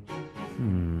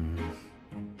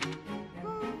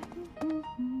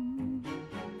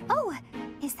 Oh,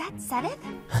 is that Seteth?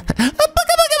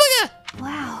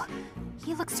 Wow,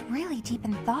 he looks really deep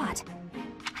in thought.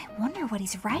 I wonder what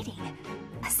he's writing.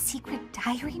 A secret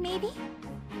diary, maybe?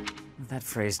 That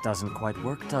phrase doesn't quite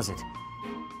work, does it?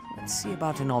 Let's see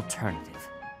about an alternative.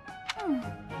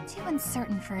 Too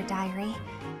uncertain for a diary.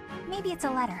 Maybe it's a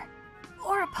letter.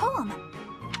 Or a poem.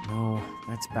 No,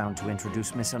 that's bound to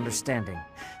introduce misunderstanding.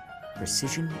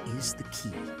 Precision is the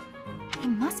key. It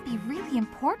must be really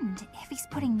important if he's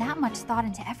putting that much thought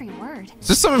into every word. Is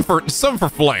this something for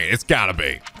Flame? It's gotta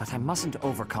be. But I mustn't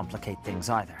overcomplicate things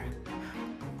either.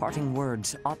 Parting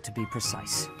words ought to be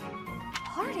precise.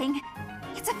 Parting?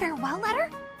 It's a farewell letter?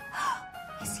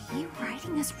 Is he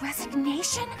writing his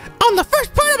resignation? On the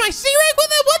first part of my C rank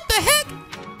with it? What the heck?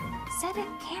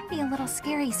 Seteth can be a little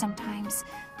scary sometimes,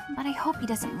 but I hope he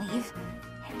doesn't leave.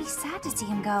 It'd be sad to see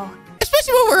him go.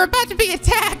 Especially when we're about to be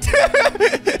attacked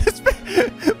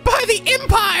by the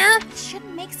Empire! He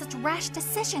shouldn't make such rash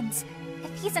decisions.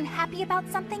 If he's unhappy about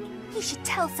something, he should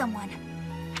tell someone.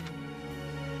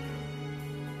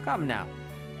 Come now.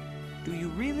 Do you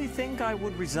really think I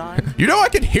would resign? You know I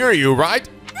can hear you, right?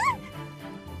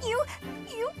 You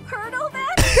heard all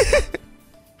that?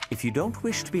 If you don't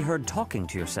wish to be heard talking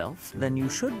to yourself, then you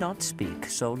should not speak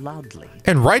so loudly.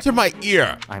 And right in my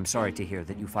ear. I'm sorry to hear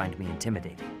that you find me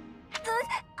intimidating.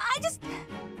 I'm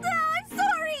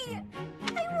sorry!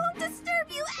 I won't disturb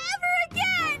you ever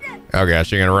again! Oh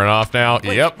gosh, you're gonna run off now?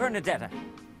 Wait, Yep. Bernadetta.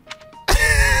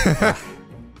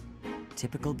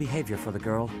 Typical behavior for the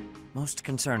girl. Most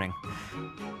concerning.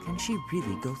 Can she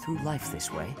really go through life this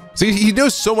way? See, he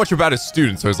knows so much about his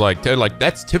students, so it's like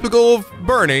that's typical of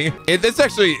Bernie. It's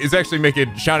actually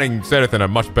making Shining Seteth in a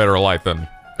much better light than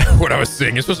what I was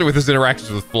seeing, especially with his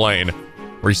interactions with Flame,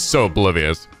 where he's so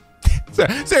oblivious.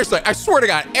 Seriously, I swear to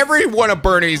God, every one of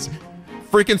Bernie's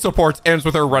freaking supports ends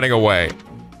with her running away.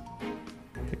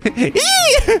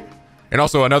 And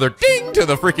also another ding to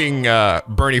the freaking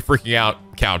Bernie freaking out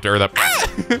counter.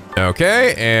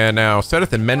 Okay, and now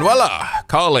Seteth and Manuela,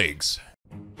 colleagues.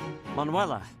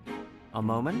 Manuela, a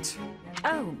moment?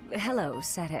 Oh, hello,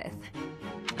 Seteth.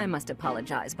 I must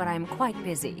apologize, but I'm quite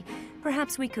busy.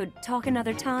 Perhaps we could talk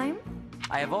another time?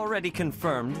 I have already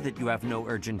confirmed that you have no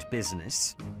urgent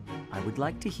business. I would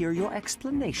like to hear your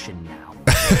explanation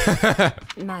now.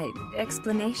 My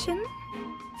explanation?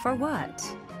 For what?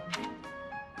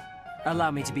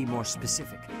 Allow me to be more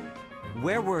specific.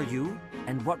 Where were you,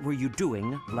 and what were you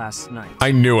doing last night?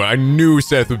 I knew it. I knew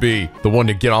Seteth would be the one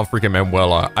to get on freaking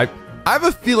Manuela. I have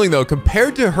a feeling, though,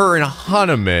 compared to her and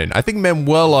Hanuman, I think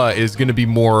Manuela is going to be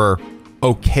more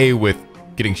okay with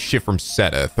getting shit from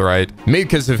Seteth, right? Maybe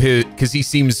because he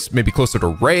seems maybe closer to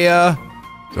Rhea,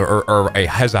 or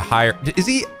has a higher... Is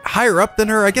he higher up than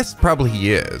her? I guess probably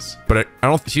he is. But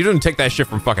she doesn't take that shit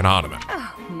from fucking Hanuman.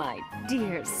 Oh, my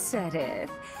dear Seteth.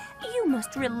 You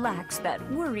must relax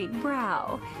that worried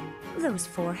brow. Those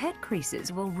forehead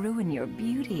creases will ruin your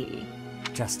beauty.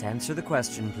 Just answer the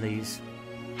question, please.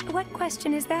 What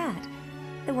question is that?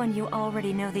 The one you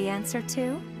already know the answer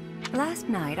to? Last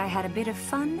night I had a bit of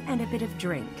fun and a bit of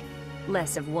drink.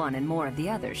 Less of one and more of the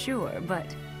other, sure,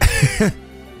 but...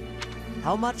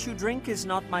 How much you drink is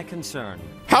not my concern.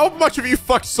 How much have you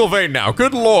fucked Sylvain now?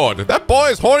 Good lord, that boy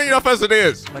is horny enough as it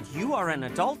is. But you are an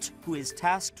adult who is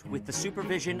tasked with the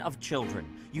supervision of children.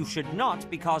 You should not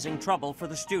be causing trouble for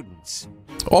the students.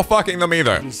 Or fucking them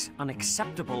either. It is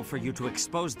unacceptable for you to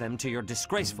expose them to your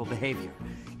disgraceful behavior.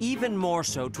 even more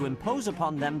so to impose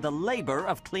upon them the labor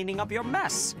of cleaning up your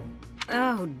mess.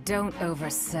 Oh, don't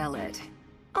oversell it.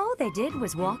 All they did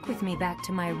was walk with me back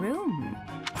to my room.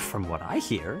 From what I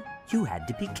hear, you had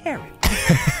to be carried.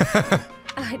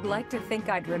 I'd like to think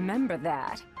I'd remember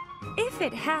that. If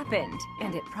it happened,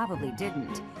 and it probably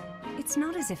didn't, it's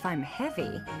not as if I'm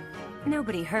heavy.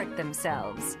 Nobody hurt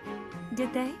themselves.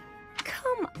 Did they?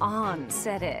 Come on,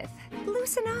 Sedith.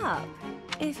 Loosen up.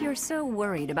 If you're so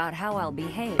worried about how I'll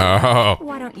behave,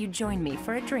 why don't you join me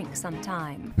for a drink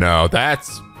sometime? No,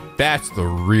 that's the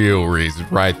real reason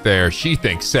right there. She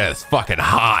thinks Seth's fucking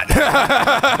hot.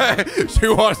 she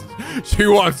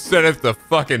wants Seth to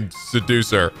fucking seduce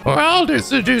her. Well, I'll do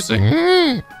seducing.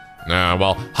 Nah,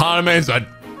 well, Hanuman's a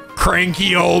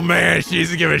cranky old man. She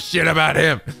doesn't give a shit about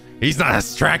him. He's not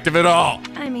attractive at all.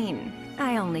 I mean,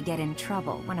 I only get in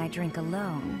trouble when I drink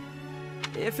alone.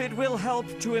 If it will help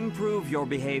to improve your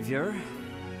behavior,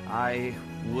 I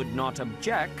would not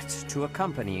object to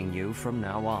accompanying you from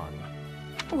now on.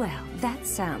 Well, that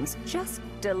sounds just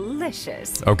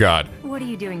delicious. Oh, God. What are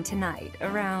you doing tonight?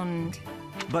 Around...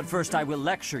 But first I will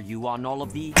lecture you on all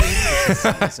of the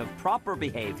intricacies of proper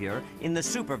behavior in the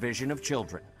supervision of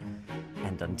children.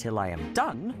 And until I am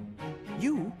done,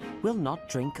 you will not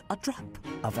drink a drop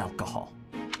of alcohol.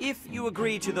 If you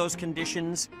agree to those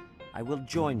conditions, I will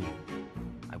join you.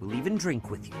 I will even drink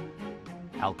with you.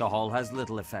 Alcohol has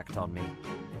little effect on me.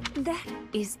 That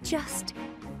is just...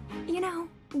 You know,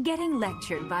 getting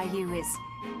lectured by you is...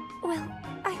 Well,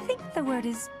 I think the word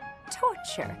is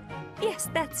torture. Yes,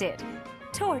 that's it.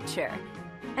 Torture.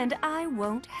 And I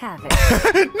won't have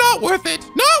it. Not worth it!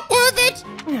 Not worth it!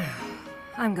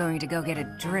 I'm going to go get a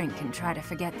drink and try to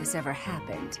forget this ever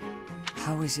happened.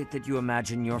 How is it that you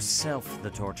imagine yourself the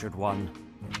tortured one?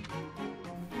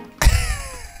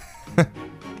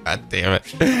 God damn it.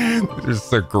 They're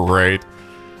so great.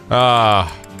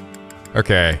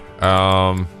 Okay.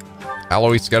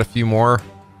 Alois got a few more.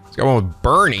 He's got one with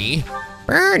Bernie.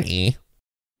 Bernie?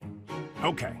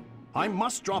 Okay. I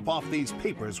must drop off these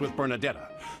papers with Bernadetta.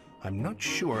 I'm not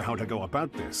sure how to go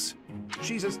about this.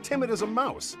 She's as timid as a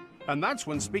mouse, and that's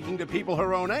when speaking to people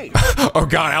her own age. Oh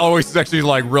God, Alois is actually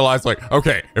like realized like,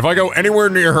 okay, if I go anywhere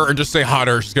near her and just say hi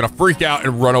to her, she's gonna freak out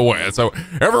and run away. And so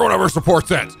everyone over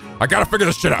supports ends. I gotta figure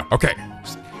this shit out. Okay,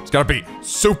 it's gotta be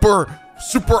super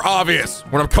obvious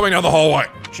when I'm coming down the hallway.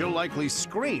 She'll likely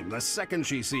scream the second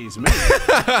she sees me.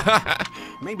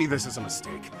 Maybe this is a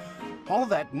mistake. All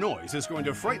that noise is going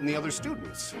to frighten the other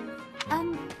students.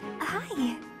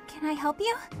 Hi. Can I help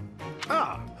you?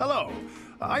 Ah, hello.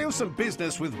 I owe some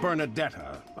business with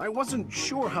Bernadetta. I wasn't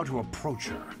sure how to approach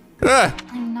her.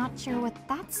 I'm not sure what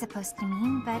that's supposed to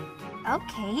mean, but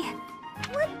okay.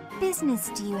 What business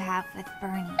do you have with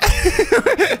Bernie?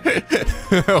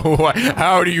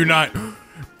 How do you not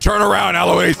turn around,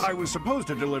 Alois? I was supposed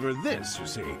to deliver this, you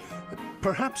see.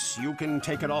 Perhaps you can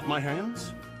take it off my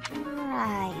hands?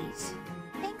 Right.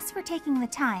 Thanks for taking the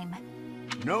time.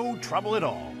 No trouble at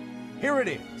all. Here it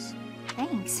is.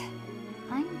 Thanks.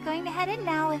 I'm going to head in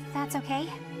now, if that's okay.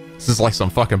 This is like some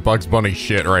fucking Bugs Bunny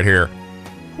shit right here.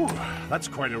 Whew, that's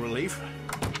quite a relief.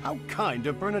 How kind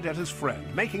of Bernadetta's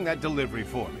friend, making that delivery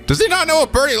for me. Does he not know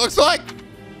what Bernie looks like?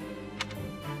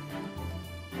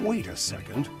 Wait a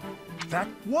second. That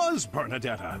was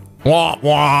Bernadetta. Wah,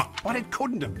 wah. But it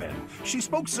couldn't have been. She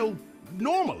spoke so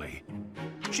normally.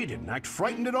 She didn't act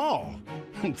frightened at all.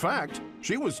 In fact,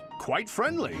 she was quite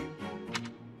friendly.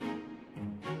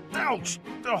 Ouch!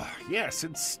 Oh, yes,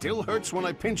 it still hurts when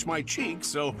I pinch my cheek,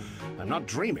 so I'm not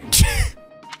dreaming.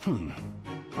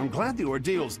 I'm glad the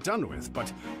ordeal's done with,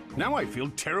 but now I feel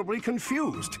terribly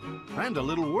confused and a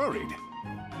little worried.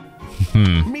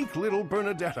 Meek little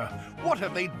Bernadetta, what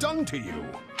have they done to you?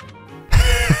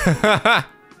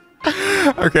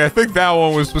 Okay, I think that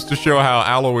one was supposed to show how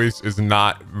Alois is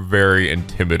not very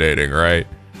intimidating, right?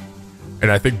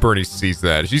 And I think Bernie sees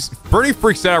that. Bernie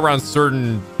freaks out around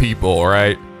certain people,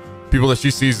 right? People that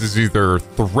she sees as either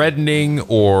threatening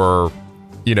or,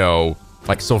 you know,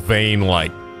 like Sylvain,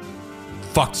 like,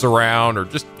 fucks around or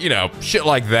just, you know, shit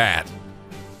like that.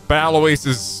 But Alois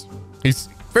he's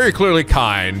very clearly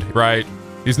kind, right?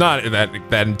 He's not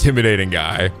that intimidating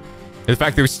guy. In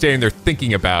fact, he was standing there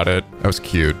thinking about it. That was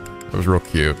cute. That was real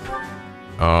cute.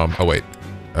 Oh wait.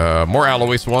 More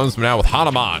Alois ones, but now with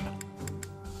Hanuman.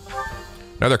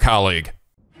 Another colleague.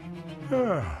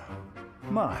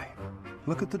 My,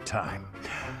 look at the time.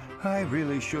 I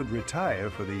really should retire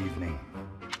for the evening.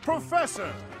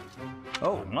 Professor!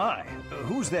 Oh my,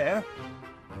 who's there?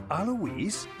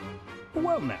 Alois?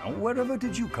 Well now, wherever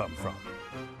did you come from?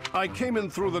 I came in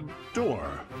through the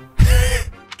door.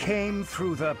 Came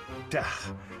through the...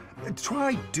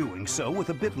 Try doing so with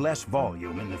a bit less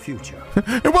volume in the future.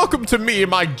 And welcome to me in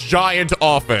my giant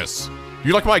office.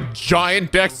 You like my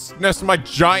giant desk next to my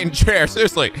giant chair?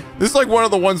 Seriously, this is like one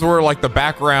of the ones where like the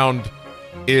background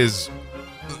is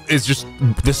just,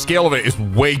 the scale of it is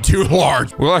way too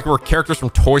large. We're like we're characters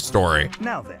from Toy Story.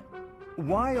 Now then,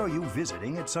 why are you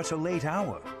visiting at such a late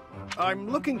hour? I'm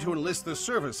looking to enlist the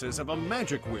services of a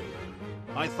magic wielder.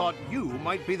 I thought you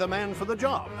might be the man for the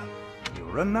job.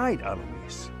 You're a knight,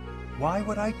 Alois. Why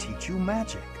would I teach you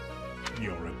magic?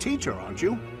 You're a teacher, aren't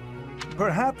you?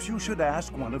 Perhaps you should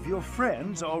ask one of your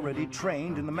friends already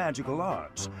trained in the magical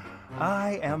arts.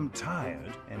 I am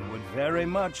tired and would very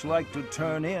much like to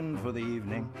turn in for the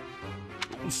evening.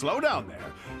 Slow down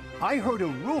there. I heard a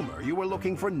rumor you were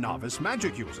looking for novice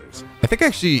magic users. I think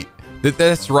actually,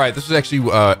 that's right. This was actually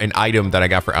an item that I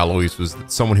got for Alois, was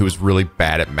someone who was really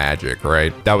bad at magic,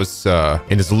 right? That was,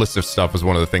 in his list of stuff, was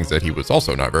one of the things that he was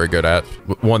also not very good at.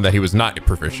 One that he was not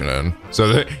proficient in.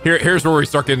 So here's where we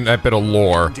start getting that bit of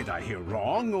lore. Did I hear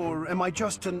wrong, or am I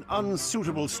just an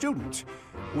unsuitable student?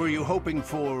 Were you hoping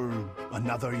for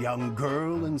another young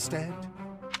girl instead?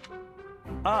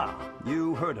 Ah,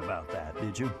 you heard about that,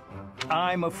 did you?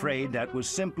 I'm afraid that was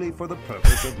simply for the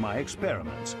purpose of my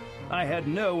experiments. I had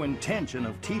no intention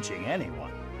of teaching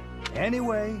anyone.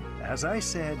 Anyway, as I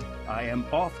said, I am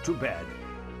off to bed.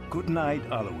 Good night,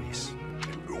 Alois.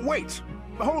 Wait!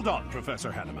 Hold on,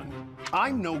 Professor Hanneman.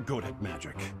 I'm no good at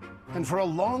magic. And for a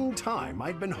long time,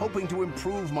 I'd been hoping to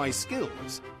improve my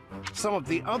skills. Some of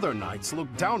the other knights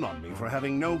looked down on me for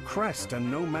having no crest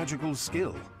and no magical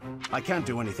skill. I can't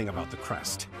do anything about the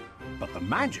crest. But the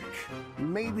magic,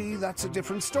 maybe that's a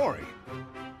different story.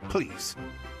 Please,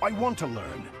 I want to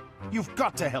learn. You've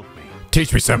got to help me.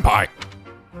 Teach me, senpai.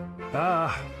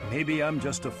 Ah, maybe I'm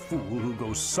just a fool who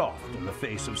goes soft in the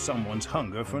face of someone's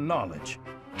hunger for knowledge.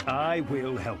 I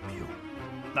will help you.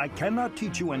 I cannot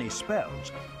teach you any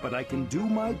spells, but I can do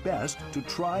my best to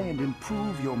try and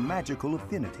improve your magical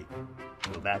affinity.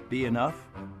 Will that be enough?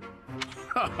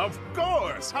 Of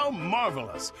course! How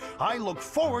marvelous! I look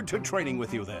forward to training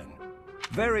with you then.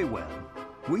 Very well.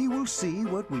 We will see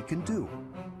what we can do.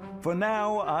 For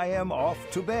now, I am off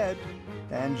to bed,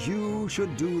 and you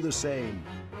should do the same.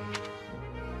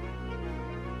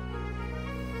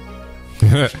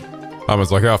 I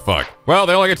was like, oh, fuck. Well,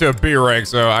 they only get to a B rank,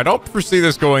 so I don't foresee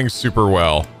this going super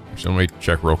well. Actually, let me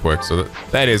check real quick. So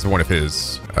that is one of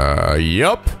his.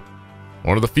 Yup.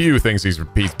 One of the few things he's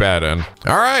bad in.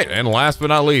 All right, and last but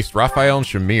not least, Raphael and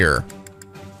Shamir.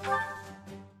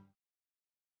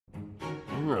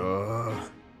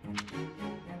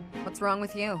 What's wrong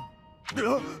with you?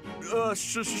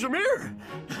 Shamir!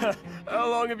 How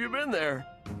long have you been there?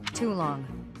 Too long.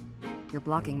 You're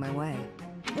blocking my way.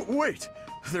 Wait!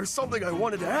 There's something I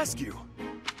wanted to ask you.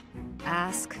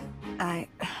 Ask?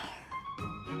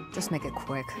 Just make it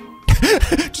quick.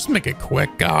 Just make it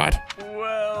quick, God.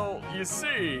 Well, you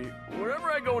see, wherever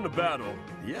I go into battle,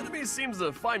 the enemy seems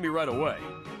to find me right away.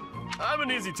 I'm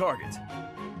an easy target,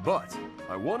 but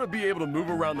I want to be able to move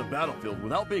around the battlefield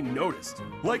without being noticed,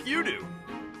 like you do.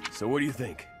 So what do you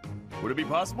think? Would it be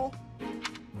possible?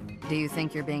 Do you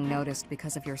think you're being noticed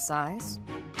because of your size?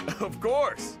 Of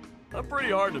course! I'm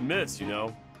pretty hard to miss, you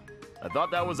know. I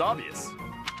thought that was obvious.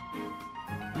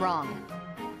 Wrong.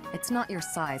 It's not your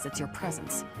size, it's your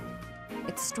presence.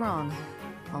 It's strong,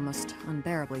 almost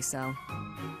unbearably so.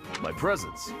 My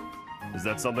presence? Is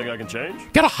that something I can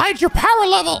change? Gotta hide your power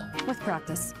level! With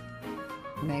practice.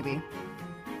 Maybe.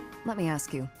 Let me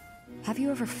ask you, have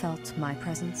you ever felt my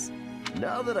presence?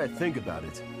 Now that I think about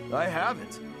it, I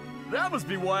haven't. That must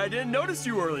be why I didn't notice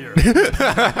you earlier.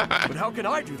 But how can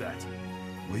I do that?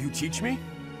 Will you teach me?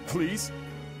 Please?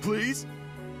 Please?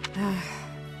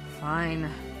 Fine.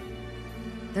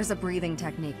 There's a breathing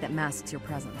technique that masks your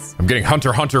presence. I'm getting Hunter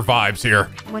x Hunter vibes here.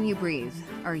 When you breathe,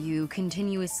 are you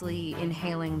continuously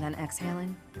inhaling then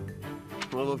exhaling?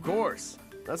 Well, of course.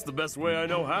 That's the best way I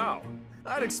know how.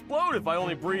 I'd explode if I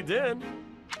only breathed in.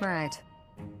 Right.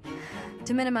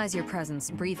 To minimize your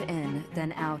presence, breathe in,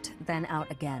 then out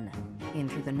again. In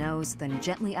through the nose, then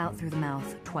gently out through the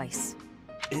mouth, twice.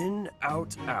 In,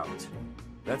 out, out.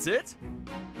 That's it?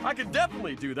 I could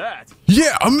definitely do that.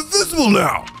 Yeah, I'm invisible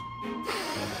now.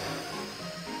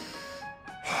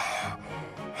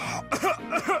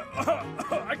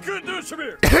 I couldn't do it,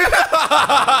 Shamir.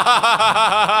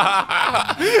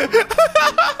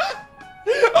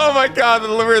 Oh my God, the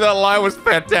delivery of that line was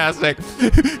fantastic.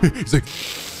 He's like,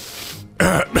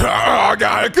 oh God,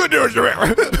 I couldn't do it,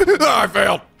 Shamir. Oh, I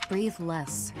failed. Breathe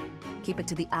less. Keep it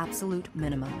to the absolute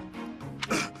minimum.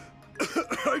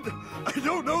 I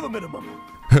don't know the minimum.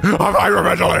 I'm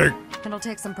hyperventilating. It'll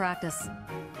take some practice.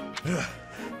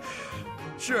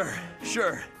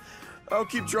 Sure. I'll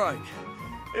keep trying.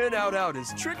 In, out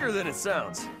is trickier than it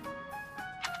sounds.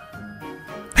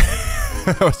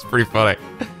 That was pretty funny.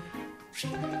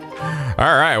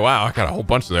 All right, wow, I got a whole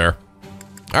bunch there.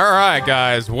 All right,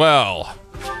 guys, well,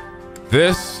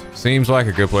 this seems like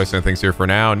a good place to end things here for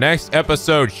now. Next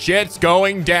episode, shit's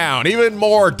going down, even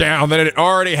more down than it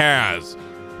already has.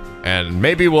 And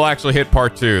maybe we'll actually hit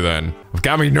part 2 then. It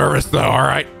got me nervous though, all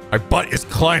right? My butt is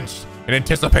clenched in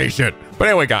anticipation. But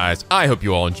anyway, guys, I hope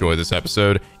you all enjoyed this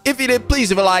episode. If you did,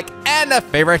 please leave a like and a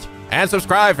favorite, and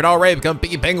subscribe if you're not already become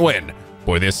P Penguin.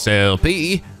 For this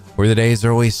LP, where the days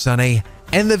are always sunny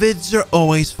and the vids are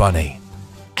always funny.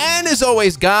 And as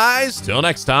always, guys, till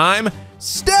next time,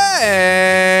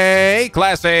 stay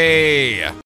classy.